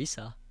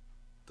Teresa.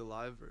 The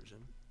live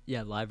version.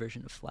 Yeah, live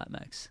version of Flat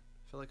Max.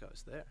 I feel like I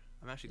was there.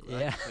 I'm actually glad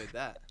Yeah. you played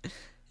that.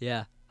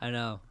 Yeah, I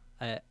know.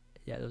 Yeah,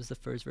 that was the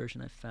first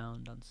version I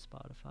found on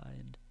Spotify,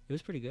 and it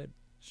was pretty good.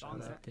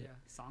 Songs, I liked it.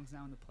 songs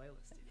now in the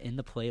playlist. In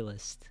the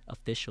playlist,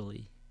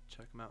 officially.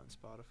 Check them out on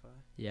Spotify.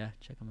 Yeah,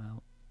 check them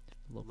out.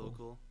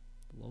 Local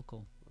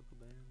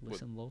band.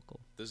 Listen local.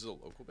 This is a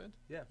local band?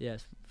 Yeah.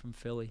 Yes, from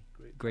Philly.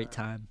 Great Great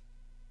Time.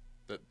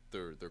 That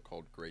they're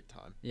called Great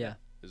Time. Yeah.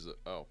 Is it?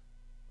 Oh,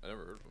 I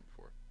never heard of them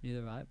before. Neither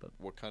have I, but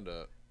What kind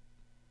of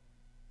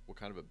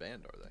a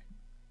band are they?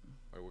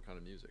 Or what kind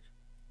of music?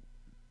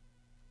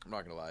 I'm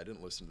not gonna lie, I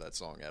didn't listen to that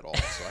song at all,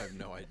 so I have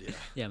no idea.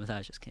 yeah,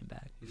 Matthias just came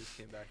back. He just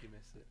came back. He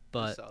missed it.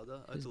 But You saw it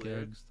was the good.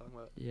 lyrics talking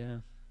about Yeah.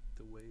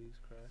 the waves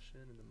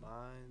crashing in the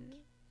mind.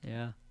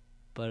 Yeah,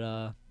 but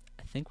I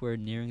think we're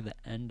nearing the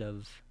end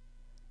of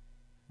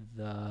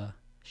the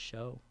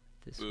show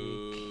this week.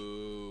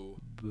 Boo.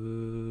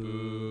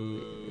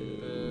 Boo.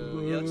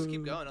 Yeah, let's just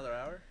keep going. Another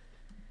hour.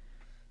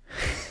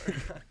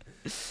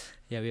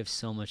 Yeah, we have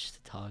so much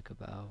to talk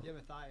about. Yeah,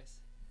 Matthias.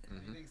 Any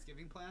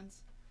Thanksgiving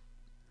plans?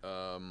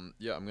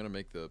 Yeah, I'm gonna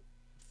make the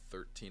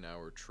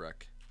 13-hour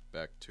trek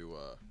back to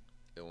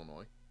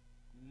Illinois,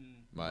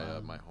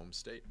 my home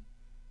state.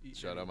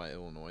 Shout out my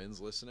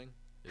Illinoisans listening.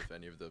 If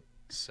any of the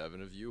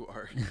 7 of you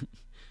are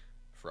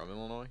from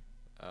Illinois,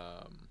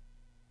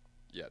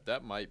 yeah,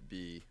 that might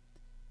be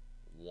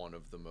one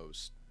of the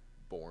most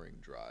boring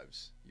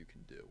drives you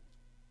can do.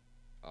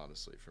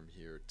 Honestly, from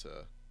here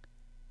to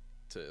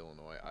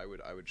Illinois, I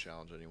would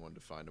challenge anyone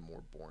to find a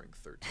more boring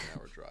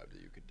 13-hour drive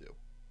that you could do.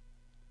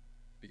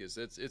 Because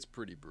it's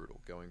pretty brutal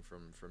going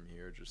from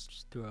here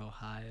just through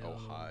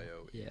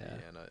Ohio, yeah.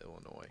 Indiana,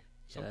 Illinois.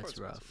 Some Yeah, parts that's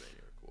of rough.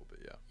 Pennsylvania are cool, but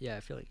yeah. Yeah,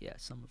 I feel like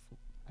some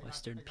of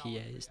Western PA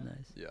is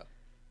nice. Yeah.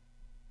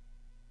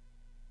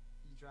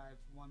 You drive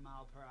 1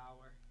 mile per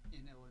hour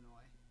in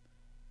Illinois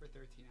for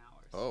 13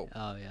 hours.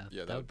 Oh yeah.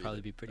 Yeah, that would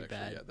probably be pretty actually,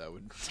 bad. Yeah, that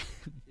would.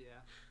 Yeah.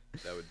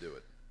 That would do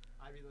it.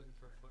 I'd be looking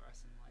for a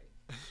fluorescent light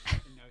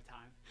in no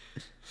time.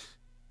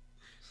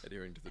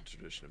 Adhering to the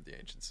tradition of the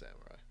ancient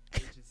samurai.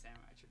 Ancient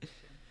samurai tradition.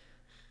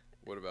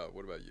 What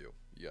about you?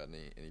 You got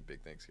any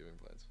big Thanksgiving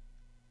plans?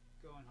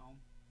 Going home.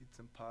 Eat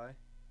some pie.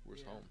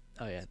 Where's home?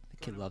 Oh yeah, the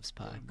kid loves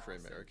pie.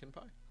 American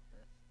pie?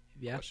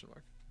 Yeah. Question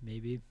mark.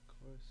 Maybe. Of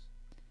course.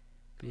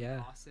 But yeah.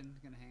 Boston,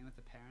 gonna hang with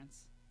the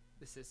parents.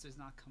 The sister's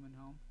not coming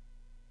home,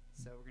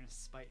 so we're gonna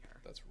spite her.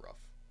 That's rough.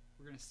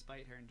 We're gonna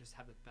spite her and just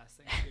have the best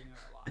Thanksgiving of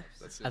our lives.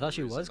 That's I thought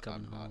she was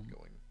coming I'm home. not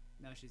going.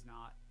 No, she's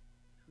not.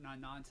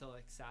 Not until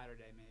like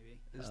Saturday maybe.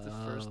 This is the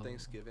first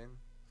Thanksgiving,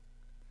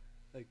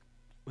 like,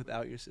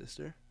 without your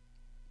sister.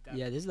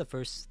 Yeah, this is the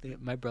first thing.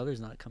 My brother's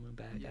not coming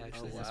back. Yeah,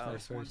 Actually, this is that's the my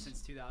first one first.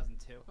 since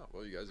 2002. Oh,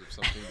 well, you guys have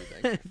something to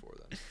be thankful for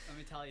then. Let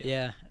me tell you.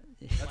 Yeah.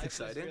 That's life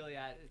exciting. Was really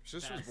at its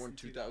Sister was best born in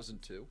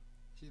 2002.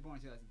 She was born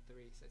in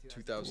 2003. So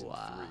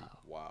 2003.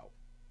 Wow.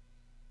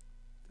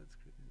 That's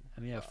crazy. I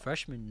mean, a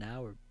freshman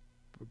now were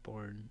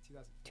born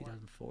 2004.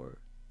 2004,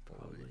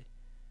 probably.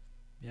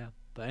 Yeah,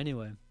 but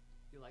anyway,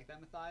 You like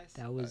that, Matthias?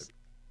 that was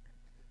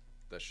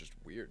That's just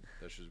weird.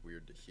 That's just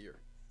weird to hear.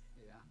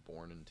 Yeah.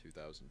 Born in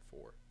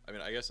 2004. I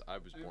mean, I guess I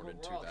was born in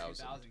we're all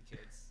 2000. 2000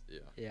 kids. Yeah.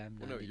 Yeah, I'm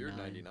Well, no, you're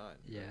 99. 99.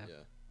 Yeah. Right?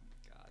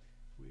 Yeah. God.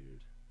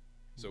 Weird.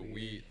 So we,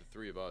 Weird. the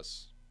three of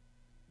us,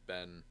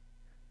 Ben,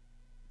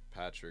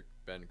 Patrick,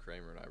 Ben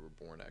Kramer, and I were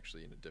born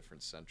actually in a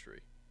different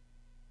century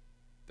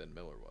than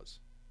Miller was.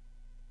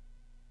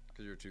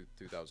 Because you're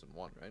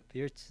 2001, right? the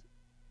year,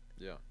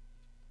 Yeah.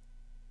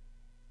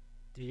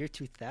 the year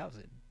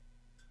 2000.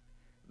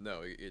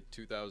 No,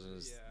 2000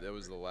 is Yeah, that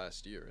was the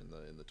last year in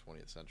the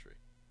 20th century.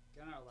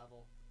 Get on our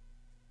level.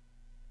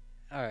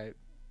 All right,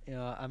 you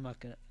know, I'm not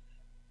gonna.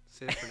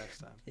 Save it for next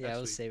time. Yeah, Next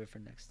I'll week. save it for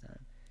next time.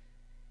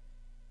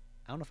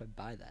 I don't know if I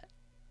buy that.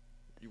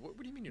 What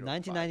do you mean you don't buy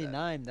that?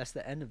 1999. That's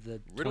the end of the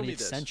 20th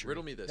century.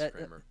 Riddle me this, That-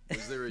 Kramer.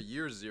 Was there a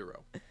year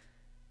 0?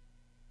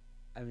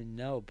 I mean,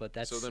 no, but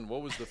that's So then,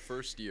 what was the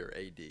first year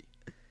AD?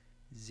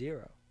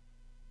 0.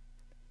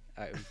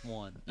 All right, it was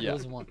 1. Yeah. It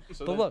was 1.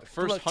 So but then look, the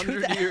first look,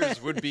 100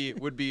 years would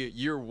be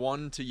year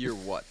 1 to year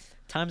what?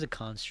 Time's a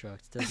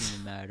construct. It doesn't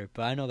even matter.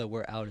 But I know that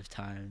we're out of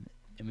time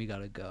and we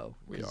gotta go.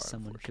 We 'cause are,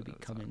 Someone could be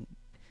unfortunately, out of coming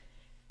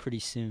pretty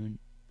soon.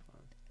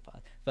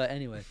 But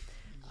anyway,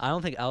 I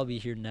don't think I'll be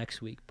here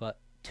next week. But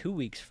 2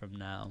 weeks from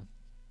now,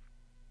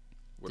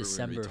 What are we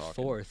December gonna be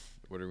talking? 4th,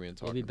 What are we gonna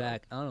talk we'll be about?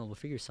 back. I don't know. We'll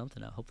figure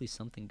something out. Hopefully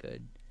something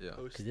good. Yeah.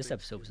 Because this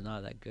episode was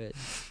not that good,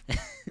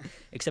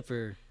 except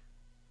for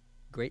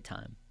Great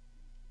Time.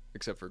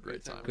 Except for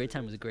Great Time. Great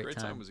Time was a great time.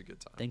 Great Time was a good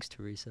time. Thanks,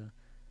 Teresa.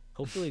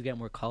 Hopefully we get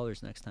more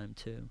callers next time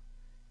too.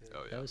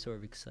 Oh, yeah. That was sort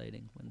of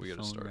exciting when We the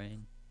gotta phone start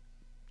rang.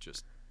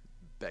 Just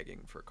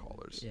begging for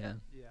callers. Yeah.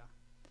 Yeah.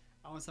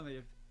 I want somebody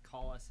to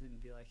call us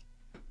and be like,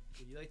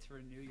 would you like to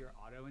renew your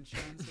auto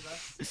insurance with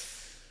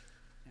us?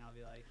 And I'll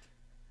be like,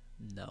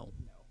 No.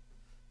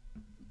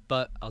 no.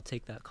 But I'll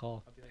take that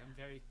call. I'll be like, I'm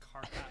very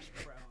car crash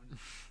prone.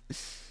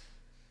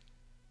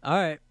 All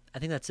right. I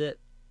think that's it.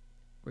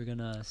 We're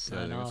gonna Yeah, I sign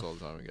think off. that's all the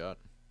time we got.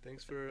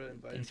 Thanks for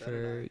inviting Thanks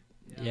Saturday.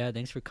 for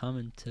thanks for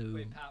coming to.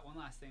 Wait, Pat, one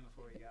last thing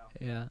before we go.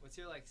 Yeah. What's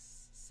your like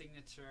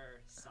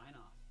signature sign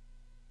off?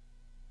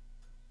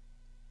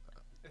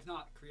 If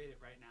not, create it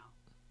right now.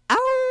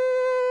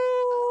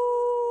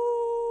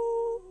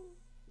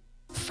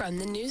 From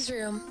the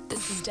newsroom,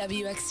 this is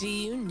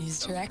WXVU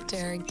News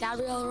Director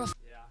Gabrielle Raff.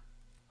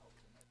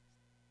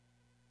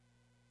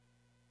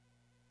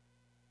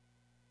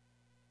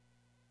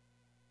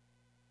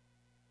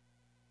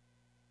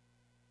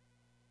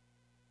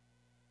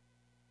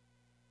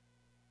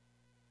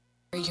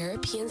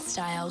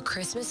 European-style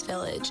Christmas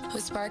village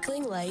with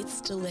sparkling lights,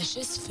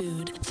 delicious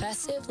food,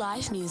 festive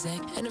live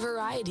music, and a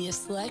variety of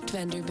select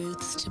vendor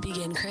booths to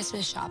begin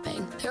Christmas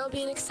shopping. There will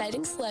be an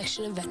exciting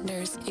selection of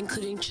vendors,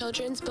 including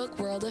Children's Book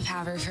World of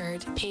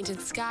Haverford,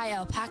 Painted Sky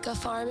Alpaca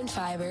Farm and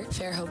Fiber,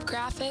 Fairhope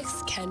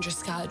Graphics, Kendra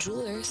Scott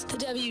Jewelers, the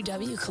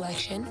WW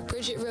Collection,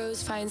 Bridget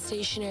Rose Fine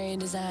Stationery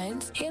and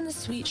Designs, and the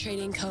Sweet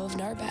Trading Co. of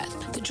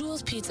Narbeth. The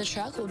Jules Pizza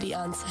Truck will be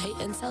on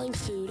site and selling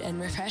food and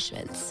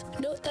refreshments.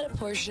 Note that a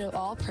portion of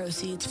all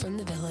proceeds from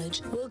the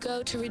village will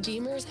go to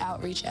Redeemer's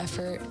outreach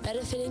effort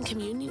benefiting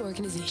community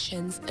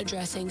organizations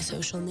addressing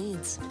social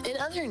needs. In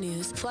other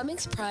news,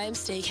 Fleming's Prime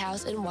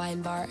Steakhouse and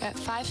Wine Bar at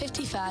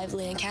 555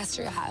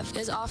 Lancaster Ave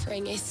is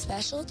offering a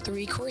special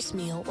 3-course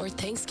meal or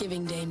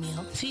Thanksgiving Day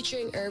meal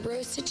featuring herb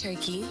roasted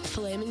turkey,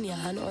 filet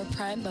mignon, or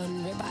prime bone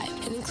and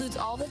ribeye. It includes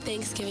all the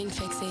Thanksgiving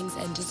fixings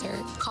and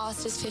dessert.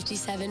 Cost is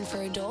 $57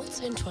 for adults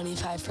and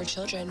 $25 for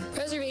children.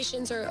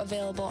 Reservations are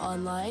available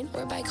online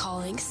or by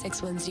calling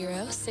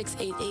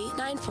 610-688-9463.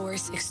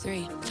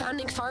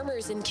 Founding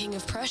Farmers in King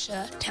of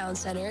Prussia Town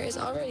Center is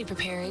already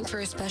preparing for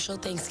a special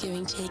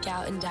Thanksgiving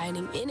takeout and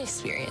dining in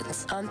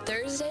experience. On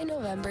Thursday,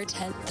 November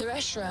 10th, the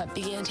restaurant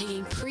began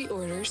taking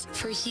pre-orders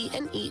for Heat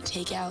and Eat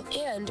takeout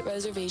and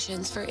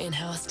reservations for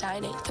in-house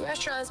dining. The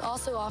restaurant is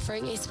also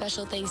offering a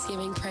special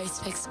Thanksgiving price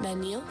fixed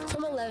menu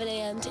from 11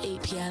 a.m. to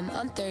 8 p.m.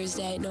 on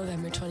Thursday,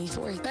 November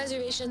 24th.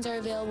 Reservations are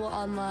available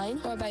online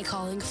or by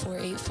calling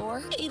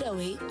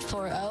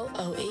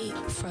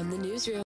 484-808-4008 from the newsroom.